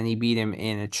 sets, and then he beat him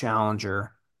in a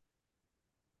challenger.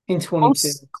 In 22.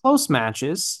 Close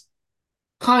matches.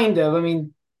 Kind of. I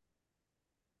mean,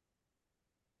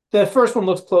 the first one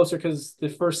looks closer because the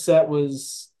first set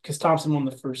was because Thompson won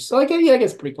the first. So yeah, I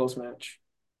guess pretty close match.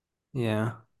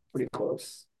 Yeah. Pretty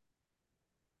close.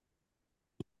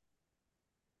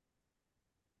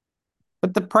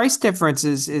 But the price difference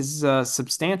is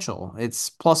substantial. It's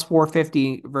plus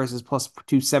 450 versus plus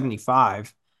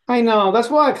 275. I know. That's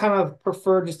why I kind of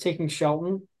prefer just taking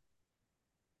Shelton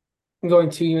and going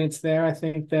 2 units there. I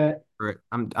think that Right.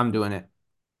 I'm doing it.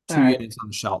 all Two right. units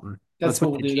on Shelton. Let's That's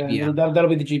what make we'll the do then. GBM. That'll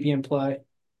be the GPM play.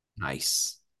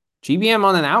 Nice. GBM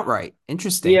on an outright.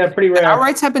 Interesting. Yeah, pretty The rare.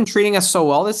 outrights have been treating us so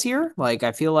well this year. Like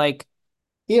I feel like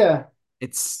Yeah,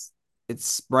 it's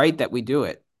it's right that we do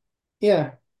it.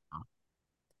 yeah.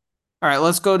 All right,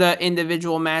 let's go to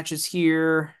individual matches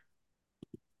here.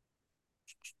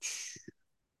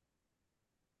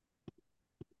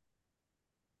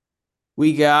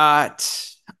 We got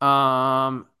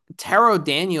Taro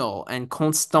Daniel and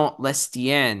Constant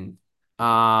Lestien.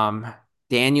 Um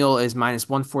Daniel is minus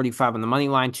 145 on the money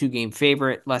line, 2 game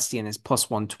favorite. Lestienne is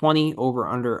plus 120, over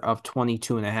under of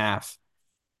 22 and a half.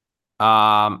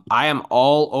 I am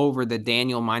all over the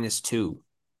Daniel minus two.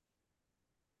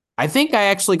 I think I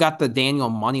actually got the Daniel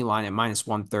money line at minus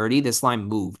 130. This line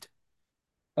moved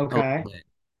a little Okay. bit,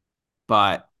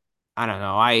 but I don't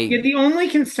know. Yeah, the only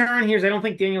concern here is I don't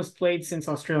think Daniel's played since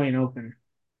Australian Open.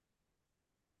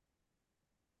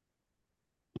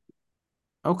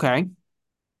 Okay,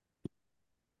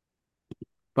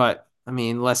 but I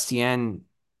mean, Lestienne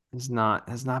has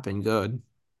not been good.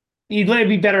 It'd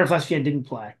be better if Lestienne didn't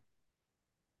play.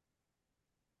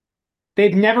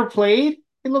 They've never played,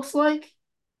 it looks like.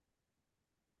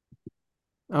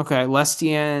 Okay,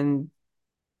 Lestienne.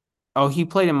 Oh, he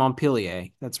played in Montpellier.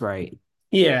 That's right.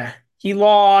 Yeah.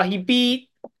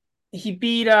 He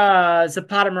beat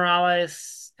Zapata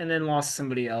Morales and then lost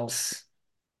somebody else.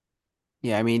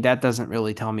 Yeah, I mean that doesn't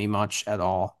really tell me much at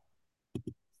all.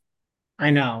 I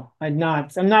know. I'm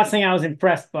not saying I was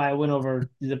impressed by a win over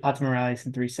Zapata Morales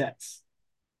in 3 sets.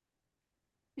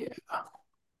 Yeah.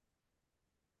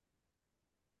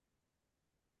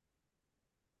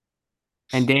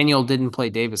 And Daniel didn't play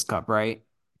Davis Cup, right?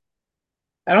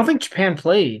 I don't think Japan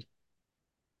played.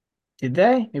 Did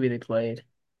they? Maybe they played.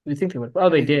 We think they would. Oh,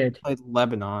 they They did. played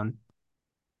Lebanon.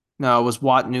 No, it was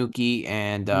Watnuki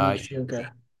and Okay.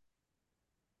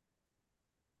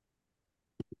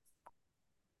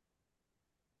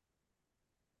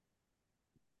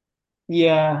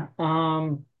 Yeah.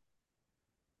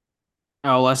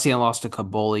 oh, Lestienne lost to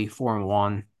Kabuli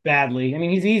 4-1. Badly. I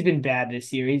mean, he's been bad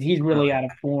this year. He's really out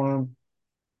of form.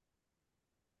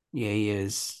 Yeah, he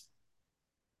is.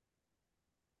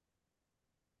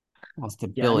 Lost to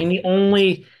Yeah. I mean, Billy.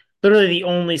 literally the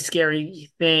only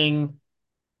scary thing.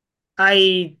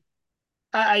 I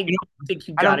You I know, think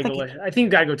you I got don't to think go. I think you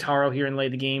got to go Taro here and lay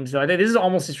the games. Though I think this is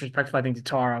almost disrespectful. I think to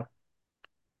Taro.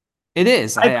 it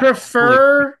is. I I fully.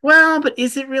 prefer. Well, but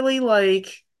is it really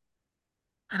like?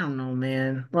 I don't know,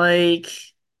 man. Like,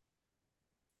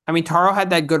 I mean, Taro had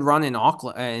that good run in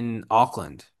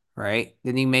Auckland, right?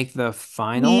 Didn't he make the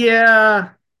final?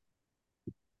 yeah,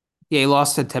 Yeah, he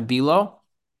lost to Tabilo.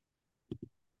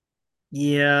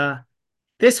 yeah.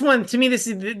 This one to me, this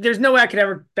is there's no way I could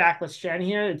ever backless Shen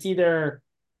here. It's either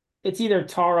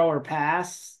Taro or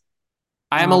pass.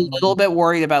 I am a little Um, bit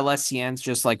worried about Lestienne's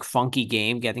just like funky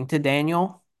game getting to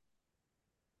Daniel.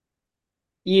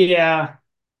 yeah.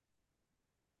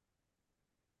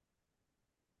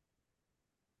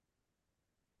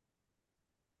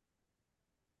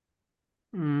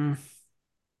 Mm.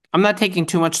 I'm not taking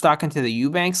too much stock into the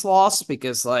Eubanks loss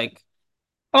because, like,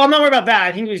 Oh, I'm not worried about that.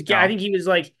 I think he was. I no, think he was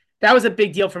like that was a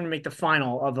big deal for him to make the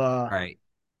final right,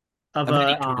 of of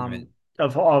any a tournament.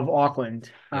 of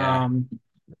Auckland. Yeah.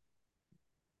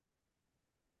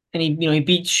 And he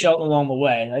beat Shelton along the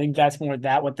way. I think that's more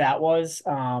that what that was.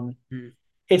 Mm.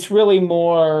 It's really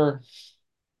more.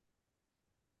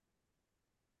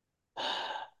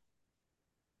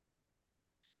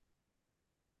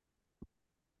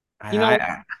 You know,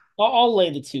 I I'll lay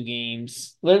the 2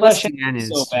 games. Leshek Lestienne is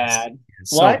so is just bad.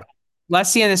 so What? bad.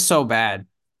 Lestienne is so bad.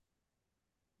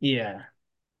 Yeah.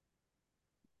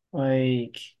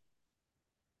 Like,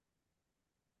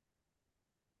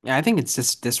 Yeah, I think it's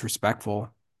just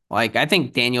disrespectful. Like, I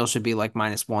think Daniel should be like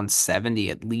minus 170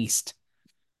 at least.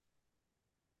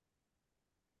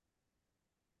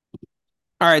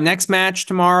 All right, next match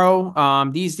tomorrow.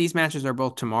 These matches are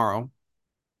both tomorrow.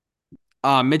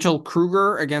 Mitchell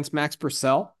Kruger against Max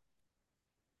Purcell.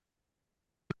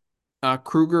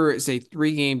 Kruger is a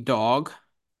 3 game dog,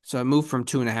 so it moved from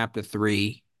 2.5 to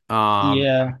 3.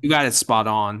 yeah. You got it spot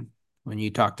on when you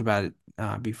talked about it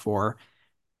before.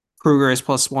 Kruger is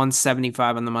plus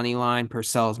 175 on the money line.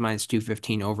 Purcell is minus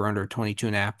 215, over under 22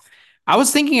 and a half. I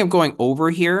was thinking of going over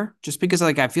here just because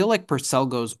like I feel like Purcell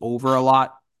goes over a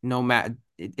lot. No matter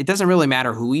it doesn't really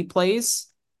matter who he plays.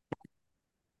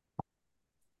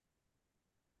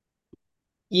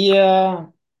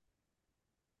 Yeah.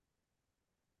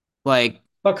 Like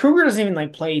But Kruger doesn't even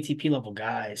like play ATP level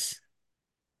guys.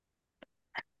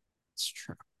 it's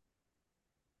true.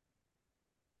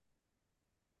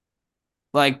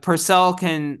 Like Purcell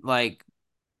can like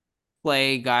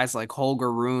play guys like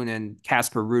Holger Rune and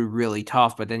Casper Ruud really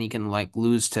tough, but then he can like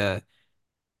lose to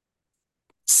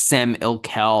Sem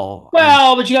Ilkel and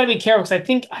Well, but you got to be careful because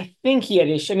I think he had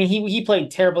issues. I mean, he played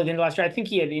terribly at the end of last year. I think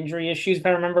he had injury issues, if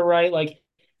I remember right. Like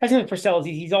I think with Purcell,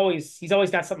 he's always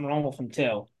got something wrong with him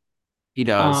too. he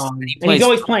does. And he And he's plays.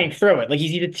 always playing through it. Like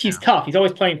he's Yeah. tough. He's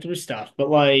always playing through stuff. But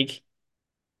like,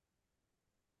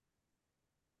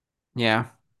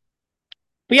 Yeah.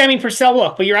 But yeah, I mean Purcell,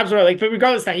 look, but you're absolutely right. Like, but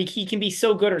regardless of that, he can be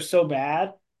so good or so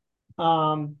bad.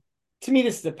 Um, to me,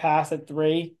 this is a pass at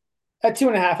 3. At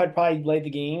 2.5, I'd probably lay the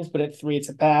games, but at 3, it's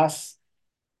a pass.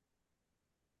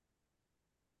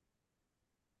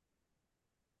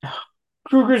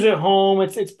 Kruger's at home.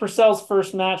 It's Purcell's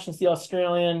first match since the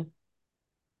Australian.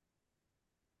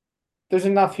 There's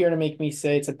enough here to make me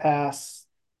say it's a pass.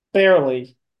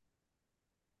 Barely.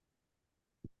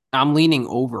 I'm leaning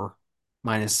over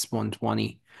minus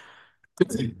 120.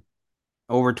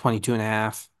 Over 22 and a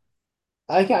half.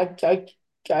 I I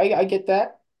I get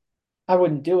that. I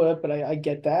wouldn't do it, but I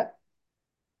get that.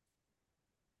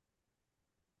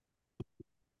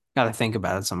 Got to think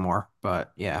about it some more,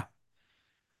 but yeah.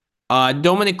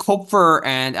 Dominik Kopfer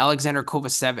and Alexander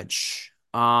Kovacevic.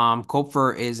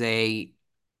 Kopfer is a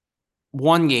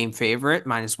one game favorite,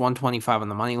 minus 125 on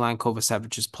the money line.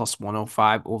 Kovacevic is plus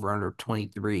 105 over under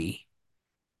 23.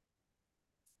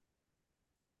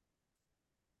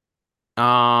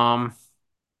 Um,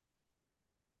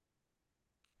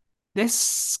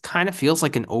 this kind of feels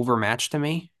like an overmatch to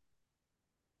me.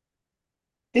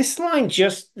 This line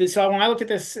just so when I looked at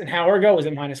this an hour ago, it was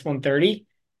at minus 130.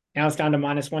 Now it's down to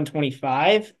minus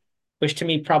 125, which to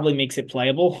me probably makes it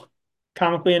playable,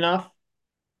 comically enough,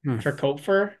 Hmm. for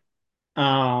Kopfer.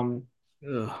 Um,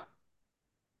 Ugh.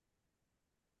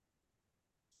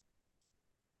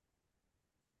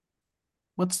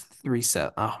 What's the three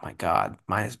set? Oh my God,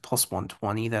 minus plus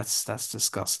 120. That's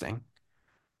disgusting.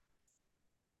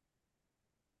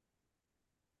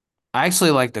 I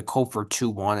actually like the Kopfer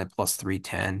 2-1 at plus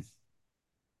 310.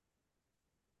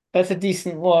 that's a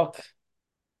decent look.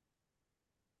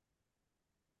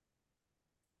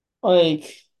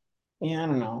 Like, yeah, I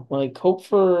don't know. Like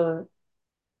Kopfer,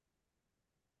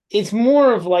 it's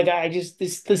more of like I just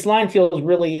this line feels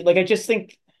really like I just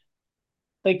think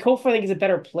like Kopfer I think is a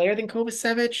better player than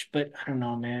Kovacevic, but I don't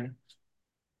know, man.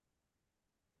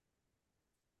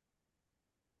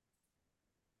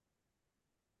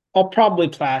 I'll probably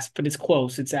pass, but it's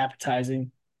close. It's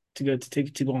appetizing to go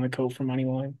on the coat for money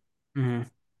line. Hmm.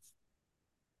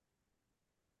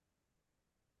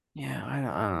 Yeah, I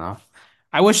don't know.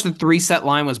 I wish the three set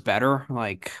line was better.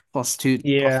 Like plus two,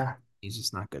 plus Yeah. he's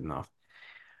just not good enough.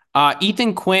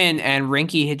 Ethan Quinn and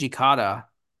Rinky Hijikata.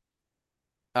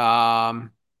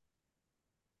 Um,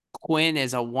 Quinn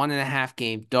is a 1.5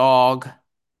 game dog,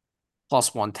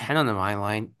 plus 110 on the money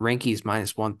line. Rinky's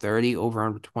minus 130 over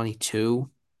under 22.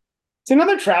 It's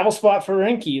another travel spot for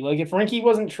Rinky. Like if it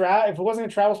wasn't a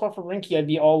travel spot for Rinky, I'd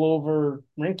be all over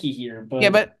Rinky here. Yeah,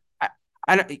 But but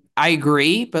I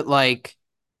agree, but like,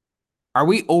 are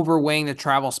we overweighing the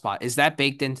travel spot? Is that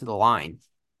baked into the line?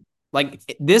 Like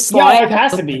this yeah, line, oh, it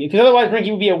has to be because otherwise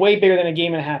Rinky would be a way bigger than a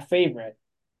game and a half favorite.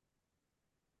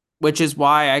 which is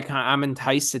why I'm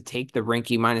enticed to take the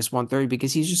Rinky minus 130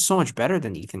 because he's just so much better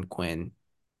than Ethan Quinn.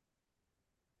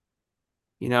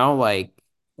 You know, like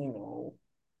You know,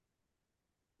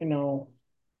 you know.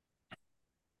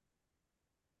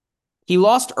 he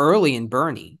lost early in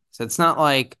Bernie. So it's not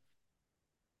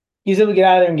He's able to get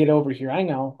out of there and get over here. I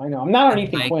know. I'm not on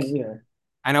Ethan like Quinn either.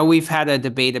 I know we've had a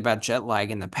debate about jet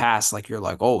lag in the past. Like you're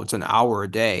like, oh, it's an hour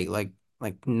a day. Like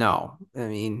no. I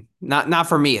mean, not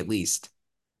for me at least.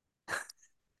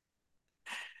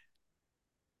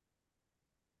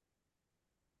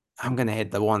 I'm gonna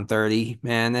hit the 130,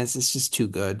 man. This is just too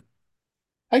good.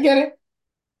 I get it.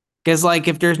 Because like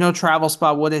if there's no travel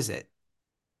spot, what is it?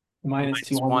 Minus Minus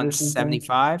 200 or something.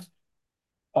 175?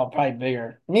 Oh, probably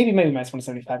bigger. Maybe minus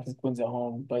 175 because Quinn's at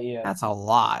home. But yeah, That's a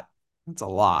lot. That's a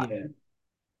lot. yeah.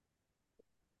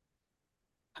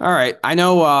 All right. I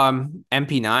know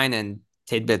MP9 and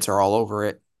Tidbits are all over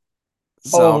it.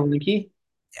 All So over Rinky.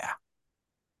 yeah.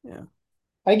 Yeah.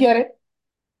 I get it.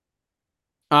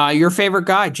 Your favorite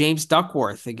guy, James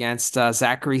Duckworth against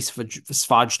Zachary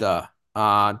Svajda.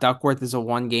 Duckworth is a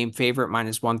one game favorite,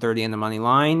 minus 130 in the money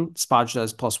line. Svajda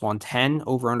is plus 110,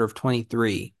 over under of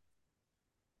 23.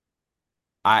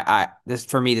 This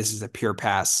for me, this is a pure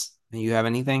pass. You have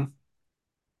anything?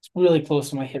 It's really close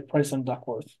to my hit price on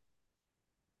Duckworth.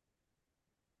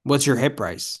 What's your hit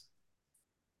price?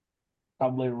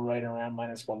 Probably right around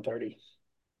minus 130.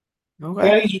 Like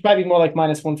Okay. I think it should probably be more like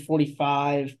minus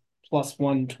 145 plus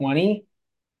 120.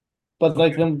 But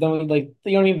like them like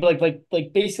you know what I mean? But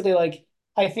like basically like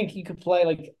I think you could play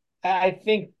like I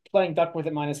think playing Duckworth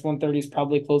at minus 130 is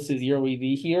probably close to zero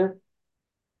EV here.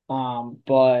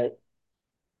 But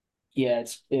yeah,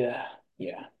 it's yeah.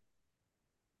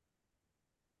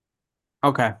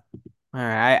 Okay. All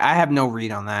right. I have no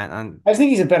read on that. I just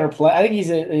think he's a better play. I think he's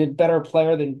a better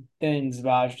player than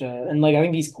Zvajda. And like I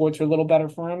think these courts are a little better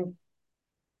for him.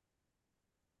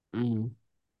 Mm.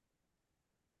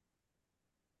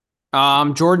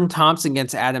 Jordan Thompson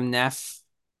against Adam Neff.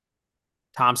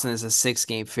 Thompson is a 6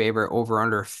 game favorite over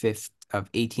under fifth of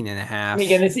 18 and a I mean,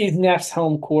 again, half. this is Neff's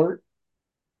home court.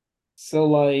 So,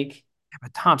 like, Yeah,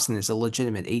 but Thompson is a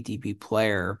legitimate ATP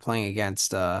player playing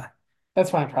against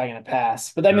that's why I'm probably going to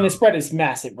pass. But I mean, the spread is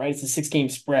massive, right? It's a 6 game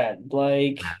spread.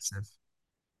 Like, massive.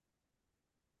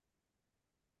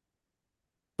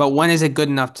 But when is it good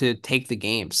enough to take the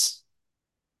games?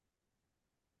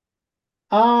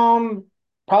 um,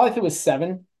 probably if it was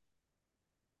 7.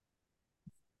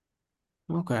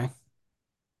 Okay.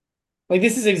 Like,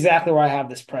 this is exactly where I have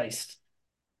this priced.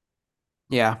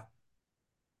 Yeah.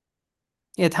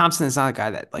 Yeah, Thompson is not a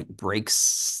guy that like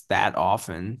breaks that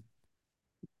often.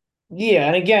 Yeah,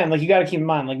 and again, like you got to keep in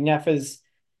mind, like Neff is,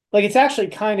 like it's actually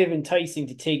kind of enticing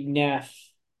to take Neff.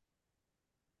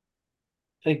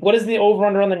 Like, what is the over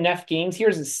under on the Neff games?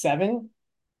 Here's a 7,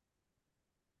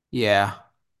 Yeah.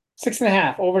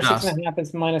 6.5. Over No, 6.5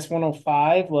 is minus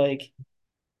 105. Like,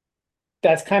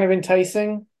 that's kind of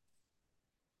enticing.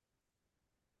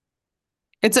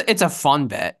 it's a fun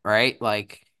bet, right?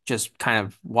 Like just kind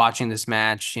of watching this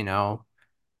match.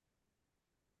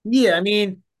 Yeah, I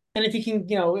mean, and if he can,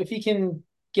 if he can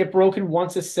get broken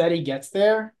once a set, he gets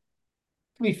there.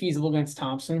 It could be feasible against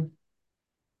Thompson.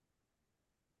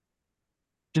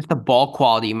 Just the ball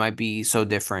quality might be so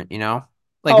different.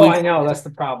 Like Oh, we've I know that's the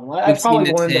problem. I we've seen probably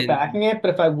this won't end up in backing it, but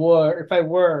if I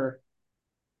were,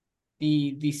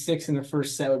 the 6 in the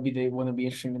first set would be the one that'd be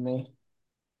interesting to me.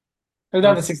 Or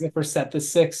not the okay. 6 in the first set,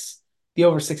 the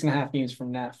over 6.5 games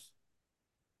from Neff.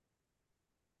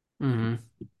 Hmm.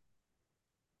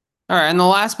 All right, and the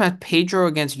last match, Pedro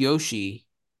against Yoshi.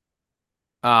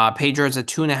 Pedro is a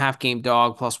 2.5 game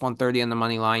dog plus 130 on the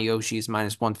money line. Yoshi is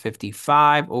minus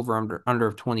 155 over under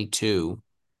of 22.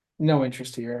 No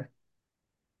interest here.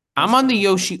 I'm That's on the fine.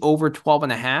 Yoshi over 12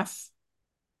 and a half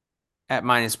at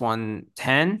minus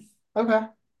 110. Okay.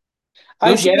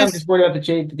 I Yoshi get it. I'm has, just worried about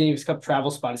the Davis Cup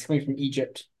travel spot. It's coming from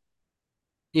Egypt.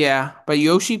 yeah, but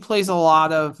Yoshi plays a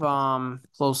lot of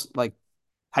close like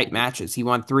tight matches. He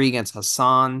won 3 against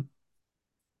Hassan.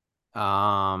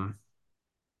 Um,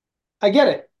 I get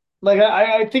it. Like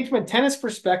I think from a tennis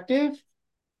perspective,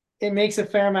 it makes a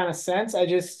fair amount of sense.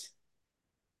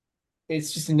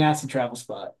 It's just a nasty travel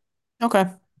spot. okay,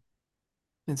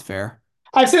 it's fair.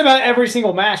 I've said about every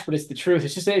single match, but it's the truth.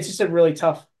 It's just a really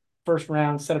tough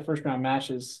set of first round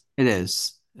matches. It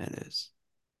is. It is.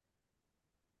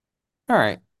 All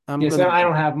right. I'm Yeah, so gonna I go.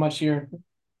 don't have much here,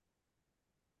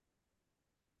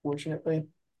 fortunately.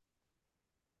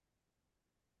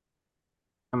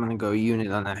 I'm gonna go unit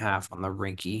and a half on the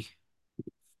Rinky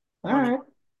All money. right.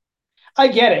 I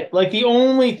get it. Like the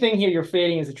only thing here you're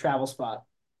fading is a travel spot.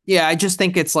 Yeah, I just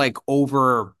think it's like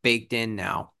over baked in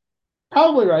now.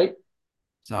 Probably right.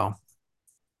 So,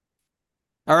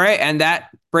 all right, and that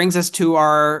brings us to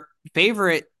our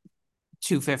favorite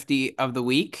 250 of the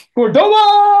week.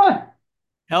 Cordoba!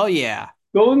 Hell yeah.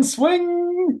 Golden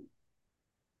swing.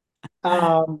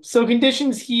 So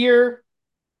conditions here,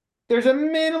 there's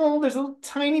a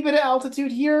tiny bit of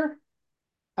altitude here.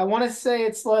 I want to say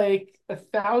it's like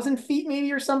 1,000 feet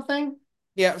maybe or something.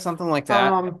 Yeah, something like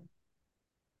that. Um,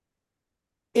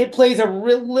 it plays a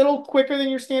little quicker than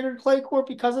your standard clay court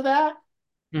because of that.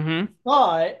 Mm-hmm.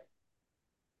 But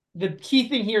the key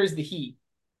thing here is the heat.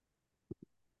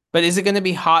 But is it going to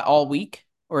be hot all week,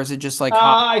 or is it just like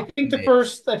hot I think Monday?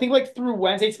 I think like through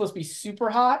Wednesday, it's supposed to be super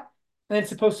hot, and it's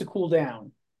supposed to cool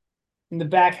down in the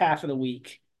back half of the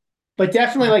week. But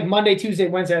definitely like Monday, Tuesday,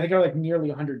 Wednesday, I think are like nearly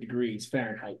 100 degrees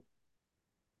Fahrenheit.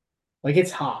 Like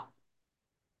it's hot.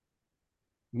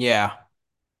 Yeah.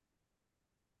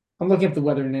 I'm looking at the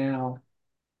weather now.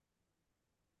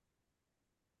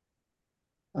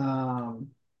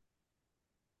 Um,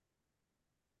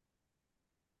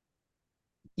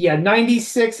 yeah,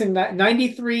 96 and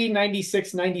 93,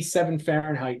 96, 97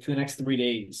 Fahrenheit for the next 3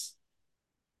 days.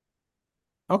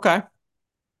 Okay.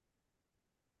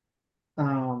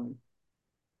 Um,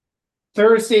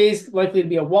 Thursday's likely to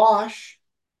be a wash,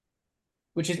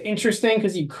 which is interesting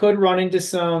because you could run into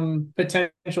some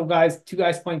potential guys, two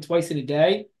guys playing twice in a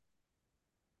day.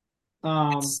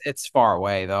 It's Um, it's far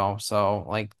away though, so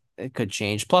like it could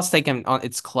change. Plus, they can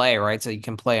it's clay, right? So you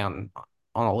can play on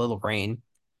a little rain.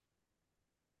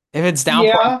 If it's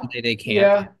downpouring yeah, today, they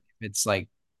can't. But yeah, if it's like,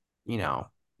 you know,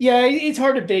 yeah. It's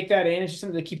hard to bake that in. It's just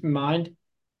something to keep in mind.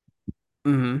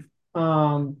 hmm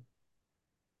Um,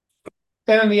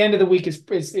 and then the end of the week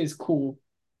is cool.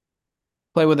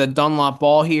 play with a Dunlop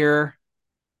ball here.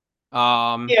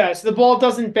 Um, Yeah, so the ball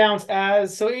doesn't bounce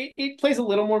so it plays a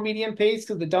little more medium pace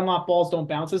because the Dunlop balls don't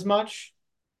bounce as much,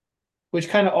 which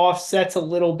kind of offsets a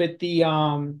little bit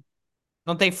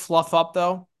Don't they fluff up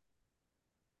though?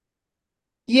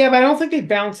 Yeah, but I don't think they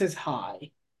bounce as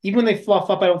high. Even when they fluff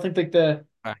up, I don't think like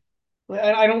Okay.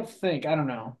 I don't think. I don't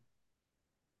know.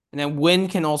 And then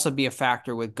wind can also be a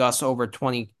factor with gusts over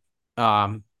 20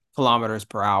 um, kilometers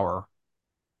per hour,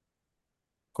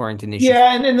 according to Nishi.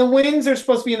 Yeah, and the winds are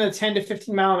supposed to be in the 10 to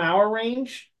 15 mile an hour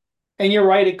range. And you're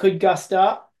right, it could gust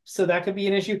up, so that could be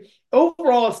an issue.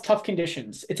 Overall, it's tough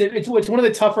conditions. It's one of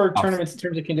the tougher tournaments in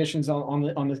terms of conditions on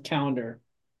the calendar.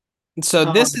 So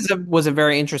this Um, is was a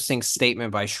very interesting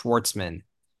statement by Schwartzman.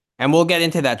 And we'll get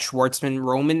into that Schwartzman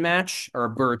Roman match or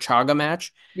Burruchaga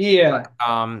match. yeah.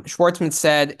 Schwartzman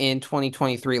said in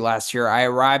 2023 last year, I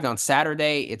arrived on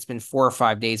Saturday. It's been 4 or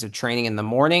 5 days of training in the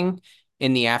morning,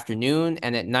 in the afternoon,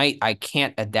 and at night. I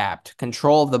can't adapt.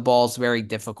 Control of the ball is very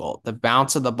difficult. The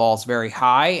bounce of the ball is very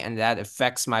high, and that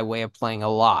affects my way of playing a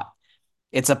lot.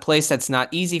 It's a place that's not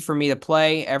easy for me to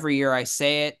play. Every year I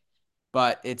say it,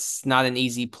 but it's not an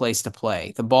easy place to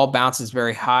play. The ball bounces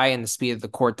very high, and the speed of the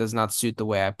court does not suit the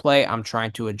way I play. I'm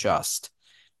trying to adjust.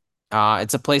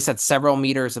 It's a place that's several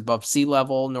meters above sea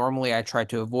level. Normally, I try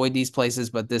to avoid these places,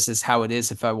 but this is how it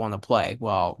is if I want to play.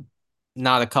 Well,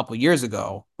 not a couple years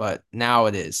ago, but now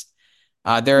it is.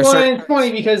 There are Well, certain, and it's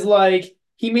funny because like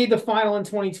he made the final in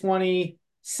 2020,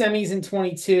 semis in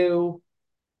 22.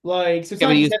 Like, so it's yeah, not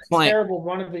but like he he's was had a playing, terrible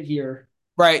run of it here.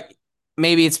 right.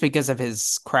 Maybe it's because of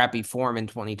his crappy form in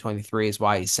 2023 is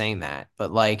why he's saying that.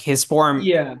 But like his form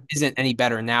Yeah. isn't any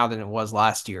better now than it was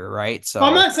last year, right? Well,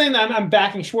 I'm So, not saying that I'm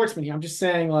backing Schwartzman here. I'm just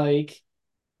saying like,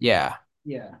 yeah.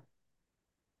 yeah,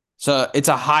 So it's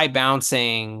a high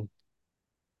bouncing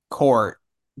court,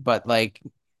 but like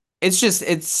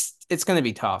it's going to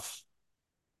be tough.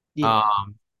 yeah.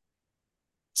 Um,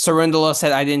 Cerundolo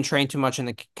said, I didn't train too much and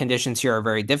the conditions here are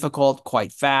very difficult,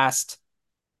 quite fast.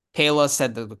 Kayla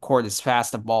said that the court is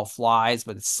fast, the ball flies,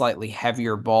 but it's slightly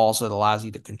heavier ball, so it allows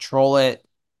you to control it.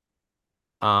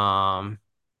 Um,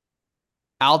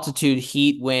 Altitude,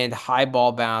 heat, wind, high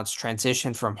ball bounce,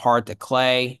 transition from hard to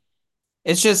clay.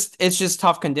 It's just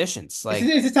tough conditions. Like,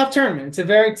 It's a tough tournament.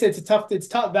 It's a tough, it's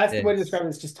tough. That's the it way to is. describe it.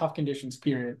 It's just tough conditions,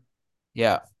 period.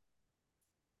 Yeah.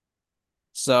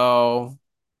 So,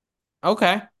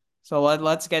 okay. So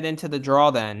let's get into the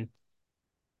draw then.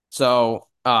 So,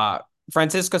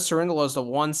 Francisco Cerundolo is the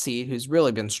one seed who's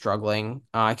really been struggling.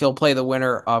 He'll play the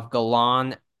winner of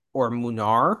Galan or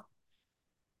Munar.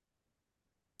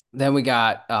 Then we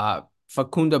got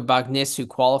Facundo Bagnis who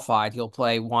qualified. He'll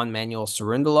play Juan Manuel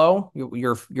Cerundolo,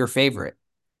 your favorite,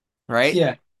 right?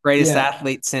 Yeah. Greatest Yeah.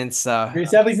 athlete since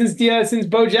Sadly, since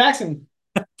Bo Jackson.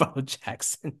 Bo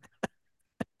Jackson.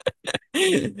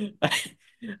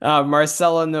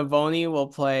 Marcelo Navoni will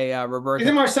play Is Roberto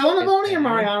it Marcelo Navoni or Castaneda.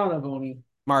 Mariano Navoni?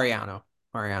 Mariano.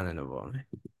 Mariano Navoni.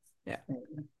 Yeah.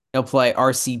 He'll play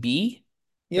RCB.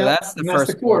 So Yep. that's the And that's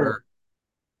the first quarter. quarter.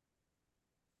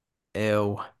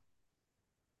 Ew.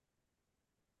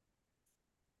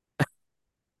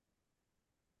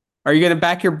 Are you gonna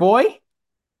back your boy?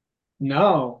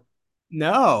 No.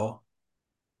 No.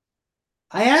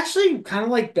 I actually kind of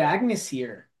like Bagnes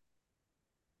here.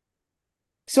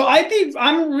 So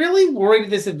I'm really worried at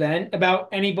this event about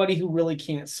anybody who really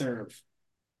can't serve.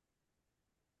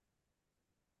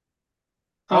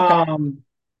 Okay. Um,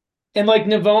 and like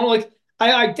Navone, like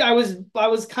I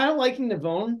was kind of liking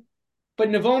Navone, but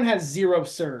Navone has zero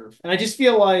serve, and I just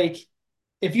feel like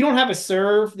if you don't have a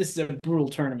serve, this is a brutal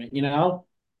tournament. You know,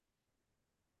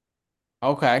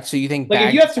 Okay. So you think like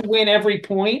if you bag? have to win every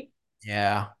point,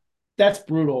 Yeah. that's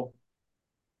brutal.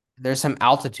 There's some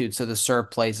altitude, so the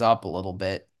serve plays up a little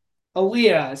bit.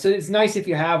 Aaliyah, so it's nice if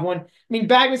you have one. I mean,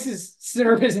 Bagnes's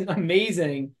serve isn't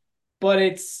amazing, but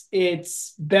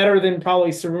it's better than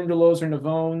probably Cerundolo's or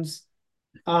Navone's.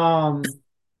 Um,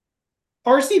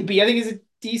 RCB, I think, is a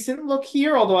decent look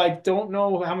here, although I don't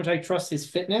know how much I trust his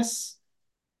fitness,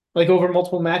 like over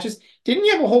multiple matches. Didn't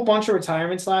you have a whole bunch of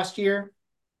retirements last year?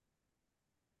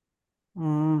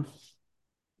 Mm,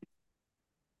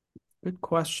 good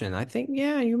question. I think,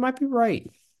 yeah, you might be right.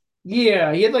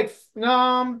 Yeah, he had like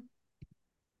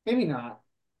maybe not.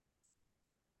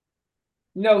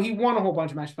 No, he won a whole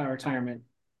bunch of matches by retirement.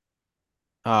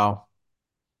 Oh,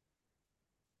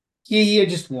 He had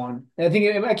just won. I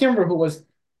can't remember who it was.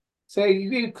 So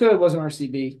it could have wasn't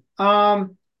RCB.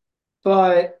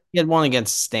 But he had one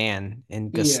against Stan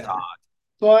and Gustav, yeah,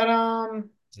 but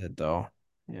though.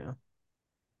 Yeah.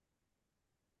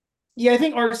 yeah, I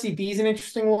think RCB is an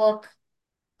interesting look.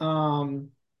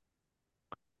 Um,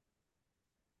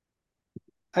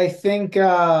 I think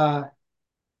and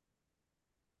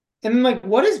then like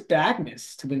what is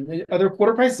Bagnes to win? Are there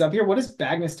quarter prices up here? What is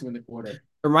Bagnes to win the quarter?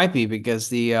 There might be because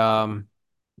the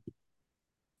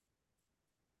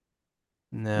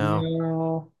No,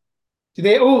 No. Do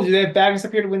they have Bagnus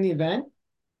up here to win the event?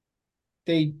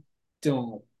 They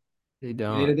don't. they They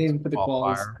don't. It's didn't put the a qualities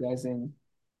qualifier. guys in.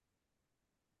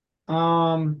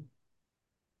 Um,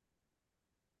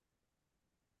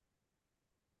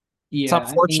 It's yeah, I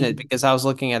unfortunate mean, because I was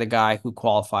looking at a guy who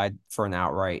qualified for an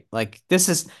outright. Like this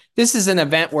is an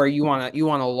event where you want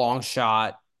a long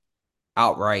shot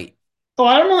outright. oh,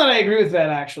 I don't know that I agree with that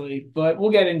actually, but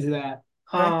we'll get into that.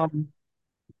 Okay.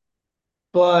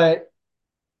 But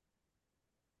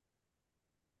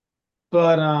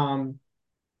but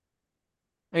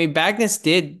I mean, Bagnus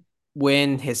did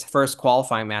win his first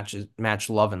qualifying match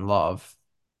Love and Love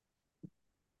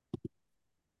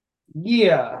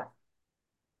yeah.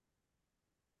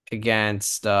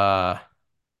 against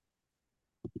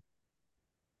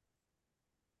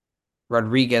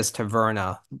Rodriguez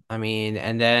Taverna. I mean,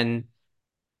 and then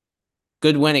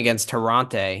good win against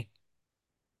Tarante,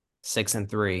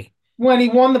 6-3. When he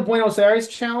won the Buenos Aires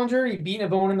Challenger, he beat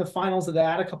Navone in the finals of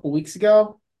that a couple weeks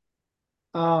ago.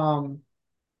 Um,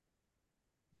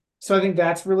 so I think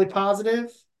that's really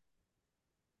positive.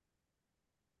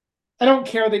 I don't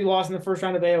care that he lost in the first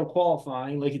round of AO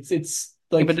qualifying. Like it's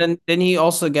Yeah, but like then didn't he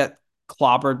also get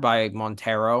clobbered by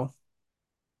Montero?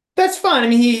 that's fine. I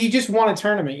mean, he just won a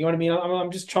tournament. You know what I mean?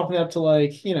 I'm just chalking it up to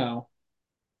like,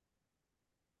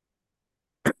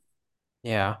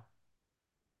 Yeah.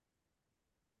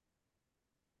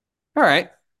 All right.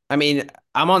 I mean,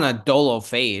 I'm on a Dolo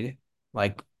fade,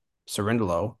 like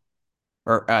Cerundolo,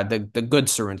 or the good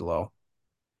Cerundolo.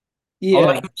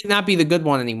 Although he yeah. might not be the good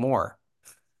one anymore.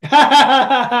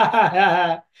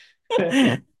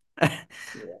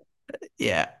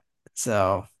 Yeah.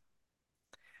 So,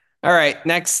 all right.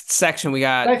 Next section, we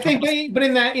But I got think, 12. but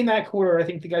in that quarter, I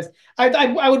think the guys,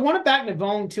 I would want to back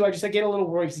Navone too. I get a little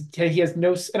worried because he has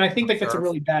no, and I think like that's a Serve.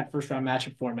 really bad first round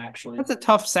matchup for him actually. That's a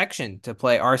tough section to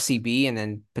play RCB and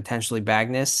then potentially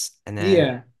Bagnus, and then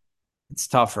Yeah, it's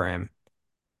tough for him.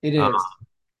 it Uh, is.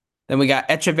 then we got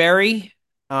Echeverry.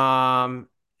 Um,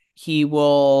 he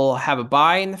will have a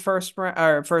bye in the first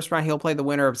round. First round, he'll play the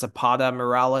winner of Zapata,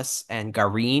 Morales, and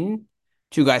Garin.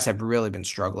 Two guys have really been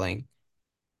struggling.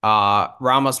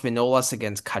 Ramos Manolas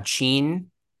against Kachin,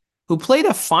 who played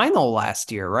a final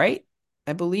last year, right?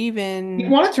 I believe He in.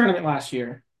 won a tournament last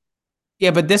year.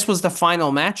 Yeah, but this was the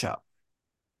final matchup,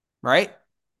 right?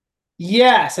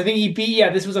 Yes, I think he beat.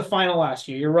 Yeah, this was a final last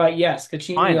year. You're right. Yes,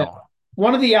 Kachin. Yeah, Final.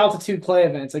 one of the altitude clay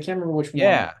events. I can't remember which one.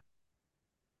 Yeah,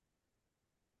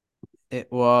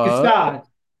 it was Gastad.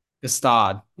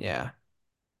 Gastad. Yeah,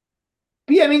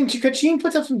 But yeah, I mean, Kachin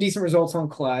puts up some decent results on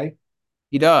clay.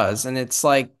 he does, and it's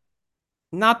like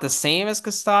not the same as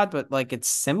Gastad, but like it's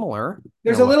similar in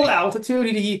There's a a way. little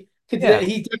altitude. Yeah,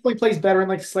 He definitely plays better in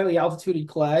like slightly altituded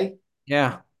clay.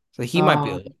 yeah. So he might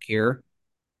be a Um, look here.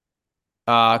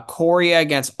 Coria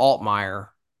against Altmaier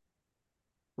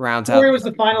rounds Corey out the was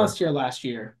the quarter. finalist here last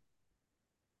year.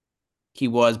 He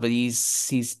was, but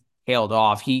he's tailed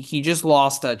off. He just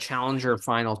lost a challenger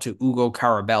final to Ugo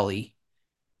Carabelli.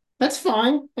 That's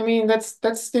fine. I mean, that's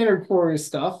standard Corey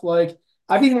stuff. Like,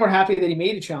 I'd be more happy that he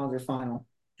made a challenger final.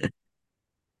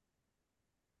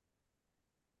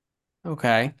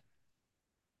 Okay.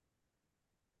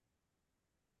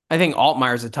 I think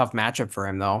Altmaier's a tough matchup for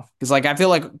him though, because like I feel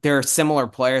like they're similar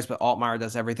players, but Altmaier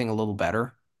does everything a little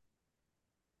better.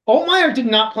 Altmaier did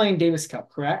not play in Davis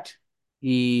Cup, correct?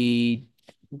 He,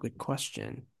 good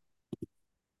question.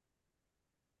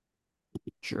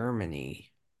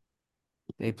 Germany.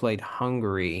 They played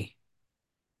Hungary.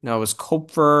 No, it was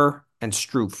Kopfer and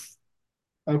Struff.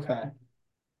 Okay.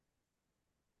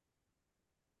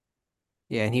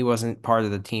 Yeah, and he wasn't part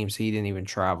of the team, so he didn't even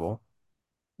travel.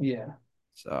 Yeah.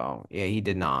 So yeah, he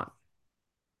did not.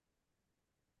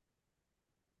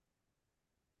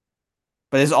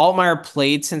 But has Altmaier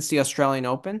played since the Australian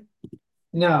Open?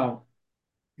 No.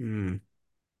 Hmm.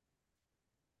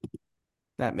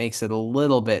 That makes it a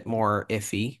little bit more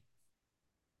iffy.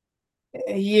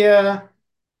 Yeah.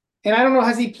 And I don't know,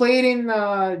 has he played in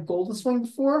Golden Swing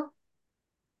before?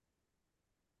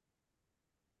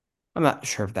 I'm not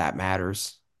sure if that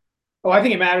matters. Oh, I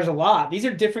think it matters a lot. These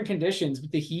are different conditions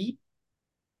with the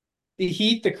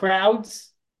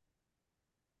crowds.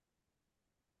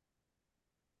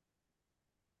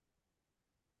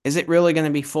 Is it really going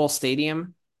to be full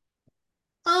stadium?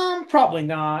 Probably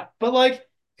not. But like,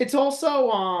 it's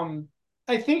also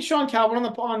I think Sean Calvin on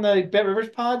the Bet Rivers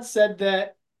pod said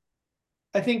that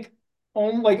I think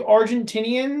on like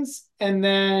Argentinians and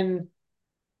then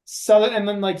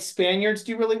like Spaniards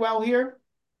do really well here,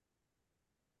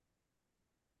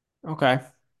 Okay.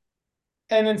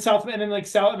 and then like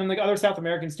other South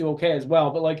Americans do okay as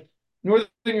well. But like North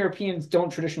Europeans don't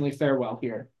traditionally fare well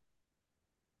here.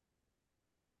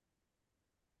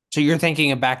 So you're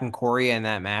thinking of back in Korea in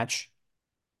that match?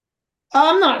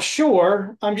 I'm not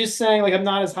sure. I'm just saying, like, I'm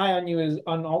not as high on you as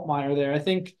on Altmaier there.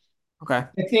 Okay.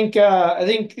 I think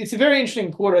it's a very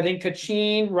interesting quarter. I think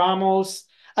Kachin, Ramos.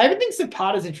 I even think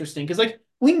Zapata's interesting because like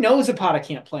we know Zapata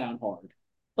can't play on hard.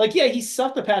 Like, yeah, he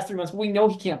sucked the past 3 months, but we know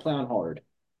he can't play on hard.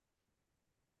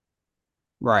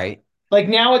 Right. Like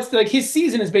now it's like his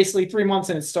season is basically 3 months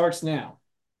and it starts now.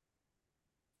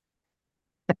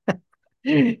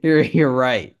 You're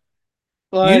right.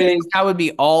 Usually Like, that would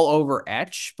be all over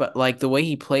Etch, but like the way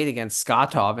he played against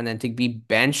Skatov and then to be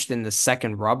benched in the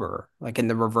second rubber, like in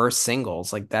the reverse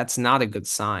singles, like that's not a good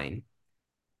sign.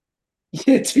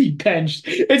 to be benched.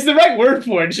 It's the right word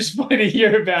for it. It's just funny to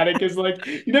hear about it because like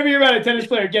you never hear about a tennis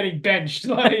player getting benched.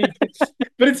 Like,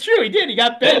 but it's true. He did. He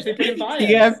got benched. They put him He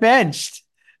got bias. benched.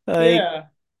 Like Yeah.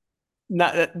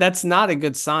 not that's not a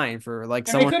good sign for like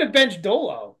And they someone. could have benched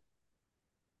Dolo.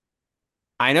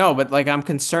 I know, but like I'm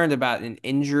concerned about an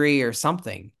injury or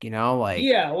something, like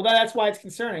Yeah, well, that's why it's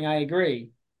concerning. I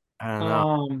agree. I don't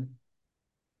know. Um,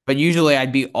 But usually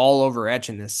I'd be all over Etch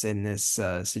in this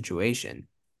situation.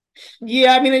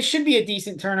 yeah, I mean, it should be a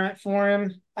decent tournament for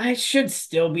him. I should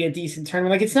still be a decent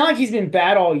tournament. Like, it's not like he's been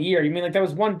bad all year. You mean like that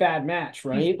was one bad match,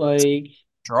 right? Like,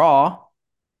 Draw.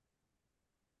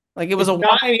 Like it was it's a one.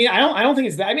 not. I mean, I don't think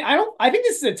it's that. I mean, I don't. I think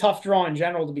this is a tough draw in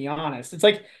general, to be honest. It's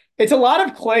like it's a lot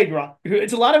of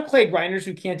It's a lot of clay grinders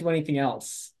who can't do anything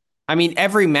else. I mean,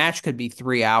 every match could be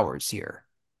 3 hours here.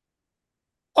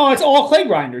 Oh, it's all clay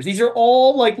grinders. These are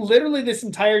all like literally this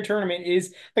entire tournament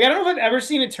is like I don't know if I've ever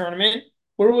seen a tournament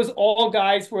where it was all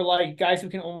guys who are like guys who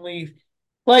can only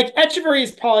like Echeverry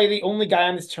is probably the only guy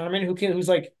on this tournament who's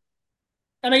like,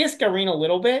 and I guess Garin a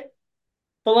little bit,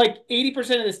 but like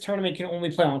 80% of this tournament can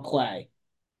only play on clay.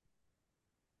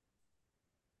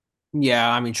 Yeah,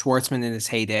 I mean Schwartzman in his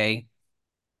heyday.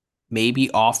 Maybe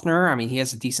Offner. I mean, he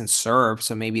has a decent serve,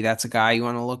 so maybe that's a guy you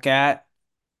want to look at.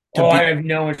 To Oh, I be have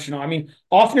no interest. No, I mean,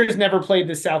 Offner's never played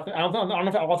the South. I don't know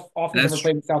if Offner's ever that's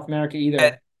true. played in South America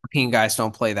either. European guys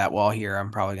don't play that well here.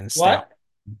 I'm probably going to stay on. What?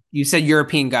 You said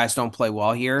European guys don't play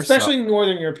well here, so Especially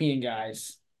Northern European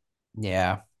guys,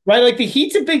 yeah, right? Like the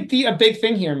heat's a big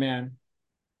thing here, man.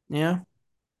 yeah.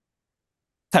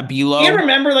 And Tabilo,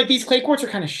 remember, like these clay courts are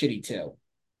kind of shitty too.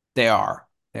 they are,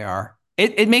 they are.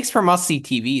 It makes for must see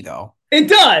TV though. It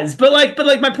does, but like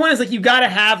my point is like you got to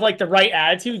have like the right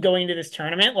attitude going into this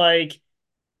tournament. Like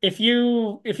if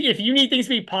you need things to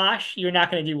be posh, you're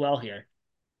not going to do well here.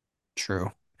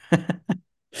 True.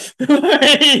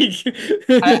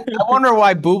 Like, I wonder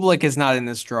why Bublik is not in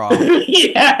this draw.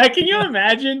 yeah, can you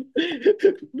imagine?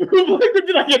 Bublik would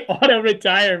be like an auto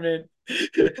retirement.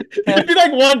 It'd be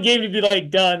like one game to be like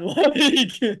done.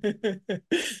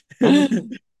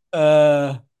 Like,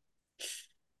 uh,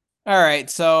 all right.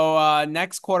 So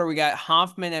next quarter we got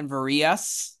Hoffman and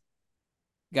Varias.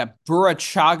 We got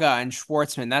Burachaga and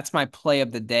Schwartzman. That's my play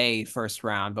of the day first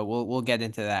round, but we'll get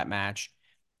into that match.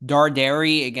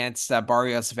 Darderi against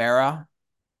Barrios Vera,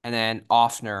 and then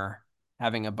Offner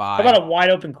having a how bye. about a wide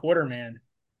open quarter, man?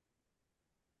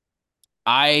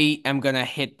 I am gonna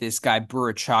hit this guy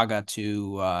Burachaga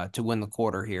to win the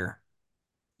quarter here.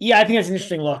 Yeah, I think that's an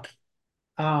interesting look.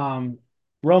 Um,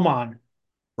 Roman.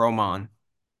 Roman.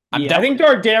 I'm Yeah, I think definitely.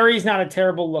 Darderi's not a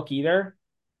terrible look either,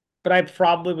 but I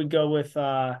probably would go with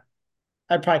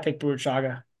I'd probably pick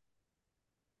Burchaga.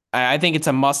 I think it's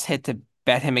a must hit to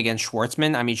bet him against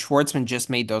Schwartzman. I mean, Schwartzman just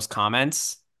made those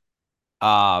comments.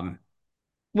 Um,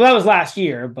 Well, that was last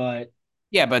year, but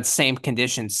yeah, but same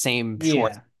conditions, same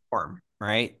Schwartz yeah. form,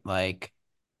 right? Like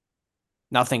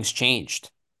nothing's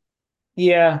changed.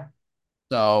 Yeah,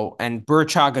 So, and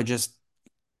Burchaga just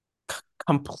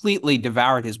completely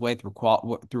devoured his way through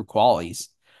qualities,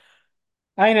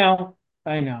 I know.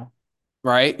 I know.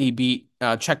 right? He beat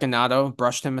Cecchinato,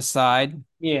 brushed him aside.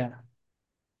 Yeah.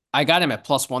 I got him at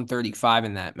plus 135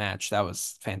 in that match. That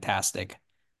was fantastic.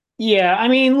 Yeah, I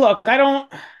mean, look, I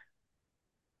don't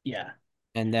yeah.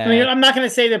 And I mean, then I'm not gonna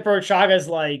say that Burchaga's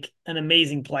like an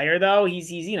amazing player though.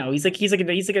 He's you know, he's like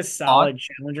a odd, solid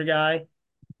challenger guy.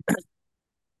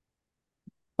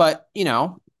 but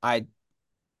I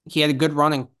he had a good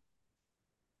run in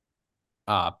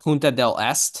Punta del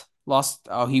Este. Lost.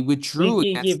 Oh, he withdrew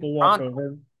He against gave a Toronto.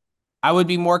 walkover. I would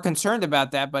be more concerned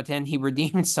about that, but then he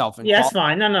redeemed himself in Yeah, that's qual.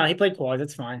 fine. No, he played quads.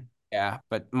 That's fine. Yeah,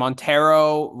 but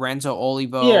Montero, Renzo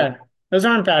Olivo Yeah, those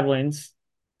aren't bad wins.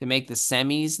 to make the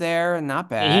semis there, not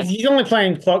Yeah, bad. he's only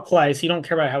playing clay, so you don't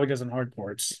care about how he does on hard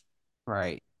courts.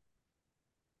 Right.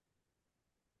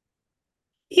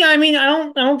 Yeah, I mean, I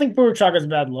don't think Burchaga's a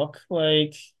bad look.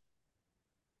 Like,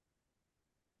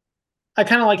 I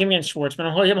kind of like him against Schwartzman.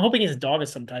 I'm hoping he's a dog of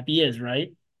some type. He is,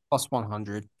 right? plus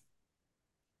 100.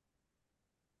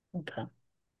 Okay.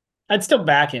 I'd still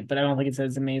back it, but I don't think it's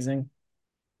as amazing.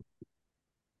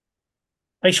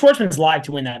 Like Schwartzman's live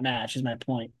to win that match is my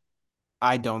point.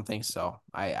 I don't think so.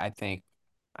 I think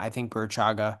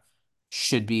Berchaga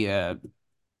should be a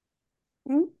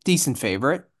decent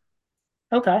favorite.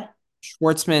 Okay.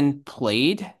 Schwartzman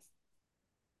played.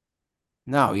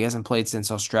 No, he hasn't played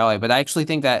since Australia, but I actually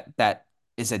think that that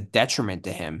is a detriment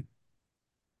to him.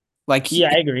 Like Yeah,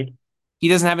 I agree. he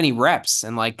doesn't have any reps,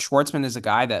 and like Schwartzman is a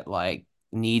guy that like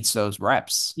needs those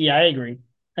reps. Yeah, I agree.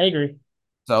 I agree.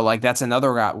 So like that's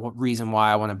another reason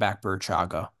why I want to back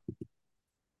Berchaga.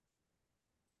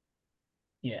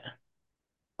 Yeah.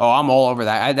 Oh, I'm all over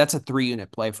that. That's a 3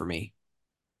 unit play for me.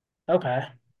 Okay.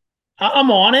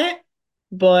 I'm on it,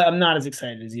 but I'm not as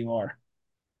excited as you are.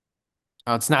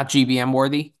 Oh, it's not GBM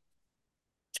worthy.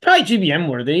 It's probably GBM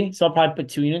worthy, so I'll probably put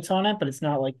 2 units on it, but it's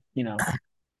not like, you know.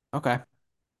 Okay,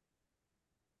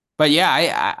 but yeah,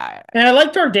 I And I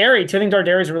like Darderi too. I think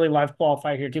Darderi's a really live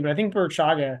qualifier here too, but I think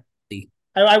Burchaga.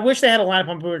 I wish they had a lineup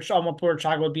on what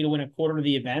Burchaga would be to win a quarter of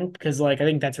the event because, like, I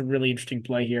think that's a really interesting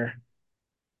play here.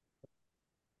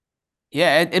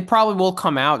 yeah, it probably will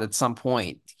come out at some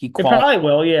point. He It qual probably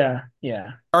will. Yeah.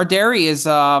 Yeah. Arderi is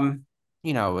an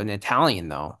Italian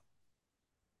though.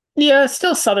 Yeah. It's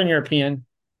still Southern European.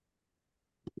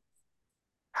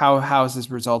 How has his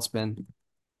results been?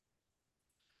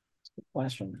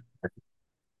 Question.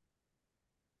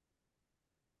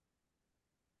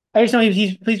 I just know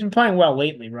he's been playing well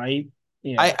lately, right? I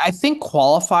Yeah. I think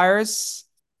qualifiers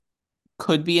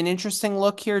could be an interesting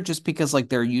look here just because like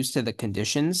they're used to the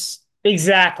conditions.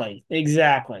 Exactly.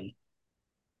 Exactly.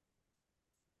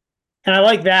 And I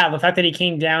like that the fact that he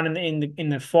came down in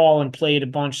the fall and played a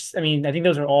bunch. I mean, I think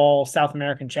those are all South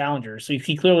American challengers, so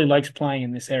he clearly likes playing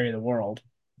in this area of the world.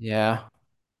 Yeah,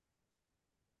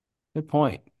 good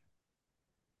point.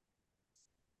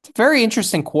 It's a very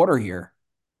interesting quarter here.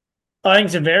 I think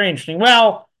it's a very interesting.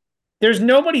 Well, there's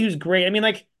nobody who's great. I mean,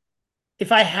 like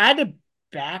if I had to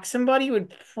back somebody, it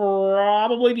would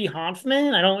probably be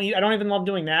Hanfman. I don't even love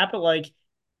doing that, but like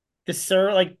the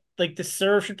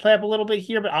serve should play up a little bit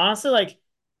here. But honestly, like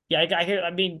yeah,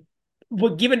 I mean,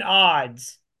 given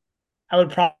odds. I would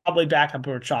probably back up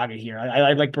Burchaga here.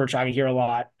 I like Burchaga here a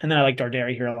lot, and then I like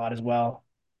Darderi here a lot as well.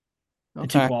 The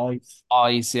two Okay. qualities.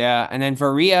 Always, yeah. And then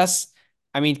Varias,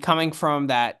 I mean, coming from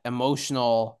that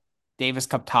emotional Davis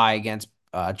Cup tie against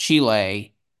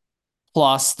Chile,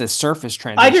 plus the surface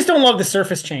I transition. just don't love the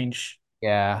surface change.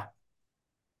 Yeah.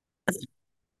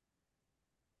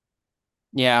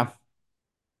 Yeah.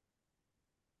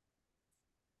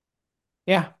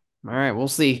 Yeah. All right, we'll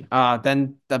see.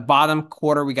 Then the bottom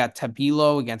quarter, we got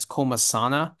Tabilo against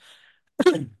Comasana.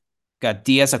 Got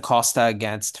Diaz Acosta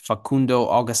against Facundo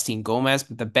Augustin Gomez,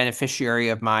 the beneficiary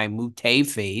of my Mute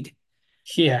fade.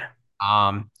 Yeah,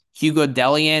 Hugo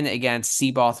Delian against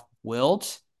Seaboth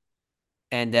Wild,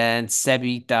 and then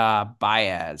Sebita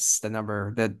Baez,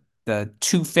 the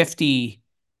 250.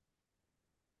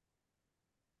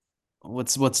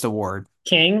 What's the word?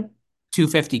 King,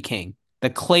 250 King. The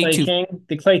Clay Clay 2 King,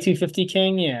 the Clay 250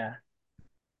 King. Yeah,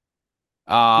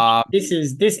 uh this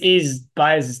is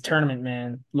Baez's tournament,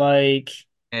 man. Like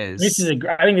is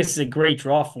I think this is a great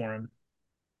draw for him.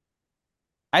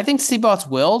 I think Seaboth's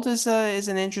Wild is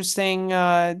an interesting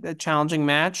a challenging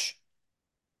match.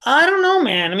 I don't know,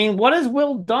 man. I mean, what has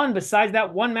Will done besides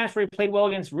that one match where he played well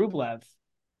against Rublev?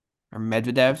 Or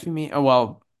Medvedev, you mean? Oh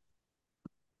well,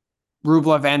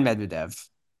 Rublev and Medvedev.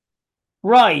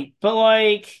 Right, but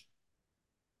like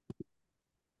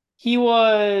he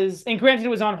was, and granted, it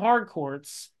was on hard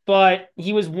courts, but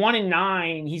he was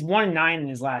 1-9. He's 1-9 in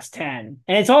his last 10,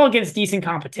 and it's all against decent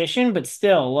competition. But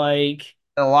still, like,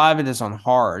 A lot of it is on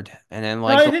hard. And then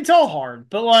like the it's all hard.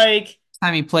 But like,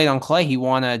 time he played on clay, he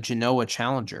won a Genoa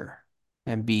Challenger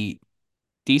and beat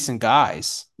decent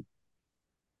guys.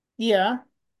 yeah,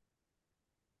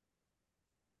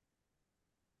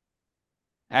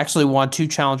 Actually won two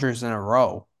challengers in a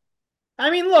row. I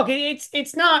mean, look,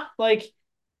 it's not like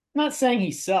I'm not saying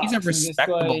he He's a sucks. I'm just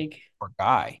respectable like,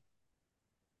 guy.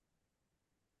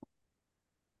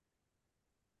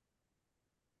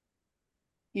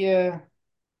 yeah,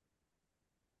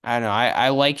 I don't know. I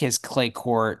like his clay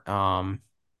court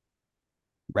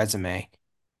resume.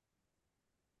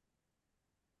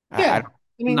 I yeah. don't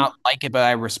I mean, not like it, but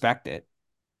I respect it.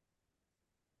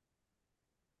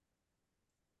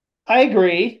 I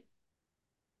agree.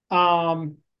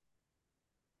 Um,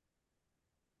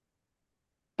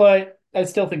 but I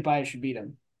still think Baez should beat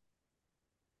him.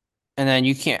 And then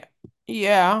you can't.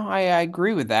 Yeah, I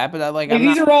agree with that, but Like I'm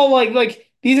not. these are all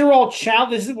these are all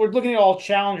we're looking at all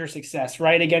challenger success,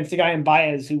 right? Against a guy in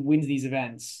Baez who wins these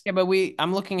events. Yeah, but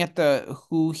I'm looking at the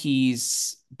who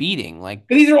he's beating, But like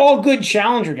these are all good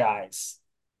challenger guys.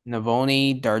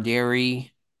 Navoni,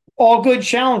 Darderi. All good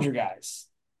challenger guys,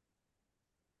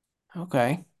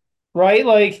 Okay. right?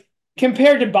 Like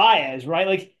compared to Baez, right?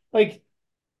 Like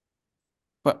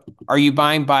But are you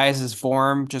buying Bias's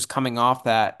form just coming off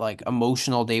that like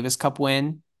emotional Davis Cup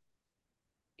win?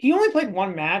 he only played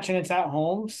one match and it's at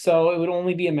home, so it would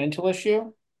only be a mental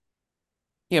issue.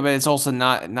 Yeah, but it's also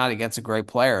not against a great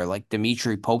player like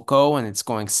Dmitry Popko, and it's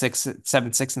going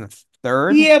 6-7-6 in the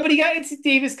third. Yeah, but it's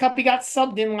Davis Cup. He got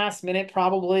subbed in last minute,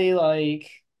 probably. Like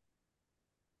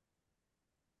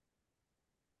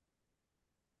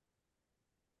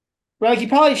he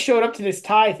probably showed up to this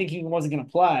tie thinking he wasn't going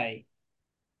to play.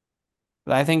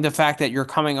 But I think the fact that you're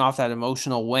coming off that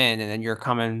emotional win and then you're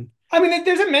coming. I mean,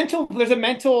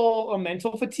 a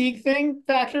mental fatigue thing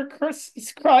factor, Chris,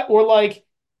 or like,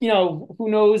 who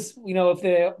knows, if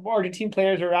the Argentine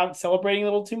players are out celebrating a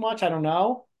little too much. I don't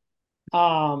know.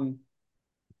 Um,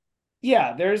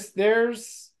 yeah, there's.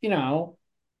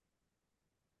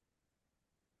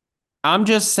 I'm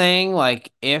just saying,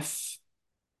 like, if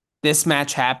this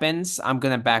match happens, I'm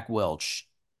gonna back Wilch.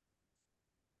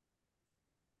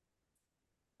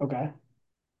 Okay.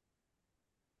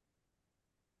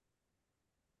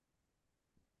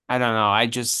 I don't know. I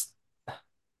just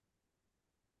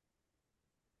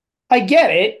I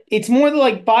get it. It's more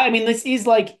like I mean, this is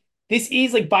like Bai's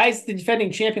the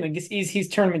defending champion. Like this is his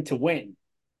tournament to win.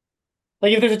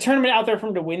 Like if there's a tournament out there for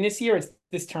him to win this year, it's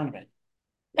this tournament.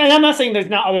 And I'm not saying there's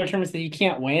not other tournaments that he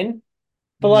can't win,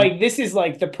 but mhm. like this is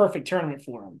like the perfect tournament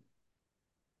for him.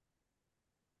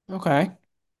 Okay.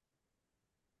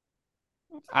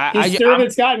 His serve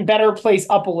has gotten better, plays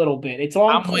up a little bit. It's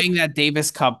on I'm clay. weighing that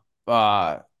Davis Cup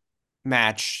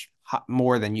match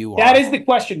more than you That are. is the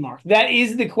question mark. That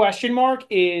is the question mark,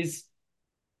 is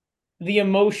the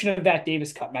emotion of that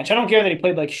Davis Cup match. I don't care that he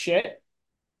played like shit.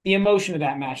 The emotion of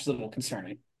that match is a little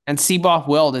concerning. And Seaboff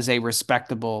Wild is a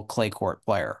respectable clay court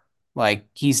player. Like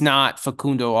he's not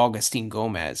Facundo Augustin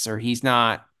Gomez, or he's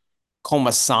not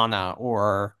Comasana,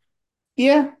 or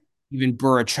Yeah, even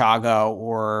Burachaga,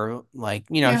 or like,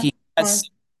 yeah, he has fine,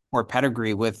 court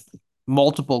pedigree with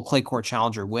multiple clay court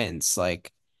challenger wins.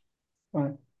 Like,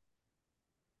 fine.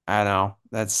 I don't know.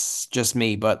 That's just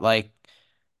me. But like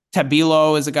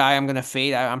Tabilo is a guy I'm gonna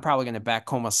fade. I'm probably gonna back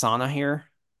Comasana here.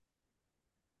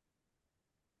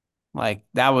 Like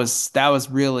that was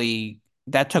really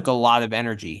that took a lot of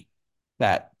energy,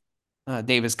 that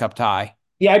Davis Cup tie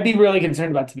Yeah, I'd be really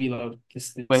concerned about Tabilo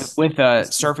with a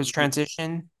this surface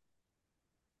transition.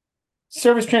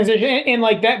 service transition and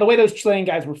like that. The way those Chilean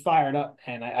guys were fired up,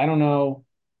 and I don't know.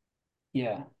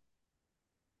 Yeah,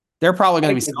 They're probably I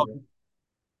gonna be agree with you.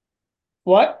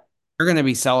 What? they're gonna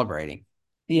be celebrating.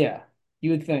 Yeah,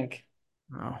 you would think.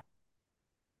 Oh.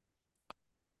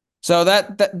 So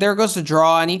that there goes the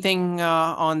draw. Anything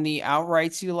on the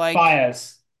outrights you like?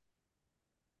 Bias.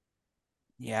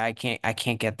 Yeah, I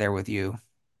can't get there with you.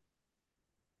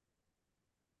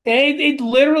 It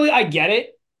literally, I get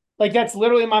it. Like that's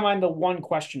literally in my mind the one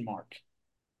question mark,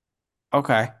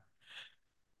 Okay.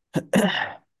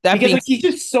 That because being like he's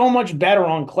just so much better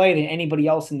on clay than anybody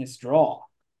else in this draw.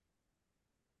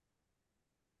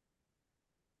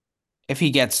 if he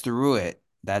gets through it,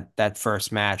 that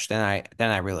first match, then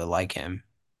I really like him.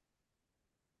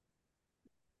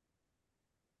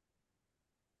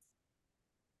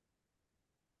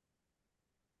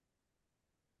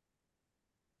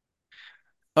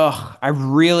 Ugh, I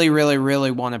really, really,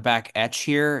 really want to back Etch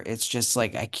here. It's just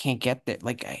like I can't get that.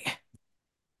 Like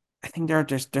I think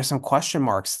there's some question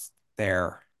marks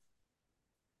there.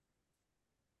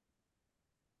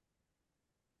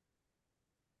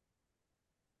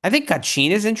 I think Kachin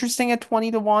is interesting at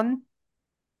 20-1.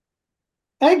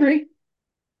 I agree.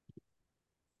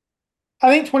 I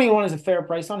think 21 is a fair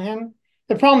price on him.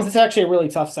 The problem is it's actually a really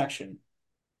tough section.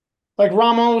 Like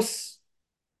Ramos,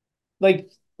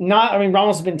 like not. I mean,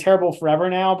 Ramos has been terrible forever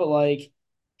now, but like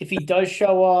if he does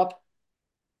show up,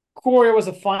 Corey was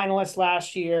a finalist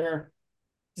last year.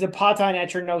 Zapata and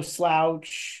Etcher no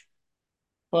slouch.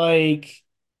 Like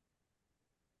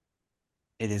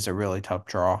It is a really tough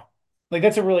draw. like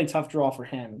that's a really tough draw for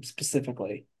him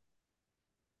specifically.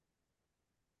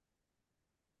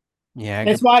 Yeah,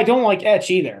 That's why I don't like Etch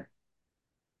either.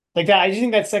 Like that, I just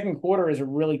think that second quarter is a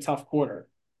really tough quarter.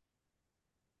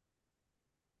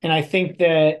 And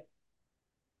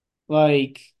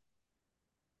like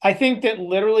I think that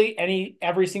literally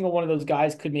every single one of those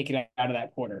guys could make it out of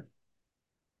that quarter.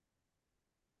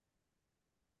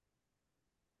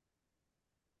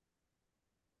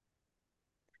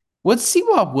 What's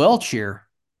Seawald Welch here?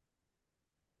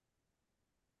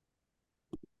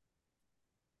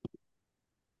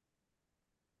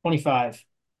 25.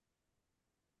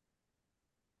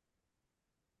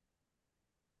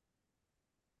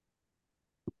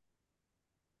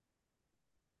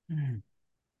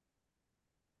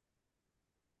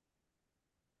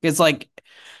 It's like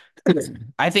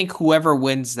I think whoever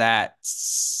wins that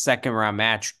second round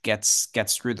match gets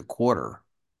through the quarter.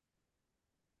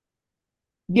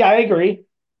 Yeah, I agree.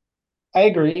 I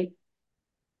agree.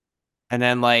 And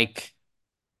then like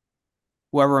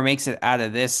whoever makes it out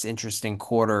of this interesting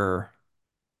quarter.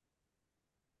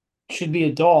 Should be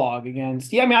a dog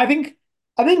against. Yeah, I mean, I think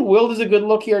Wild is a good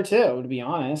look here too, to be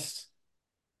honest.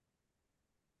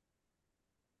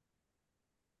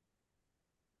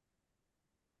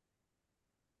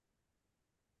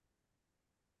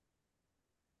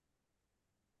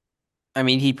 I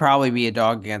mean, he'd probably be a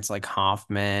dog against like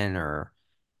Hoffman or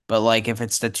but like if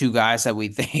it's the two guys that we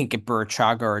think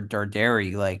Burchaga or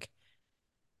Darderi, like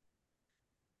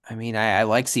I mean I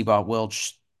like Seabolt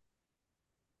Wilch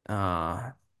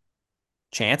uh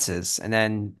chances. And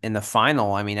then in the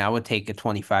final, I mean I would take a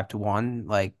 25-1.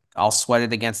 Like I'll sweat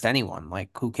it against anyone. Like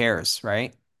who cares,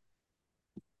 right?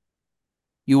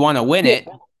 You want to win it,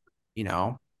 Yeah. you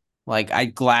know. Like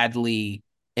I'd gladly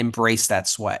embrace that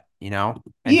sweat,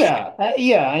 and Yeah.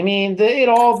 I mean, it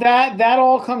all that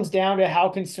all comes down to how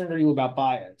concerned are you about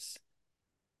bias.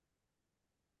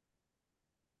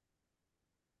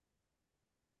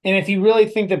 And if you really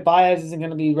think that Baez isn't going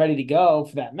to be ready to go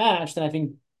for that match, then I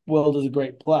think Wild is a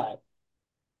great play.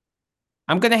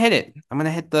 I'm gonna hit it. I'm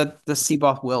gonna hit the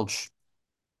Seaboth Wilch.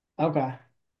 Okay.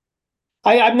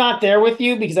 I'm not there with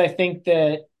you because I think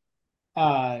that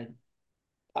uh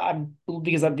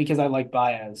because I like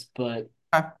Baez, but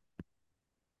Okay.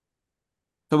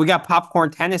 So we got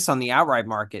popcorn tennis on the outright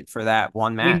market for that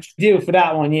one we match. do for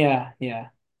that one. Yeah, yeah.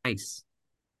 Nice.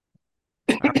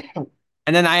 All right.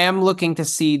 And then I am looking to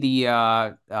see the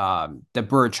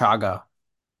Burchaga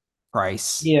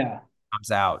price Yeah.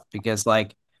 comes out because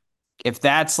like if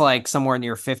that's like somewhere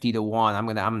near 50-1, I'm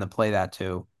gonna play that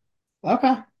too.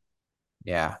 Okay.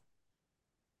 Yeah.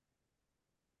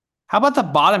 How about the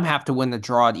bottom half to win the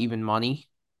draw at even money?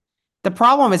 The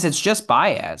problem is it's just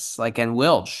Baez, like and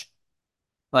Wilch.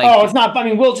 Oh, Like it's not. I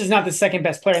mean, Wilch is not the second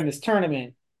best player in this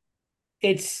tournament.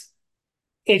 It's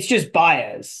it's just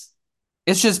Baez.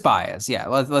 it's just Baez. Yeah,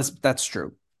 let's that's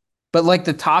true. But like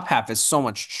the top half is so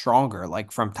much stronger,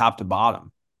 like from top to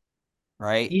bottom,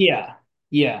 right? Yeah,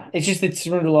 yeah. It's just that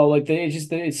Cerundolo, like it's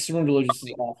Cerundolo just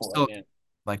is awful right Still now.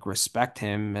 like respect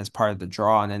him as part of the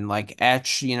draw. And then like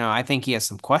Etch, I think he has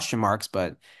some question marks,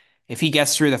 but if he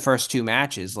gets through the first two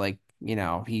matches, like,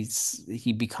 he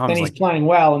Then becomes he's like playing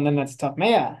well, and then that's tough.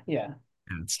 Yeah, yeah,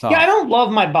 it's yeah. I tough. don't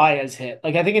love my Baez hit.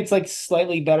 Like I think it's like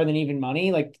slightly better than even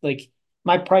money. Like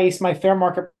my fair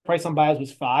market price on Baez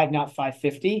was 5, not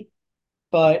 550.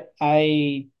 But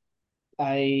I,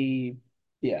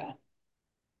 yeah.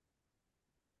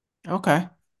 Okay.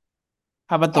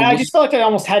 How about the I win? just felt like I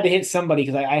almost had to hit somebody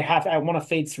because I want to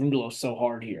fade Cerundolo so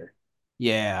hard here.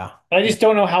 Yeah. But I Yeah. just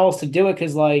don't know how else to do it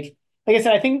because like I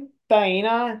said, I think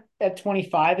Diana at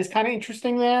 25 is kind of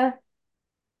interesting there,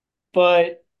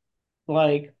 but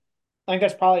like I think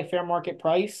that's probably a fair market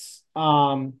price.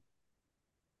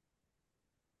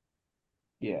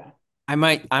 Yeah. I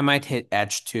might hit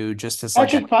Etch too, just as like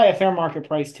a Actually, probably a fair market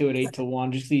price too at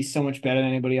 8-1. Just 'cause he's so much better than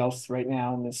anybody else right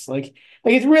now in this. Like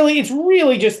it's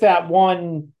really just that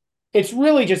one. It's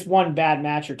really just one bad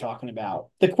match you're talking about.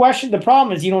 The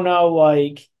problem is you don't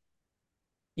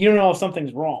know if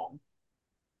something's wrong.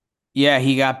 yeah,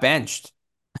 he got benched.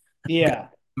 Yeah,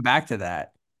 Back to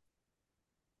that.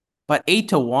 But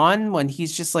 8-1 when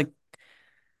he's just like,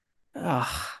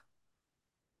 ugh,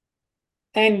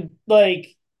 and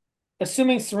like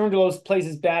assuming Cerundolo plays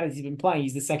as bad as he's been playing,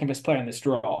 he's the second best player in this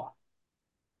draw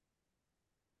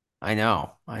I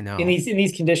know, I in know.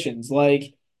 these conditions.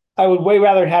 Like I would way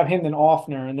rather have him than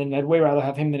Offner, and then I'd way rather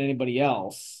have him than anybody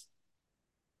else.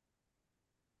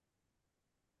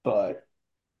 But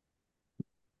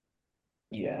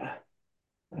yeah,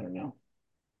 I don't know.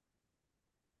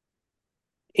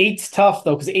 Eight's tough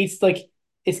though, because eight's like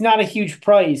it's not a huge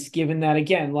price given that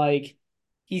again, like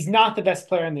he's not the best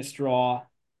player in this draw,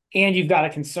 and you've got a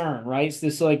concern, right? So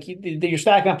this like you're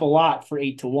stacking up a lot for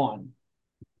 8-1.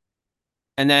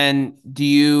 And then do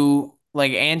you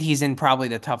like, and he's in probably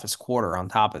the toughest quarter on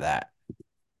top of that.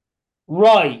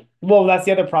 Right. Well, that's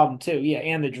the other problem too. Yeah,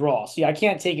 and the draw. So yeah, I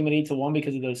can't take him at 8-1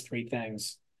 because of those three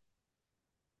things.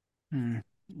 Hmm,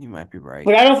 you might be right.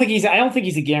 Like I don't think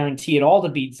he's a guarantee at all to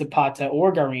beat Zapata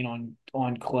or Garin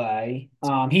on clay.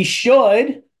 He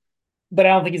should. but I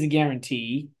don't think he's a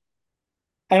guarantee.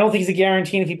 I don't think he's a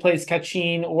guarantee if he plays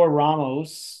Kachin or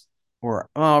Ramos. Or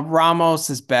Ramos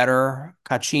is better.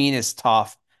 Kachin is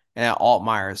tough, and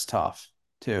Altmaier is tough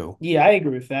too. Yeah, I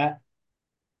agree with that.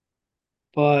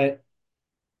 But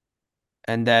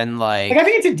And then like I like,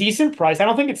 think it's a decent price. I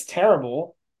don't think it's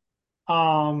terrible.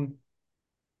 Um,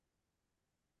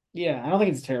 yeah, I don't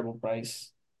think it's a terrible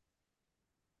price.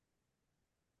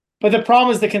 But the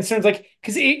problem is the concerns like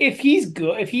because if he's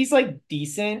good, if he's like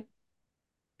decent,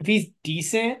 if he's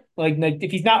decent, like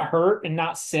if he's not hurt and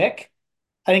not sick,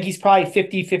 I think he's probably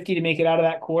 50-50 to make it out of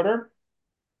that quarter.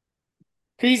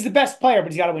 Because he's the best player,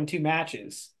 but he's got to win two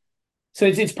matches. So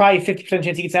it's probably 50%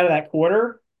 chance he gets out of that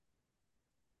quarter.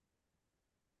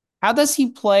 how does he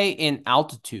play in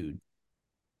altitude?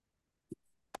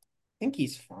 I think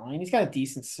he's fine. He's got a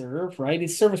decent serve, right?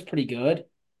 His serve is pretty good.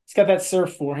 He's got that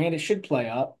serve forehand. It should play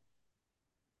up.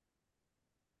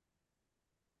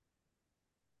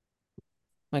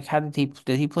 Like, how did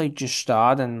he play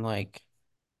Gestad and like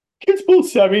It's full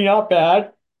semi, not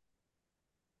bad.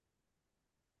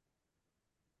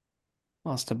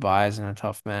 lost to Baez in a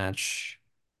tough match?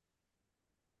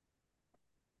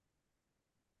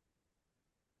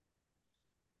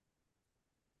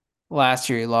 Last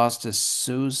year he lost to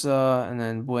Souza, and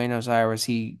then Buenos Aires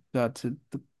he got to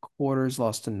the quarters,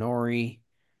 lost to Nori.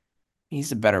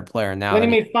 He's a better player now Then he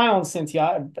than he. made final in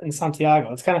Santiago.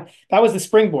 It's kind of that was the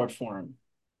springboard for him.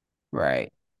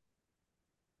 Right.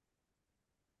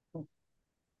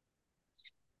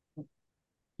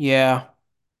 Yeah.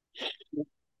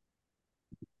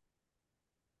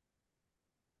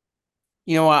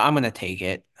 You know what? I'm gonna take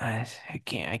it. I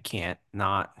can't. I can't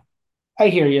not. I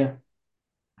hear you.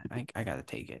 I gotta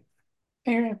take it. I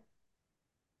hear you.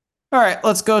 All right,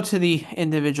 let's go to the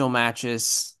individual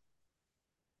matches.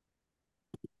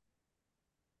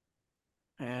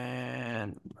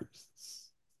 And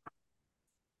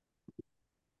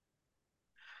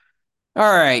all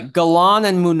right, Galan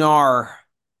and Munar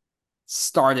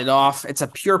started off. It's a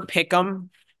pure pick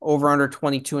 'em over under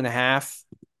 22 and a half.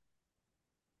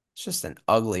 It's just an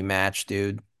ugly match,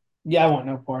 dude. Yeah, I want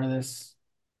no part of this.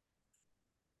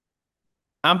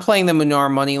 I'm playing the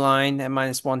Munar money line at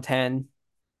minus 110.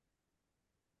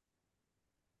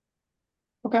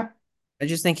 Okay. I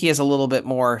just think he has a little bit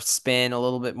more spin, a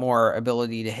little bit more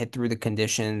ability to hit through the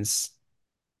conditions.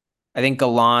 I think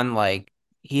Galan, like,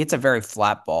 he hits a very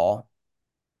flat ball.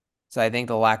 So I think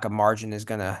the lack of margin is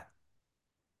gonna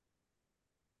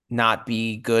not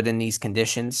be good in these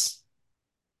conditions.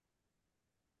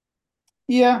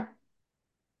 Yeah.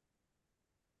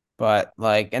 But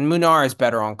like, and Munar is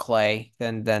better on clay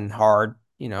than hard.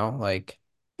 Like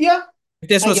Yeah. if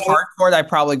this I was get it. hard court, I'd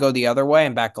probably go the other way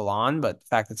and back Galan. But the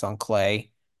fact it's on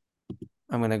clay,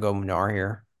 I'm gonna go Munar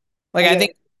here. Like I I get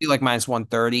think it. it'd be like minus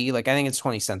 130. Like I think it's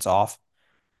 20 cents off.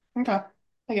 Okay.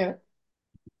 I get it.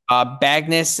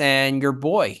 Bagnus and your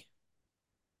boy.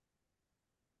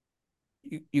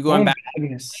 You going Going back?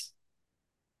 Bagnus.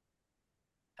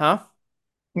 Huh?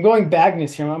 I'm going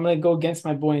Bagnus here. I'm gonna go against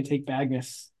my boy and take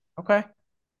Bagnus. Okay.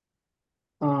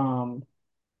 Um,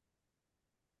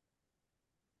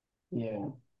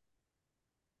 yeah.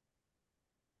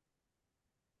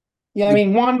 Yeah, I You.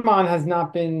 mean, Juan has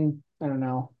not been, I don't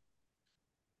know.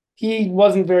 He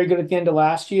wasn't very good at the end of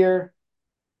last year.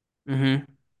 Mm-hmm.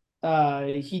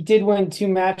 He did win two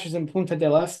matches in Punta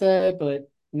del Este, but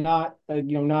not,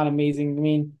 not amazing. I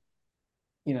mean,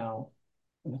 you know,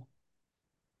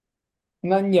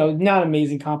 not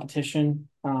amazing competition.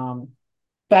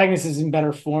 Bagnus is in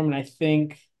better form, and I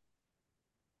think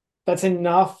that's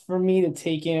enough for me to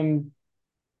take him.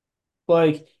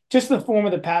 Like, just the form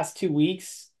of the past 2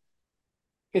 weeks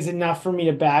is enough for me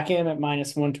to back him at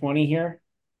minus 120 here.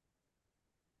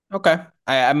 Okay.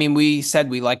 I mean, we said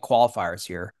we like qualifiers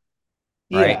here,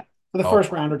 right? Yeah, for the Oh,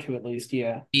 first round or two at least.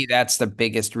 Yeah, that's the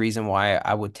biggest reason why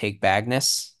I would take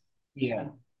Bagnus, yeah.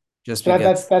 just So that,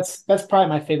 because that's probably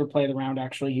my favorite play of the round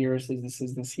actually here is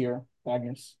this here,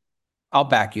 Bagnus. I'll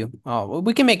back you. Oh, well,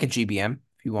 we can make a GBM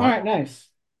if you All want. right, nice.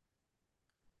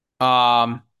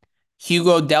 Um,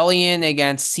 Hugo Delian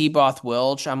against Seaboth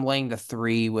Wilch. I'm laying the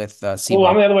 3 with Oh,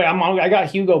 I'm Seaboth. the other way. I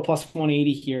got Hugo plus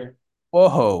 180 here.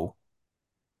 Whoa.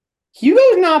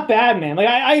 Hugo's not bad, man. Like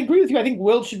I agree with you. I think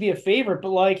Will should be a favorite, but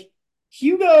like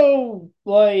Hugo,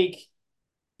 like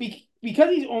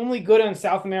because he's only good on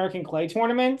South American clay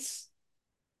tournaments,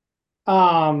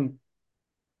 um,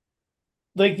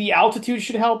 like the altitude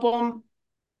should help him.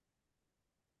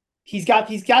 He's got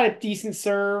a decent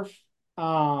serve.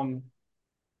 Um,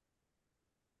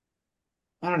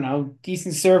 I don't know,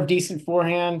 decent serve, decent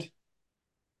forehand.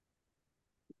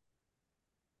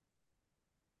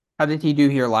 How did he do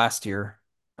here last year?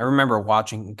 I remember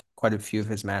watching quite a few of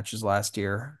his matches last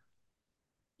year.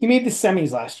 He made the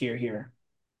semis last year here.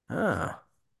 Ah,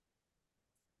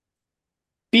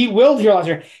 Beat Wild here last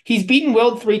year. He's beaten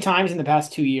Wild 3 times in the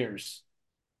past 2 years.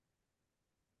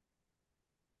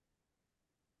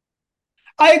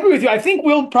 I agree with you. I think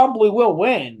Wild probably will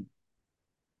win,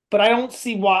 but I don't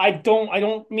see why.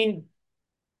 I mean,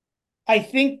 I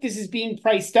think this is being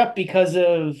priced up because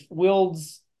of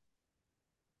Wild's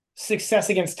success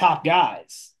against top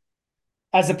guys,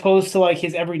 as opposed to like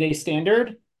his everyday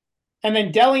standard. And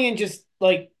then Delian just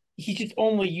like he's just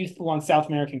only useful on South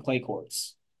American clay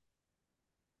courts.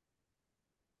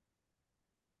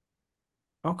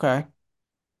 okay.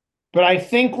 But I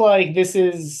think like this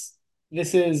is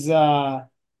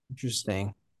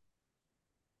Interesting.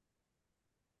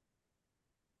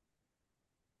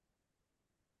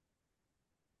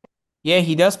 Yeah,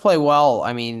 he does play well.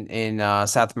 I mean, in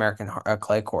South American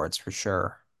clay courts for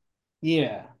sure.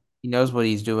 yeah. He knows what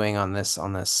he's doing on this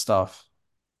stuff.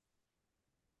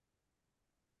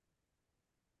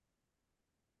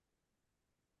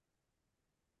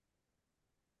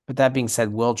 But that being said,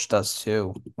 Wilch does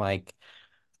too. Like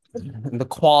the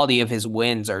quality of his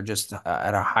wins are just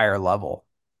at a higher level.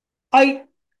 I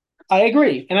I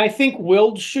agree. And I think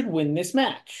Wild should win this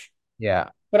match.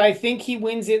 Yeah. But I think he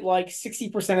wins it like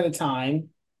 60% of the time.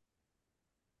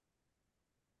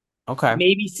 Okay.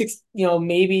 Maybe six,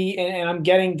 maybe, and I'm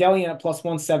getting Delian at plus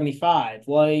 175.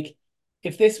 Like,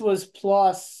 if this was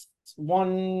plus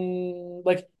one,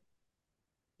 like,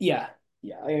 yeah,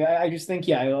 yeah. I just think,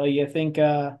 yeah, like,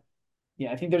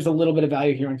 I think there's a little bit of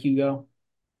value here on Hugo.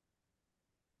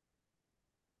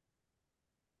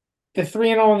 The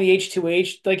 3-0 on the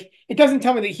H2H, like, it doesn't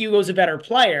tell me that Hugo's a better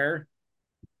player,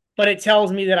 but it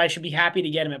tells me that I should be happy to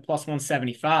get him at plus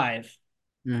 175.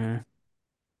 Mhm.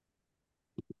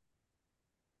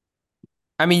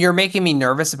 I mean, you're making me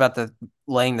nervous about the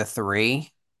laying the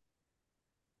three,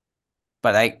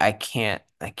 but I can't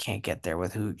get there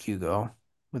with Hugo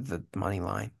with the money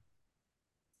line.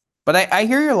 But I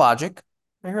hear your logic.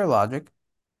 I hear your logic.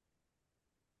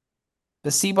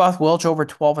 The Seaboth Welch over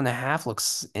 12.5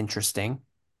 looks interesting.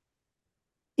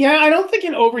 Yeah, I don't think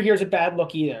an over here is a bad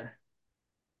look either.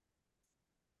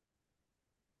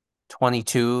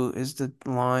 22 is the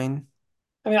line.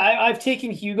 I mean, I've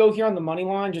taken Hugo here on the money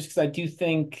line just because I do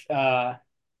think,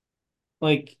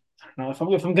 like, I don't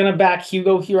know if I'm gonna back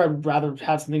Hugo here, I'd rather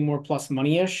have something more plus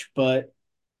money ish. But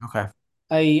Okay.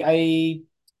 I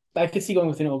I could see going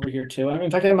with an over here too. I mean,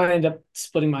 in fact, I might end up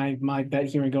splitting my bet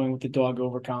here and going with the dog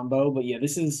over combo. But yeah,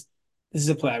 this is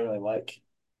a play I really like.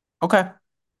 Okay.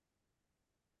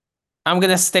 I'm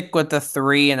gonna stick with the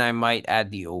three and I might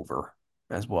add the over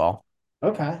as well.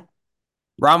 Okay.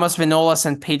 Ramos Vinolas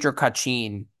and Pedro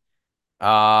Cachin.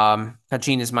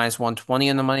 Cachin is minus 120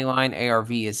 on the money line.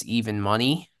 ARV is even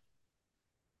money.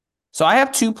 So I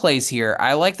have two plays here.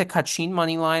 I like the Cachin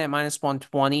money line at minus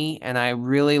 120, and I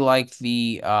really like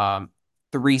the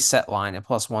three set line at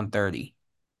plus 130.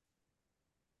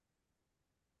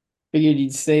 Figured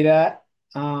you'd say that.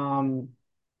 Um,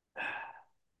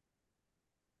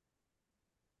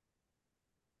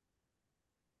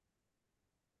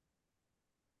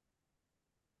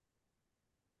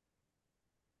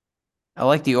 I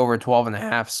like the over 12 and a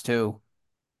halves too.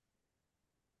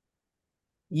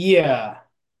 yeah,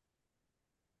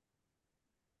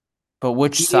 But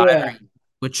yeah.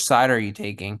 which side are you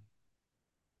taking?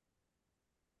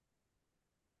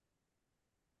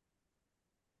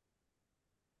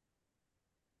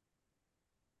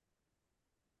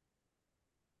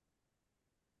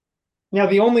 Now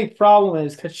the only problem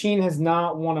is Kachin has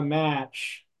not won a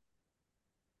match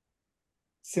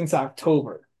since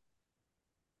October.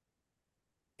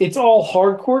 It's all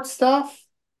hard court stuff,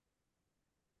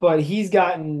 but he's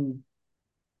gotten.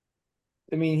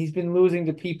 I mean, he's been losing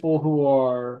to people who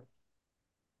are,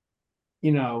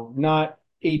 not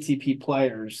ATP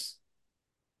players.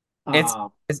 It's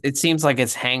Um, it seems like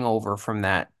it's hangover from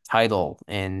that title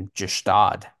in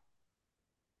Gstaad.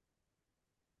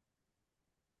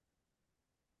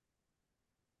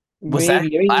 Was that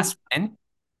maybe. I his mean, last win?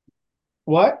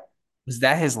 what? Was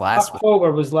that his last win?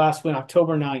 October was last win,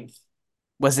 October 9th.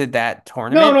 Was it that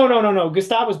No, tournament? no, no, no, no.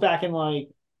 Gustav was back in like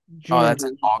Oh, June or that's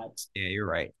in July. August. Yeah, you're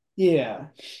right. Yeah.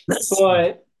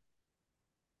 But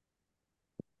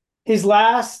he's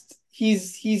lost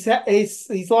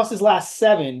his last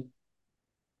seven.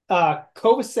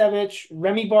 Kovacevic,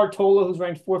 Remy Bartola, who's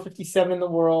ranked 457 in the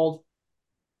world,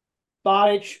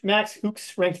 Bodic, Max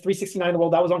Hooks, ranked 369 in the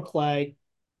world. That was on clay.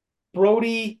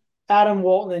 Brody, Adam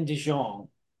Walton, and Dijon.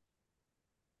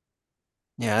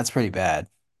 Yeah, that's pretty bad.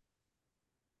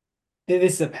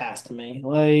 This is a pass to me.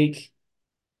 Like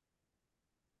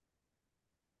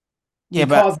Yeah,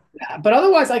 but because of that. But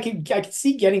otherwise, I could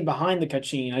see getting behind the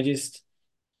Kachin.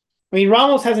 I mean,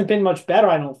 Ramos hasn't been much better,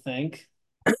 I don't think.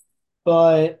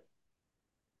 But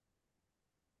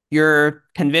you're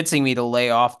convincing me to lay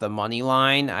off the money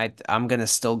line. I'm gonna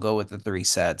still go with the three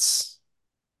sets.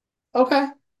 okay,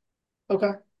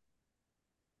 okay.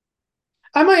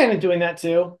 I might end up doing that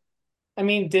too. I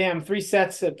mean, damn, three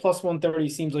sets at plus 130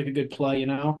 seems like a good play, you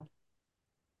know?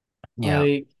 Yeah.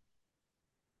 Like,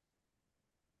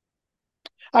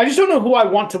 I just don't know who I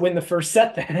want to win the first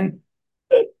set then.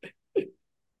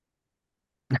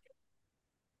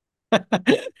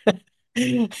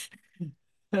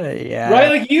 Right? Yeah,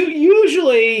 Like you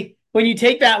usually when you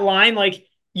take that line, like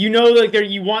you know, like there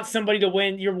you want somebody to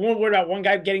win. You're more worried about one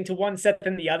guy getting to one set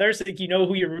than the other, so like you know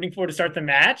who you're rooting for to start the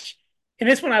match. And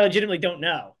this one, I legitimately don't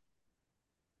know.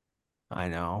 I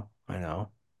know. I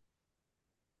know.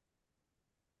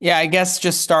 Yeah, I guess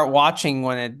just start watching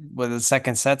when the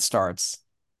second set starts.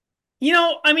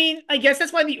 I mean, I guess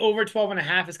that's why the over 12 and a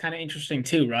half is kind of interesting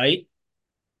too, right?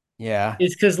 Yeah.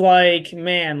 It's because like,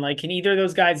 man, like can either of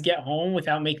those guys get home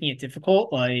without making it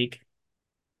difficult? Like,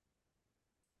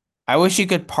 I wish you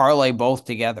could parlay both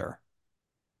together.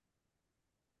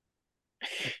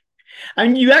 I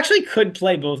mean, you actually could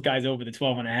play both guys over the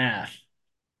 12 and a half.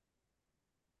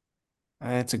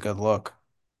 That's a good look.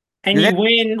 And You're you getting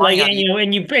win, like, money on and the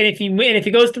if you win, if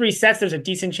it goes three sets, there's a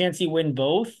decent chance you win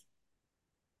both.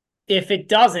 If it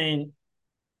doesn't,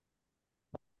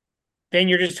 then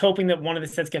you're just hoping that one of the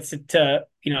sets gets to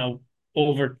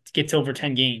over gets over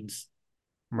 10 games.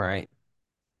 right.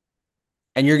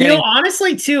 And you're getting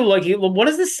Honestly, too, like what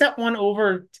is the set one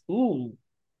over? Ooh.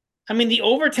 I mean, the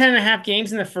over 10 and a half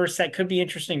games in the first set could be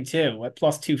interesting too at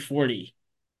plus 240.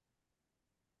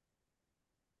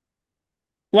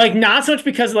 Like, not so much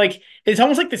because like it's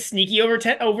almost like the sneaky over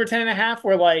 10 and a half,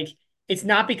 where like it's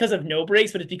not because of no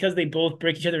breaks, but it's because they both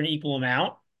break each other an equal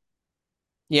amount.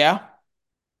 yeah,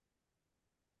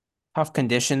 tough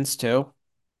conditions too.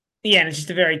 Yeah, and it's just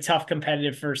a very tough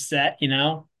competitive first set.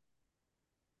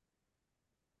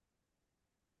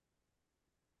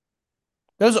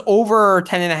 Those over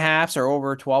 10 and a halves or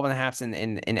over 12 and a halves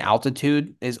in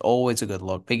altitude is always a good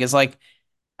look because like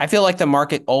I feel like the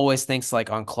market always thinks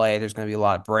like on clay there's going to be a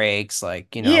lot of breaks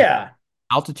like, Yeah.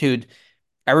 altitude.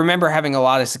 I remember having a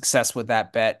lot of success with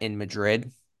that bet in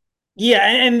Madrid. Yeah,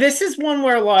 and this is one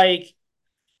where like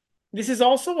this is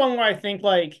also one where I think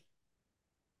like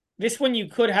this one you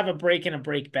could have a break and a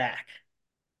break back.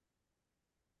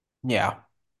 Yeah.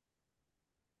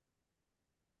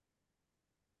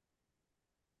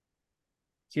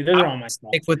 See, those I are would all my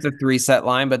stick thoughts with the there. three set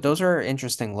line, but those are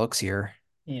interesting looks here.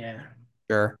 Yeah.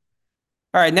 Sure.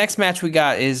 All right, next match we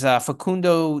got is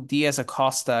Facundo Diaz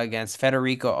Acosta against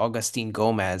Federico Augustin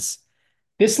Gomez.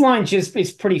 This line just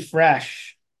is pretty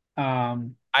fresh.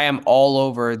 Um, I am all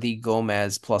over the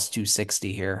Gomez plus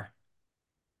 260 here.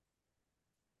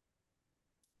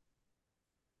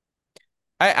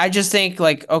 I just think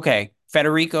like okay,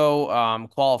 Federico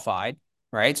qualified,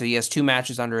 right? So he has two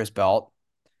matches under his belt.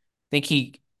 I think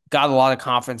he got a lot of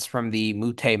confidence from the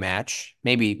Mute match.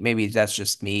 Maybe that's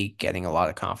just me getting a lot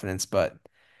of confidence, but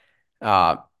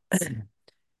uh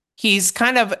he's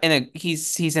kind of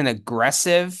he's an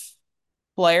aggressive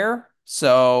player,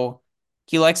 so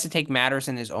he likes to take matters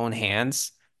in his own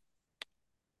hands.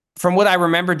 From what I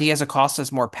remember, Diaz Acosta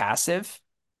is more passive,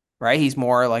 right? He's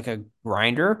more like a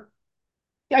grinder.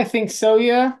 I think so,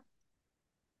 yeah.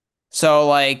 So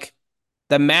like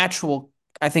the match will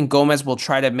I think Gomez will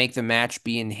try to make the match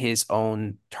be in his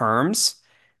own terms.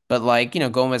 But like,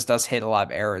 Gomez does hit a lot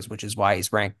of errors, which is why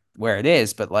he's ranked where it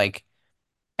is. But like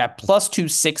at plus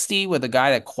 260 with a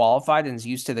guy that qualified and is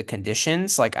used to the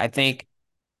conditions, like I think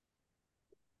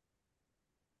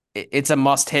it's a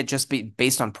must hit just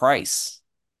based on price.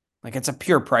 Like it's a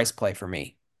pure price play for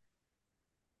me.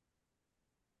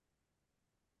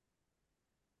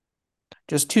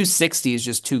 Just 260 is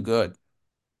just too good.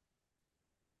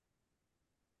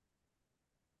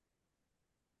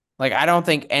 Like I don't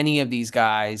think any of these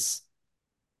guys,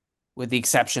 with the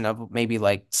exception of maybe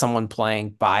like someone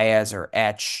playing Baez or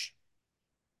Etch,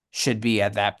 should be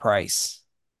at that price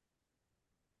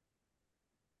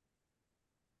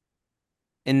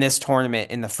in this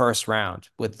tournament in the first round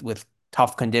with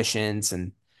tough conditions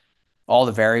and all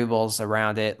the variables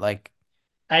around it. Like,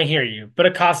 I hear you, but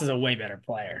Acosta's a way better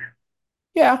player.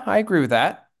 yeah, I agree with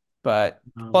that. But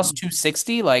plus Um,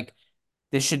 260, like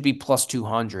this should be plus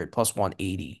 200, plus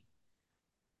 180.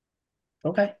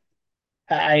 okay.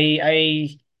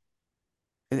 I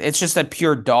It's just a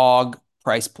pure dog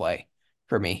price play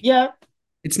for me. yeah.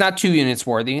 It's not 2 units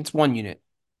worthy. It's 1 unit.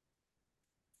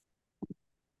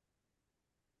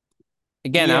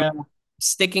 Again, I'm Yeah,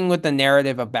 sticking with the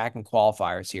narrative of back in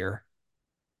qualifiers here,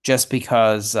 just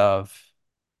because of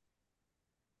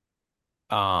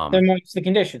they're um. amongst the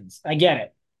conditions. I get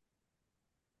it.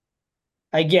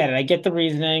 I get it. I get the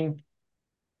reasoning.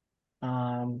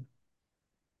 Um,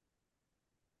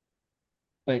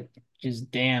 but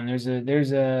just damn, there's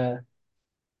a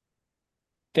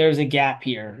gap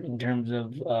here in terms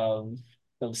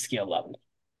of skill level.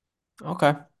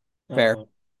 Okay, fair. Uh,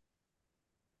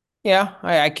 Yeah,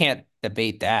 I can't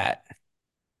debate that.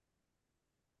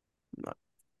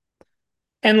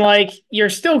 and like you're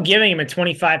still giving him a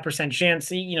 25%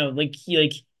 chance. You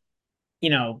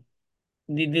know,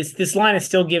 this line is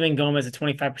still giving Gomez a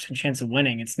 25% chance of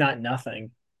winning. It's not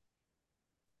nothing.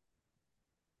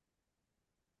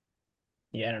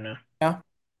 Yeah, I don't know. Yeah,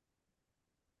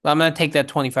 I'm gonna take that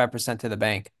 25% to the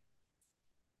bank.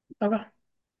 Okay.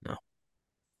 No.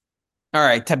 All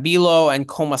right, Tabilo and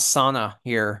Komasana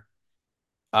here.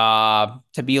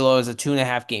 Tabilo is a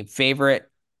 2.5 game favorite,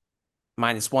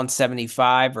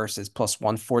 -175 versus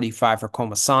 +145 for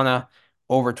Komasana.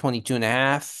 Over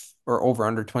 22.5 or over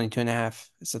under 22.5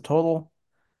 is the total.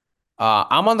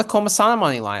 I'm on the Komasana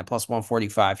money line at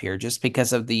 +145 here, just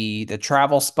because of the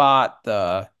travel spot,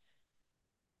 the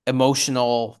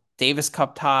emotional Davis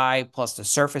Cup tie, plus the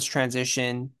surface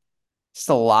transition. Just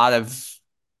a lot of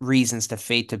reasons to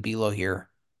fade Tabilo here.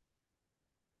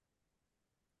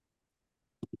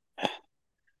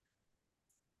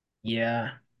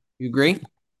 Yeah. You agree?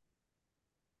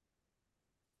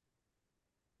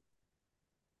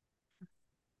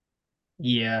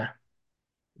 Yeah.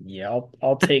 Yeah.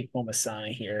 I'll take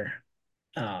Momasana here.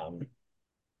 Um,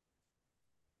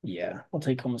 yeah, I'll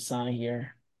take Momasana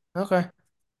here. Okay.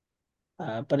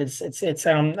 But it's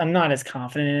I'm not as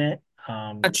confident in it.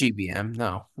 Not GBM.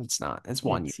 No, it's not. It's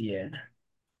one unit. It's yeah.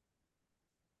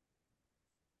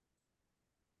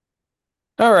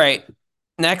 All right.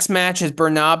 Next match is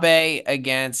Bernabe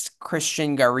against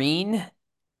Christian Garin.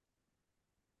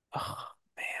 Oh,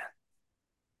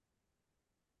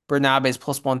 Bernabe is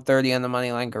 +130 on the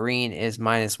money line. Garin is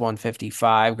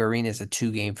 -155. Garin is a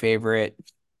 2 game favorite.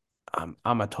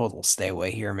 I'm a total stay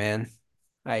away here, man.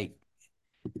 I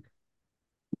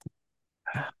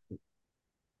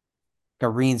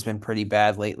Garin's been pretty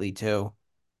bad lately too.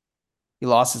 He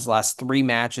lost his last 3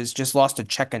 matches. Just lost to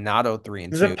Cecchinato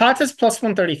 3-2. Zapata's plus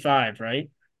 135, right? I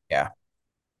Yeah.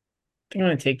 think I'm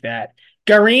gonna take that.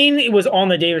 Garin was on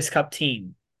the Davis Cup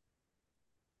team.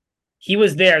 He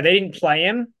was there. They didn't play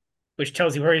him, which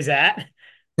tells you where he's at.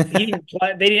 He didn't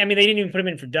play. They didn't. I mean, they didn't even put him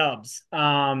in for dubs.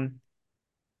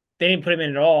 They didn't put him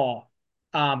in at all.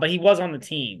 But he was on the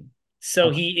team, so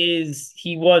Okay.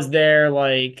 he was there,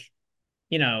 like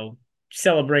you know,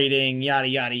 celebrating, yada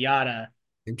yada yada,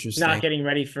 not Interesting. getting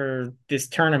ready for this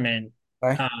tournament.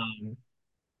 Okay. Um,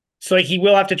 so like he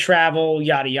will have to travel,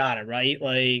 yada yada, right?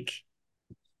 Like,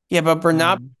 Yeah, but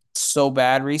Bernabe um, so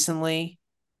bad recently.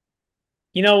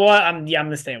 you know what? I'm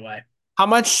gonna stay away. How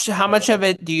much of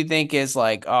it do you think is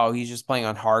like, oh, he's just playing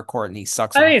on hard court and he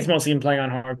sucks I on? think it's mostly him playing on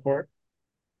hard court.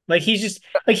 Like he's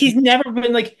never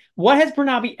been like what has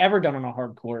Bernabe ever done on a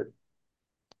hard court?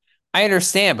 I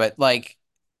understand, but like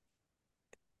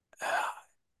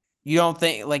you don't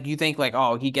think like you think like,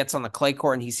 oh, he gets on the clay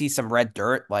court and he sees some red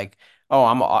dirt, like, oh,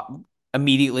 I'm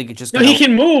immediately just No, he gonna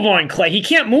can move on clay. He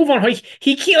can't move on.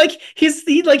 He can't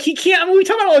like he can't. I mean, we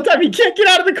talk about it all the time. He can't get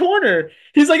out of the corner.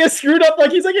 He's like a screwed up.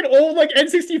 Like he's like an old like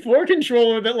N64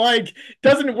 controller that like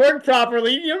doesn't work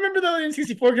properly. You remember the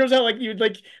N64 controllers that like you'd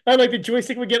like the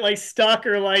joystick would get like stuck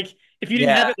or like if you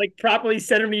didn't have yeah, it like properly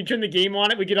set when you turn the game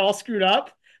on, it would get all screwed up.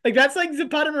 Like that's like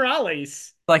Zapata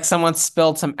Morales. like someone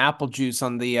spilled some apple juice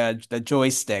on the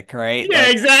joystick, right? Yeah,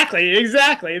 Like, exactly,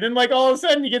 exactly. And then like all of a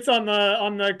sudden he gets on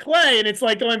the clay and it's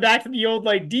like going back to the old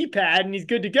like D-pad and he's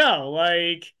good to go.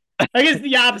 Like I guess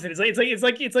the opposite.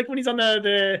 It's like when he's on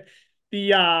the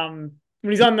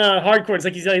when he's on the hardcore, it's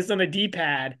like he's on the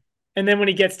D-pad. And then when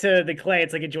he gets to the clay,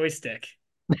 it's like a joystick.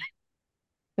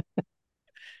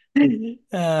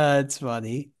 it's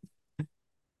funny.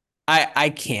 I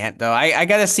can't though. I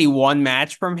gotta see one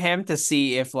match from him to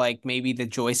see if like maybe the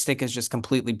joystick is just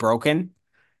completely broken,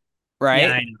 Yeah,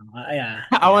 right? I know. Yeah,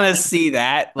 I yeah. want to see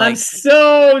that. I'm Like,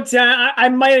 so down. I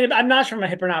might. I'm not sure if I'm a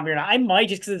hip or not. Or not. I might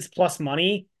just because it's plus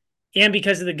money, and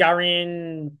because of the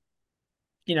Garin.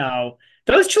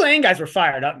 Those Chilean guys were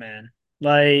fired up, man.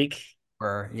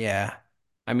 or yeah.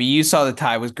 I mean, you saw the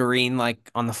tie was Green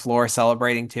like on the floor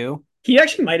celebrating too. He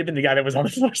actually might have been the guy that was on the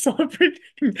floor celebrating.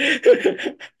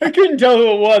 I couldn't tell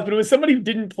who it was, but it was somebody who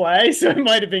didn't play, so it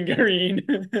might have been Green.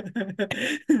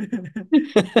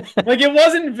 Like it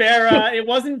wasn't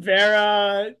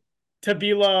Vera,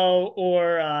 Tabilo,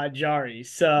 or Jari.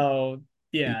 So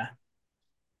yeah.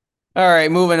 All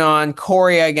right, moving on.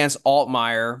 Korea against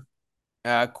Altmaier.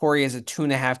 Corey is a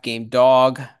 2.5 game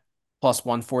dog, plus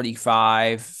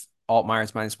 145.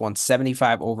 Altmaier's minus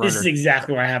 175 over This is under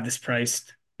exactly where I have this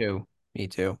priced. two. Me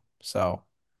too. So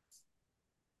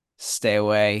stay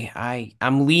away.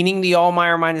 I'm leaning the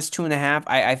Altmaier minus 2.5.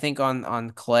 I think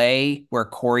on clay where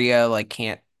Korea like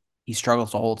can't he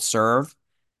struggles to hold serve.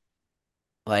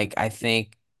 Like I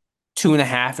think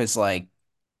 2.5 is like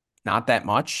not that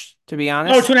much to be Oh,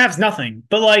 honest. 2.5 is nothing.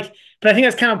 But I think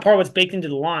that's kind of part of what's baked into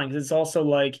the line because it's also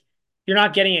like you're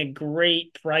not getting a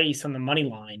great price on the money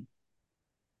line.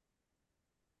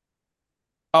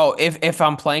 Oh, if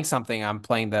I'm playing something, I'm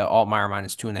playing the Altmaier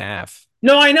minus 2.5.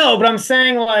 No, I know, but I'm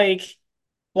saying like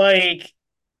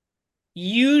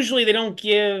usually they don't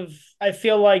give. I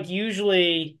feel like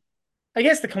usually, I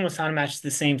guess the Komasana match is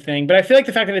the same thing, but I feel like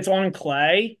the fact that it's on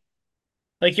clay,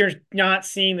 like you're not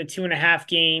seeing the 2.5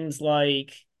 games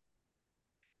like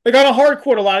on a hard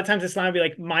court. A lot of times it's not be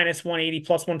like minus 180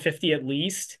 plus 150 at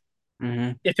least.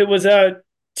 Hmm. If it was a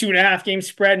 2.5 game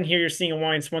spread, and here you're seeing a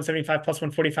one, it's 175 plus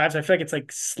 145. So I feel like it's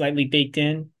like slightly baked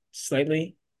in,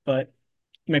 slightly, but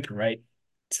you might be right.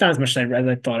 It's not as much as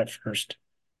I thought at first.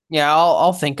 Yeah,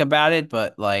 I'll think about it,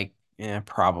 but like, yeah,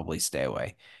 probably stay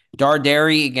away.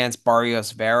 Darderi against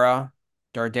Barrios Vera.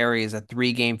 Darderi is a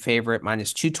 3 game favorite,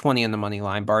 minus 220 on the money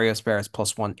line. Barrios Vera is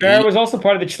plus Barrett 180. was also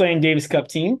part of the Chilean Davis Cup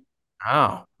team.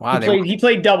 Oh, He wow. They were played he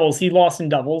played doubles. He lost in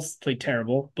doubles, played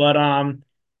terrible. But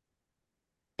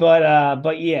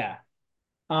yeah.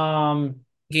 Um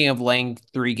thinking of laying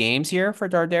 3 games here for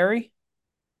Darderi.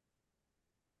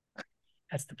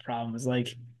 that's the problem. Is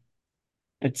like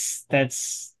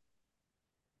that's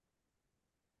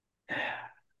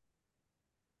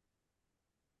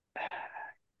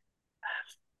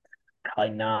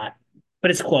probably not.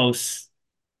 But it's close.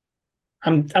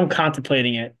 I'm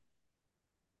contemplating it.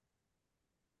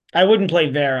 I wouldn't play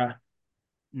Vera.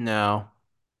 No.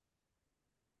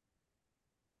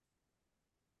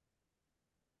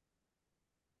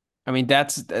 I mean,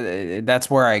 that's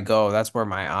where I go. That's where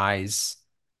my eyes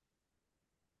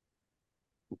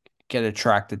get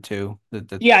attracted to.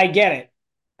 The Yeah, I get it.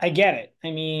 I get it.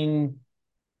 I mean,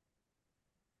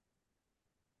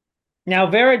 now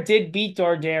Vera did beat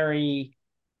Darderi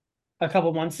a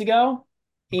couple months ago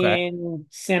okay. in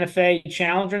Santa Fe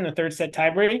Challenger in the third set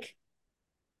tiebreak.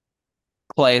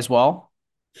 Play as well.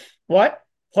 What?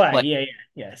 Clay. Play.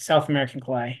 Yeah. South American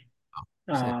clay.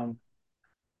 Say, Um,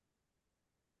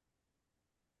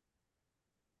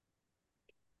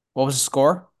 what was the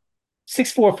score?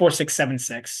 6-4, 4-6,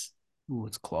 7-6. Ooh,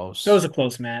 it's That was close. a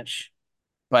close match.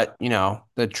 But,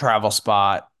 the travel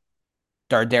spot,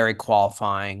 Darderi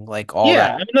qualifying, like all that.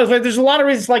 Yeah, I mean, there's a lot of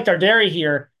reasons like Darderi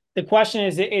here. The question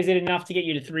is it enough to get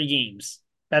you to 3 games?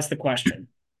 That's the question.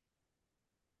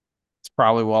 It's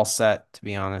probably well set, to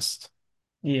be honest.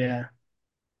 Yeah.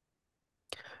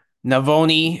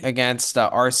 Navoni against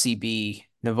RCB.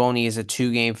 Navoni is a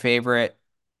 2 game favorite.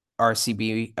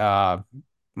 RCB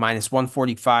minus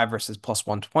 145 versus plus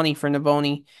 120 for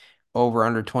Navoni. Over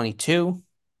under 22.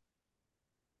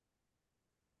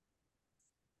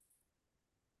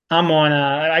 I'm on.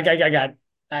 I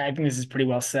think this is pretty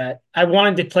well set. I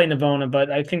wanted to play Navona, but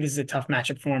I think this is a tough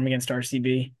matchup for him against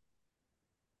RCB.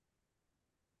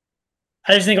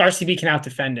 I just think RCB can out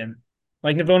defend him.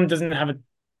 Like Navona doesn't have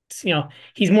a,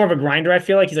 he's more of a grinder. I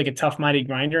feel like he's like a tough minded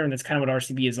grinder, and that's kind of what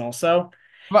RCB is also.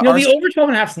 But The RCB, over 12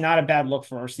 and a half is not a bad look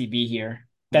for RCB here.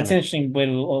 That's an interesting way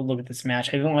to look at this match.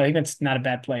 I think that's not a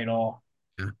bad play at all.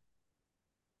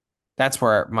 that's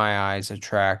where my eyes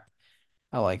attract.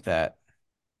 I like that.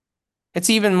 It's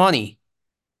even money.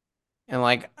 And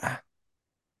like, I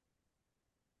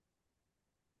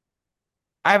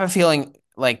have a feeling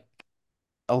like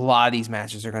a lot of these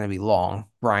matches are going to be long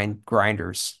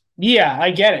grinders. Yeah,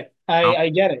 I get it. I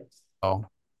get it. So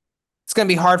it's going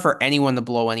to be hard for anyone to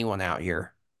blow anyone out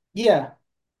here. Yeah.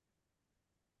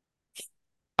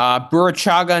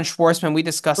 Burachaga and Schwartzman, we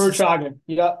discussed this. Berchaga.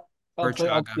 Yep.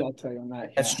 Burachaga. I'll tell you on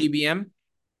that. That's Yeah. GBM.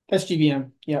 That's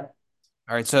GBM. Yep.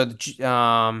 All right. So,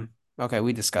 okay,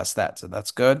 we discussed that. So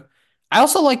that's good. I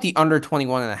also like the under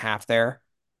 21.5 there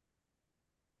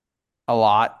a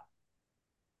lot.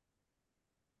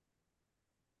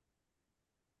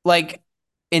 Like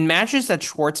in matches that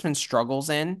Schwartzman struggles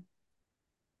in,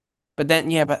 but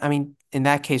then, yeah, but I mean, in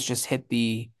that case, just hit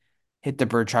the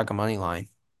Burachaga money line.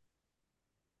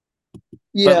 But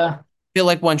Yeah. feel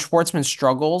like when Schwartzman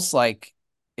struggles, like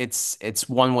it's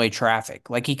one-way traffic.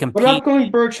 Like he What about competes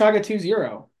going Berg Chaga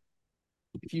 2-0?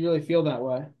 If you really feel that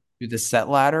way. through the set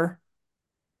ladder.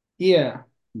 Yeah.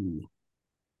 Ooh.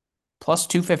 Plus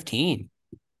 215.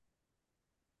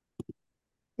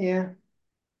 Yeah.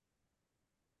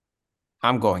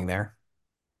 I'm going there.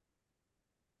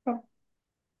 Oh.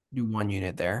 Do one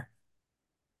unit there.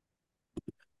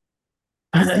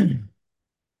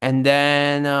 And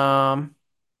then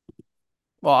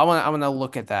well, I want to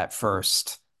look at that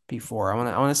first before. I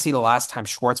want to see the last time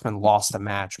Schwartzman lost a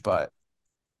match, but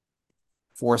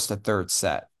forced a third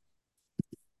set.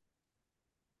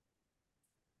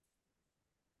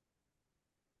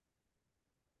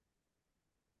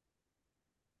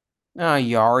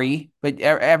 Yari, but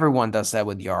everyone does that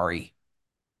with Yari.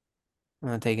 I'm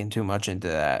not taking too much into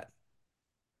that.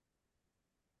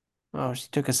 Oh, she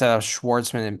took a set off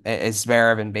Schwartzman and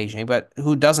Zverev in Beijing, but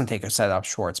who doesn't take a set off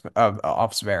Schwartzman of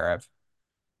off Zverev?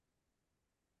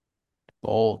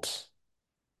 Bolt.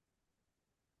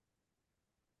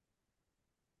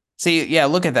 See, yeah,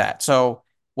 look at that. So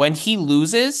when he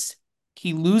loses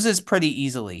pretty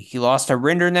easily. He lost to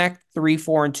Rinderknecht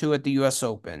 3-4-2 at the US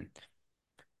Open.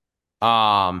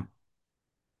 Um,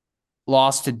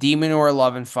 lost to Demonor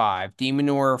 11-5,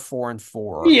 Demonor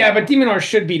 4-4, Yeah, but Demonar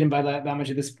should beat him by that much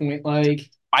at this point. Like,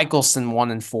 Michelson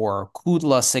 1-4,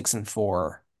 Kudla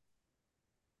 6-4.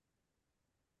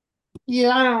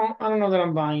 yeah, I don't know that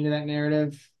I'm buying into that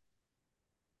narrative.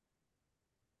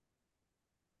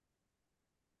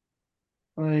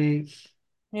 Like,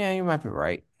 Yeah, you might be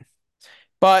right.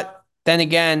 But then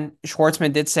again,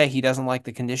 Schwartzman did say he doesn't like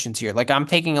the conditions here. Like I'm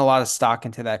taking a lot of stock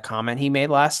into that comment he made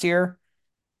last year.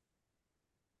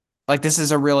 Like this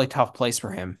is a really tough place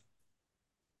for him.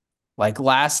 Like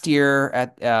last year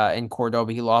at in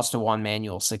Cordoba, he lost to Juan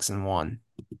Manuel 6-1.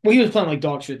 well, he was playing like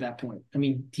dog shit at that point. I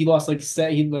mean, he lost like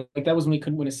set. He like that was when he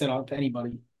couldn't win a set out to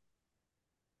anybody.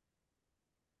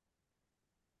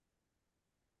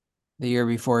 The year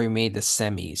before he made the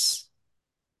semis.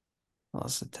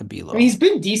 Lost to I mean, Tabilo. he's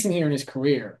been decent here in his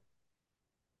career.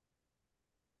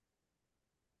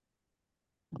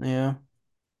 Yeah.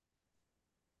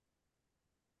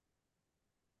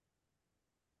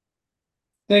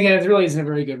 Then again, it really isn't a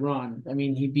very good run. I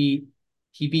mean, he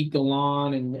beat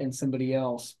Galan and somebody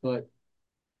else, but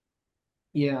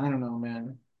yeah, I don't know,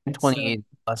 man. It's 28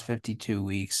 plus 52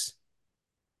 weeks.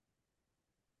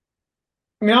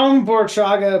 I mean, I'm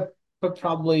Borchaga, but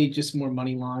probably just more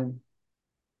money line.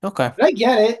 Okay. But I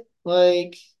get it.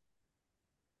 Like,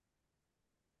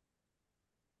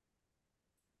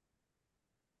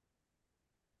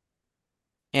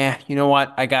 Yeah, you know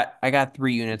what? I got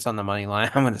 3 units on the money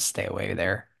line. I'm gonna stay away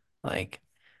there. Like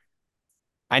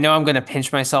I know I'm gonna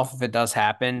pinch myself if it does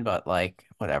happen, but like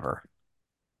whatever.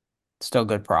 Still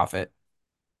good profit.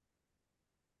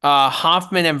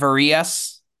 Hoffman and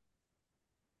Varias.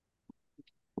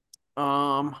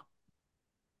 Um,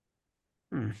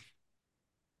 hmm.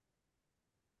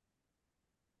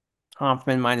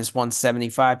 Hoffman minus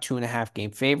 175, 2.5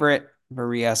 game favorite.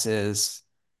 Varias is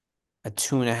a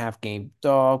 2.5 game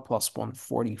dog plus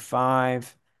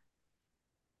 145.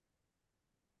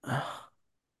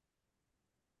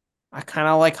 I kind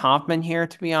of like Hoffman here,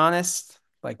 to be honest.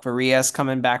 Like Varias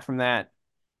coming back from that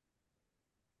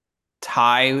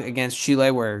tie against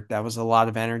Chile, where that was a lot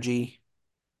of energy.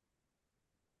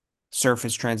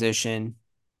 Surface transition.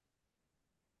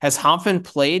 Has Hoffman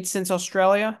played since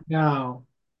Australia? no,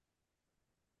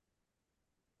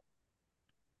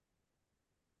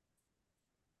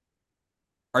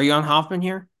 Are you on Hoffman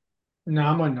here? no,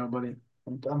 I'm on nobody.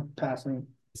 I'm passing.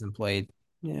 Hasn't played.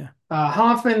 Yeah.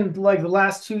 Hoffman, like the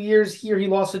last 2 years here, he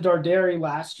lost to Darderi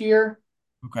last year,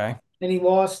 Okay. and he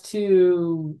lost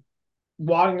to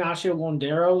Juan Ignacio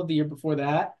Londero the year before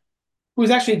that, who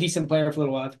was actually a decent player for a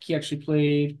little while. I think he actually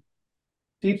played.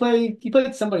 Did he play? He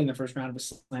played somebody in the first round of a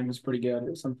slam. Was pretty good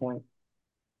at some point.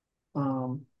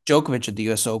 Um, Djokovic at the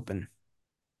US Open.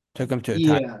 Took him to a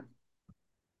tie. yeah,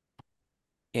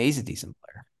 Yeah, he's a decent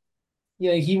player.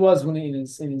 yeah, he was when in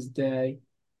his day.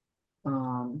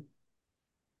 Um,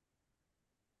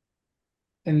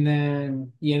 and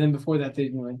then yeah, then before that they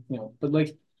didn't really, but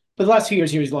the last 2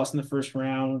 years here he's lost in the first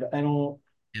round. I don't,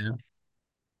 Yeah.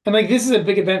 and like this is a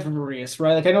big event for Marius,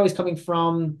 right? Like I know he's coming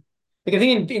from, like I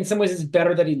think in some ways it's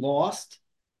better that he lost.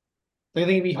 Like I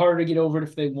think it'd be harder to get over it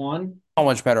if they won, So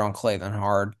much better on clay than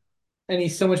hard. and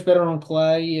he's so much better on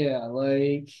clay. Yeah,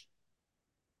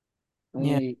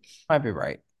 Yeah, like, might be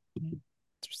right.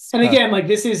 It's and kind of- again, like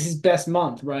this is his best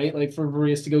month, right? Like for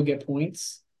Marius to go get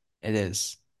points. it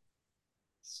is.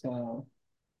 So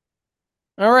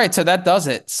All right, so that does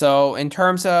it. So in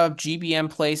terms of GBM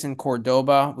plays in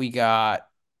Cordoba, we got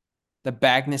the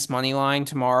Bagnus money line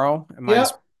tomorrow at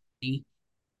minus Yep. 1.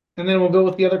 And then we'll go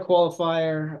with the other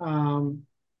qualifier,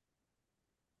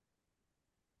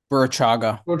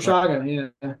 Burruchaga. Right.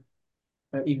 Rochaga, yeah,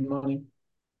 even money.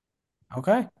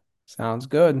 Okay. Sounds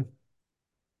good.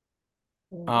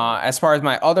 Uh, As far as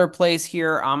my other plays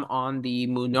here, I'm on the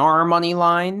Munar money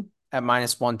line at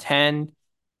minus 110.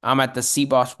 I'm at the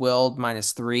Seaboss Wild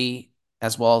 -3,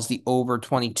 as well as the over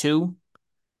 22.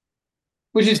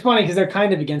 which is funny because they're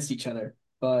kind of against each other,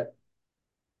 but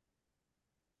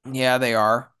Yeah, they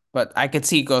are. But I could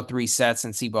see go 3 sets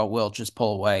and Seaboss Wild just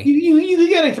pull you away. you could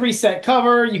get a three set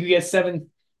cover. You could get seven.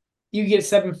 You could get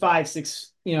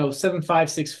 7-5-6.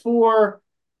 7-5-6-4,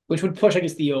 which would push, I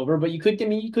guess, the over. But you could. I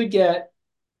mean, you could get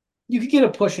a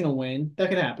push and a win. That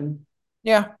could happen.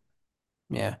 Yeah,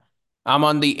 yeah. I'm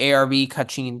on the ARV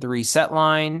Kachin 3 set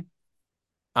line.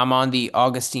 I'm on the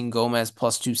Augustine Gomez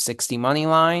plus 260 money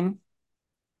line.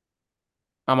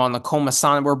 I'm on the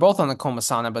Comasana. We're both on the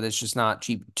Comasana, but it's just not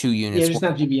cheap 2 units. Yeah, just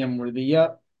not GBM worthy.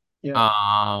 Yep. Yep.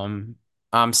 Um,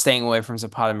 I'm staying away from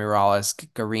Zapata Miralles.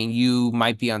 Green, you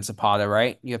might be on Zapata,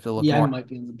 right? You have to look Yeah, I more. might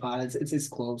be in the pot. It's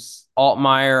close.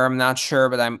 Altmaier, I'm not sure,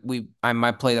 but I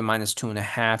might play the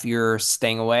 -2.5. You're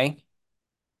staying away.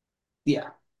 Yeah.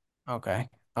 Okay.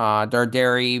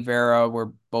 Darderi, Vera,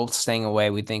 we're both staying away.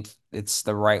 We think it's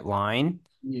the right line.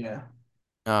 Yeah.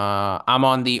 I'm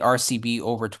on the RCB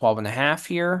over 12.5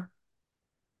 here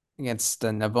against the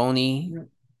Navoni.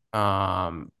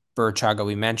 Yep. Burchaga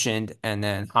we mentioned, and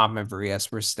then Hoffman Varias,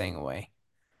 we're staying away.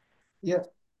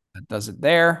 Yep. That does it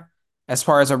there. As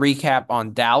far as a recap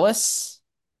on Dallas,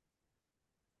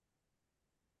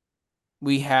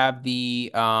 we have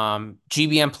the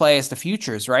GBM play as the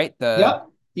futures, right? The Yep.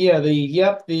 Yeah. The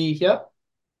yep.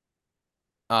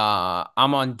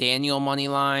 I'm on Daniel money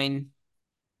line.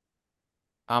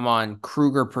 I'm on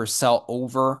Kruger Purcell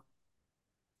over.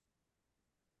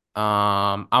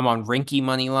 I'm on Rinky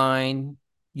money line.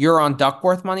 You're on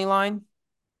Duckworth money line.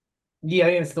 Yeah. I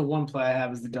think it's the one play I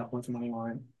have is the Duckworth money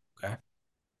line. Okay,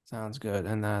 sounds good.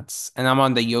 And I'm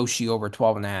on the Yoshi over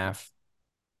 12.5.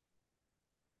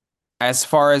 As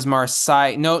far as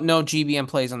Marseille, no GBM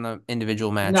plays on the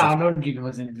individual matches. No, no GBM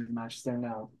was in the matches there.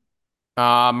 No,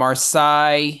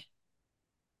 Marseille.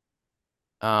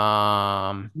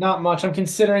 Um, not much. I'm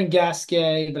considering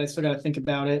Gasquet, but I still got to think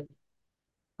about it.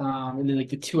 And then like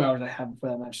the 2 hours I have before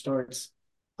that match starts.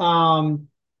 Um,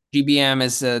 GBM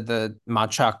is the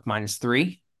Machak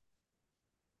 -3,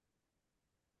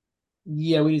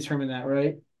 yeah, we determined that,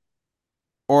 right?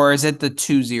 or is it the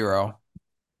 2-0?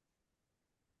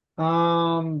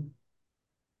 Um,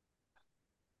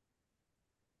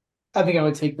 I think I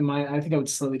would take the minus. I think I would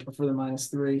slightly prefer the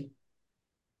 -3.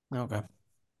 Okay,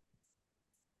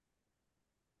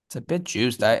 it's a bit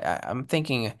juiced. I'm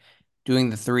thinking doing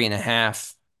the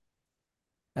 3.5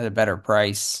 at a better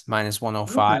price,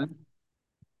 -105. Okay.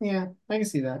 Yeah, I can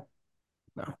see that.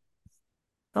 No.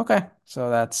 Okay, so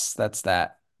that's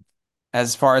that.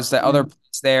 As far as the other Yeah.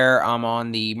 plays there, I'm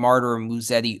on the Martyr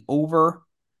Musetti over.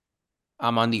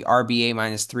 I'm on the RBA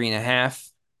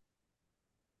 -3.5.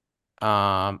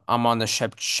 I'm on the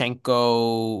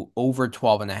Shevchenko over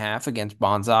 12.5 against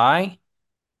Bonsai.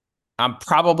 I'm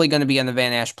probably going to be on the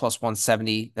Van Ash plus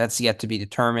 170. That's yet to be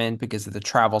determined because of the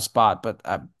travel spot, but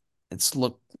it's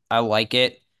look I like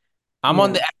it. I'm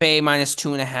on Yeah. the FA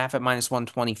 -2.5 at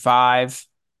 -125.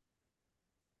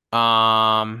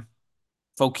 Um,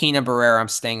 Fokina Barrera, I'm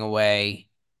staying away.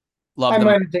 Love I them.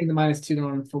 might have taken the -2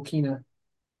 on Fokina.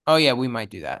 Oh yeah, we might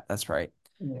do that. That's right.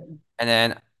 Yeah. And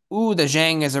then, the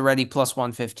Zhang is already plus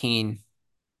 115.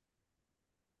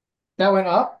 That went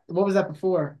up. What was that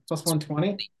before? Plus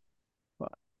 120?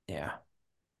 But yeah,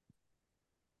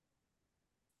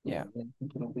 Yeah, yeah. I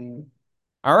think it'll be.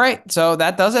 All right, so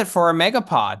that does it for a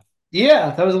Megapod.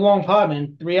 Yeah, that was a long pod,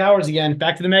 man. 3 hours again.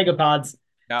 Back to the megapods.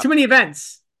 Yeah, Too many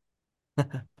events. but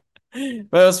it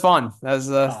was fun. That was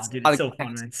Oh, dude, a lot it's of so fun,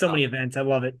 tennis man. So stuff. many events. I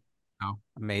love it. Oh,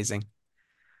 amazing.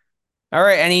 All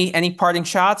right, any parting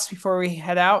shots before we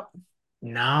head out?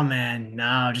 No, man.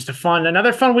 No, just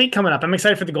another fun week coming up. I'm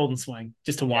excited for the Golden Swing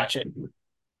just to Yeah, watch it.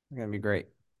 it's gonna be great.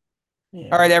 All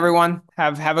Yeah. right, everyone,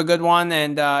 have a good one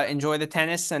and enjoy the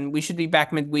tennis. And we should be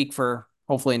back midweek for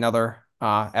hopefully another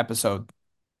episode.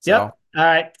 Yep. So, All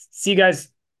right. See you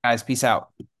guys. guys, peace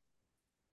out.